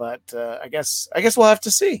 but I guess we'll have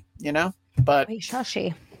to see, but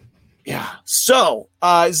Shashi. Yeah. So,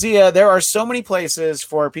 Xia, there are so many places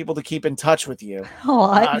for people to keep in touch with you.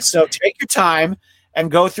 So take your time and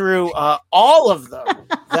go through all of them.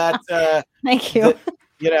 Thank you.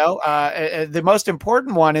 The most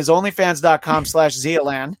important one is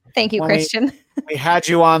onlyfans.com/Xialand. Thank you, Christian. We had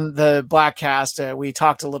you on the Bladtcast. We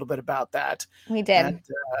talked a little bit about that. We did. And,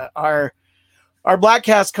 our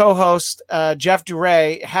Bladtcast co-host, Jeff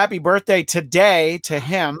Duray, happy birthday today to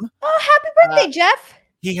him. Oh, happy birthday, Jeff.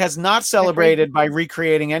 He has not celebrated by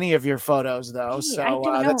recreating any of your photos, though. So I don't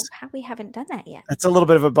know how we haven't done that yet. That's a little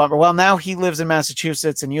bit of a bummer. Well, now he lives in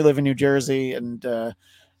Massachusetts and you live in New Jersey, and the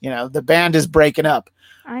band is breaking up.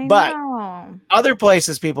 I but know. Other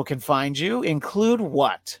places people can find you include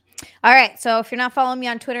what? All right. So if you're not following me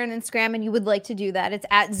on Twitter and Instagram and you would like to do that, it's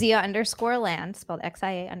at Xia_land, spelled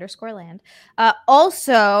XIA_land.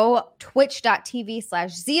 Also,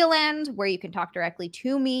 twitch.tv/Xialand, where you can talk directly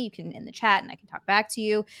to me. You can in the chat and I can talk back to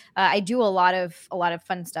you. I do a lot of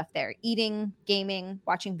fun stuff there. Eating, gaming,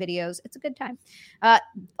 watching videos. It's a good time.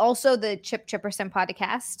 Also the Chip Chipperson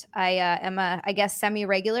podcast. I am I guess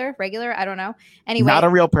semi-regular, I don't know. Anyway. Not a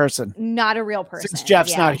real person. Since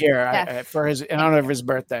Jeff's not here in honor of his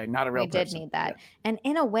birthday. Not a real person. I did need that. Yeah. And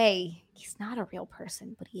in a way, he's not a real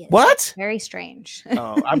person, but he is. What? Very strange.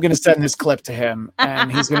 Oh, I'm going to send this clip to him,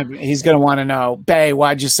 and he's going to want to know, Bae,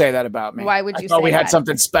 why'd you say that about me? Why would you I thought say we had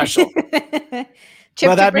something special.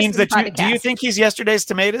 Well, that means that do you think he's yesterday's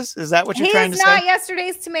tomatoes? Is that what you're trying to say? He's not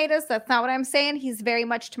yesterday's tomatoes. That's not what I'm saying. He's very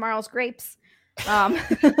much tomorrow's grapes. Because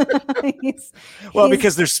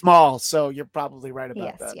they're small, so you're probably right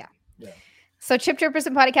about that. Yeah. So Chip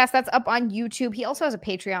Chipperson podcast, that's up on YouTube. He also has a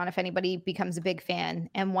Patreon if anybody becomes a big fan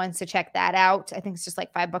and wants to check that out. I think it's just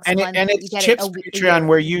like $5 a month. And it's Chip's Patreon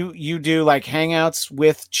where you do like hangouts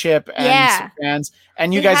with Chip and some fans.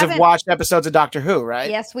 And you guys have watched episodes of Doctor Who,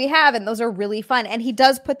 right? Yes, we have. And those are really fun. And he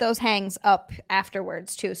does put those hangs up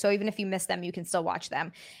afterwards too. So even if you miss them, you can still watch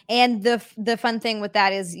them. And the fun thing with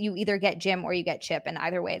that is you either get Jim or you get Chip. And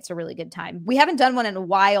either way, it's a really good time. We haven't done one in a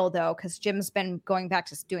while though, because Jim's been going back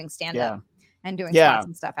to doing stand-up. Yeah. And doing spots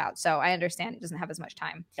and stuff out. So I understand it doesn't have as much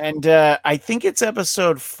time. And I think it's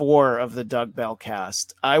episode 4 of the Doug Bell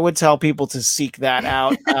cast. I would tell people to seek that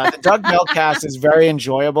out. The Doug Bell cast is very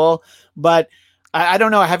enjoyable, but I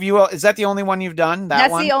don't know. Is that the only one you've done?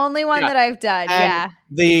 That's the only one that I've done. And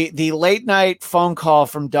the late night phone call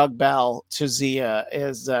from Doug Bell to Xia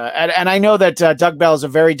is, and I know that Doug Bell is a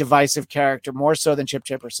very divisive character, more so than Chip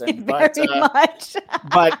Chipperson, very much.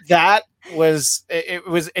 But that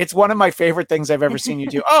it's one of my favorite things I've ever seen you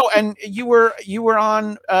do. Oh, and you were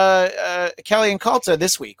on Kelly and Calta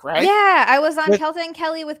this week, right? Yeah, I was on Kelta and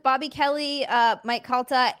Kelly with Bobby Kelly, Mike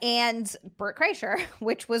Calta, and Bert Kreischer,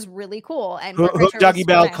 which was really cool. And who Dougie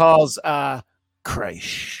Bell calls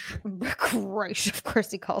Kreisch. Kreisch, of course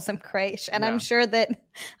he calls him Kreisch, and Yeah. I'm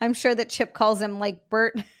sure that Chip calls him like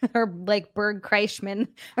Bert or like Berg Kreischman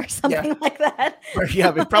or something like that.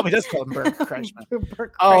 Yeah, he probably does call him Berg Kreischman.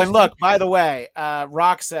 Oh, and look, by the way,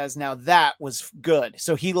 Rock says now that was good.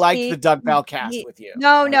 So he liked the Doug Bell cast with you.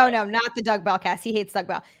 No, not the Doug Bell cast. He hates Doug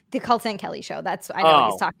Bell. The Calta and Kelly show. I know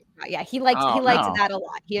what he's talking about. Yeah, he liked that a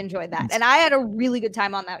lot. He enjoyed that, and I had a really good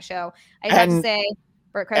time on that show. I have to say.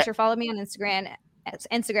 Bert Kreischer, follow me on Instagram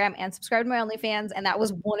and subscribe to my OnlyFans. And that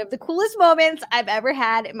was one of the coolest moments I've ever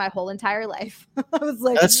had in my whole entire life. I was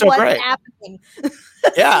like, that's so what's great. happening?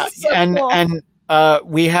 Yeah. So cool. And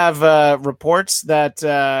we have reports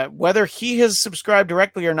that whether he has subscribed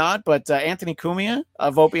directly or not, but Anthony Cumia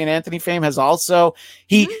of Opie and Anthony fame has also,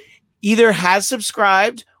 either has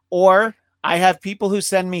subscribed or I have people who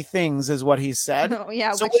send me things, is what he said. Oh,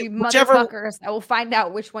 yeah, so you motherfuckers. I will find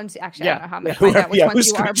out which ones. Actually, I don't know how I'm going to find out which ones who's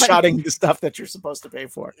you are. Screenshotting the stuff that you're supposed to pay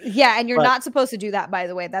for. Yeah, and you're not supposed to do that, by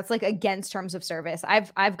the way. That's like against terms of service.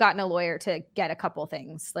 I've gotten a lawyer to get a couple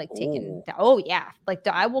things like taken. Oh yeah, like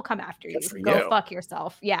I will come after you. Go fuck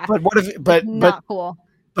yourself. Yeah, but what if? But not cool.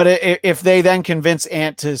 But if they then convince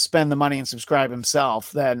Ant to spend the money and subscribe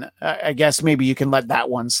himself, then I guess maybe you can let that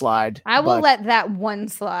one slide. I will let that one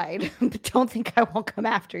slide, but don't think I won't come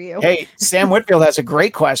after you. Hey, Sam Whitfield has a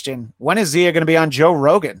great question. When is Xia going to be on Joe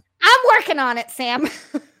Rogan? I'm working on it, Sam.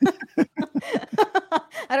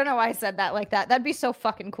 I don't know why I said that like that. That'd be so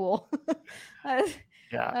fucking cool.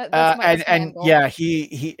 Yeah,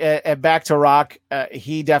 he back to Rock.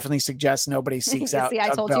 He definitely suggests nobody seeks out. See, I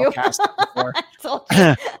told you. I told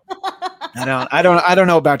you. I don't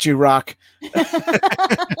know about you, Rock,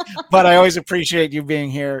 but I always appreciate you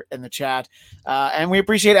being here in the chat, and we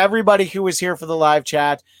appreciate everybody who was here for the live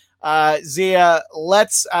chat. Xia,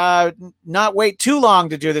 let's not wait too long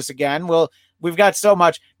to do this again. We've got so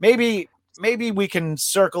much. Maybe we can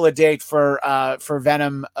circle a date for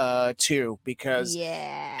Venom 2, because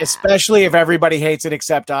especially if everybody hates it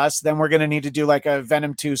except us, then we're going to need to do like a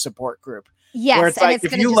Venom 2 support group. Yes, where it's like,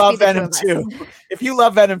 if you love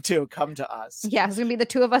Venom 2, come to us. Yeah, it's going to be the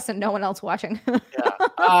two of us and no one else watching.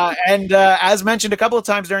 And as mentioned a couple of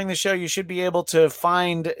times during the show, you should be able to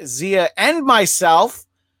find Xia and myself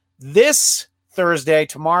this Thursday,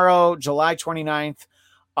 tomorrow, July 29th,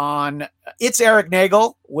 on It's Eric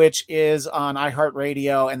Nagel, which is on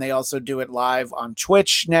iHeartRadio, and they also do it live on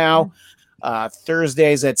Twitch now,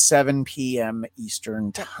 Thursdays at 7 p.m.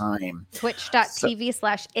 Eastern time.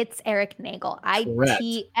 Twitch.tv/It's Eric Nagel.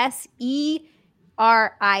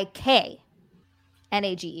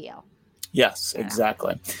 ITSERIKNAGEL. Yes,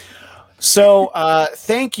 exactly. So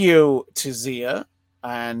thank you to Xia,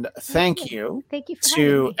 and thank you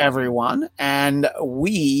to everyone, and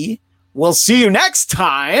we will see you next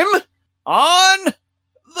time on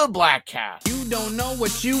the Bladtcast. You don't know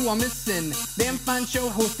what you are missing. Damn fine show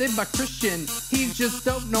hosted by Christian. He's just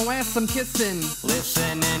dope, no ass I'm kissing.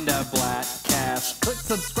 Listening to Bladtcast. Click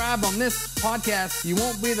subscribe on this podcast. You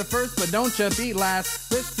won't be the first, but don't you be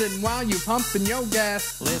last. Listen while you pumping your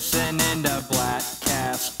gas. Listening to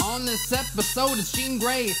Bladtcast. On this episode is Jean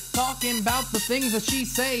Grey, talking about the things that she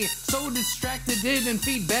say. So distracted, didn't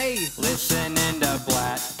feed Bay. Listening to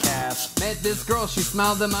Bladtcast. Met this girl, she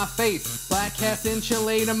smiled in my face. Bladtcast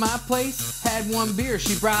enchilada to my place. Had one beer,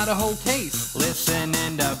 she brought a whole case.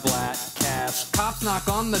 Listening to Bladtcast. Cops knock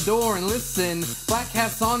on the door and listen.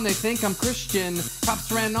 Bladtcast on, they think I'm Christian.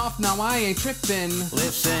 Cops ran off, now I ain't tripping.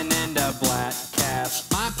 Listening to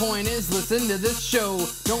Bladtcast. My point is, listen to this show.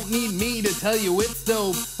 Don't need me to tell you it's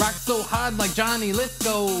dope. Rock so hard like Johnny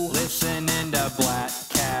Lithgow. Listening to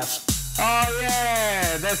Bladtcast. Oh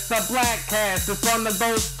yeah, that's the Bladtcast. It's on the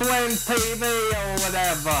Ghost Twin TV or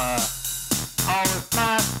whatever. Oh, it's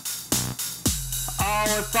not. Oh,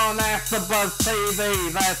 it's on AfterBuzz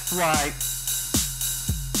TV. That's right.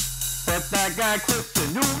 With that guy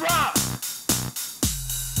Christian, you rock.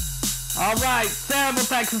 All right, several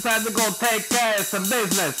Texas had to go take care of some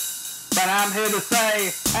business, but I'm here to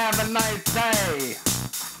say, have a nice day,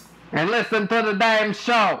 and listen to the damn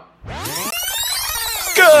show.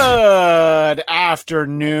 Good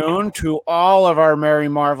afternoon to all of our merry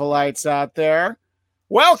Marvelites out there.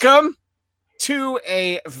 Welcome to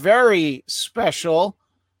a very special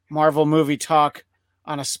Marvel movie talk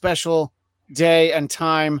on a special day and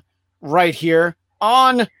time right here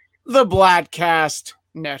on the Bladtcast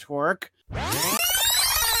Network.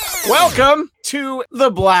 Welcome to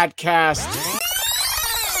the Bladtcast.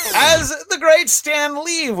 As the great Stan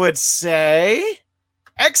Lee would say,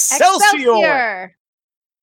 Excelsior!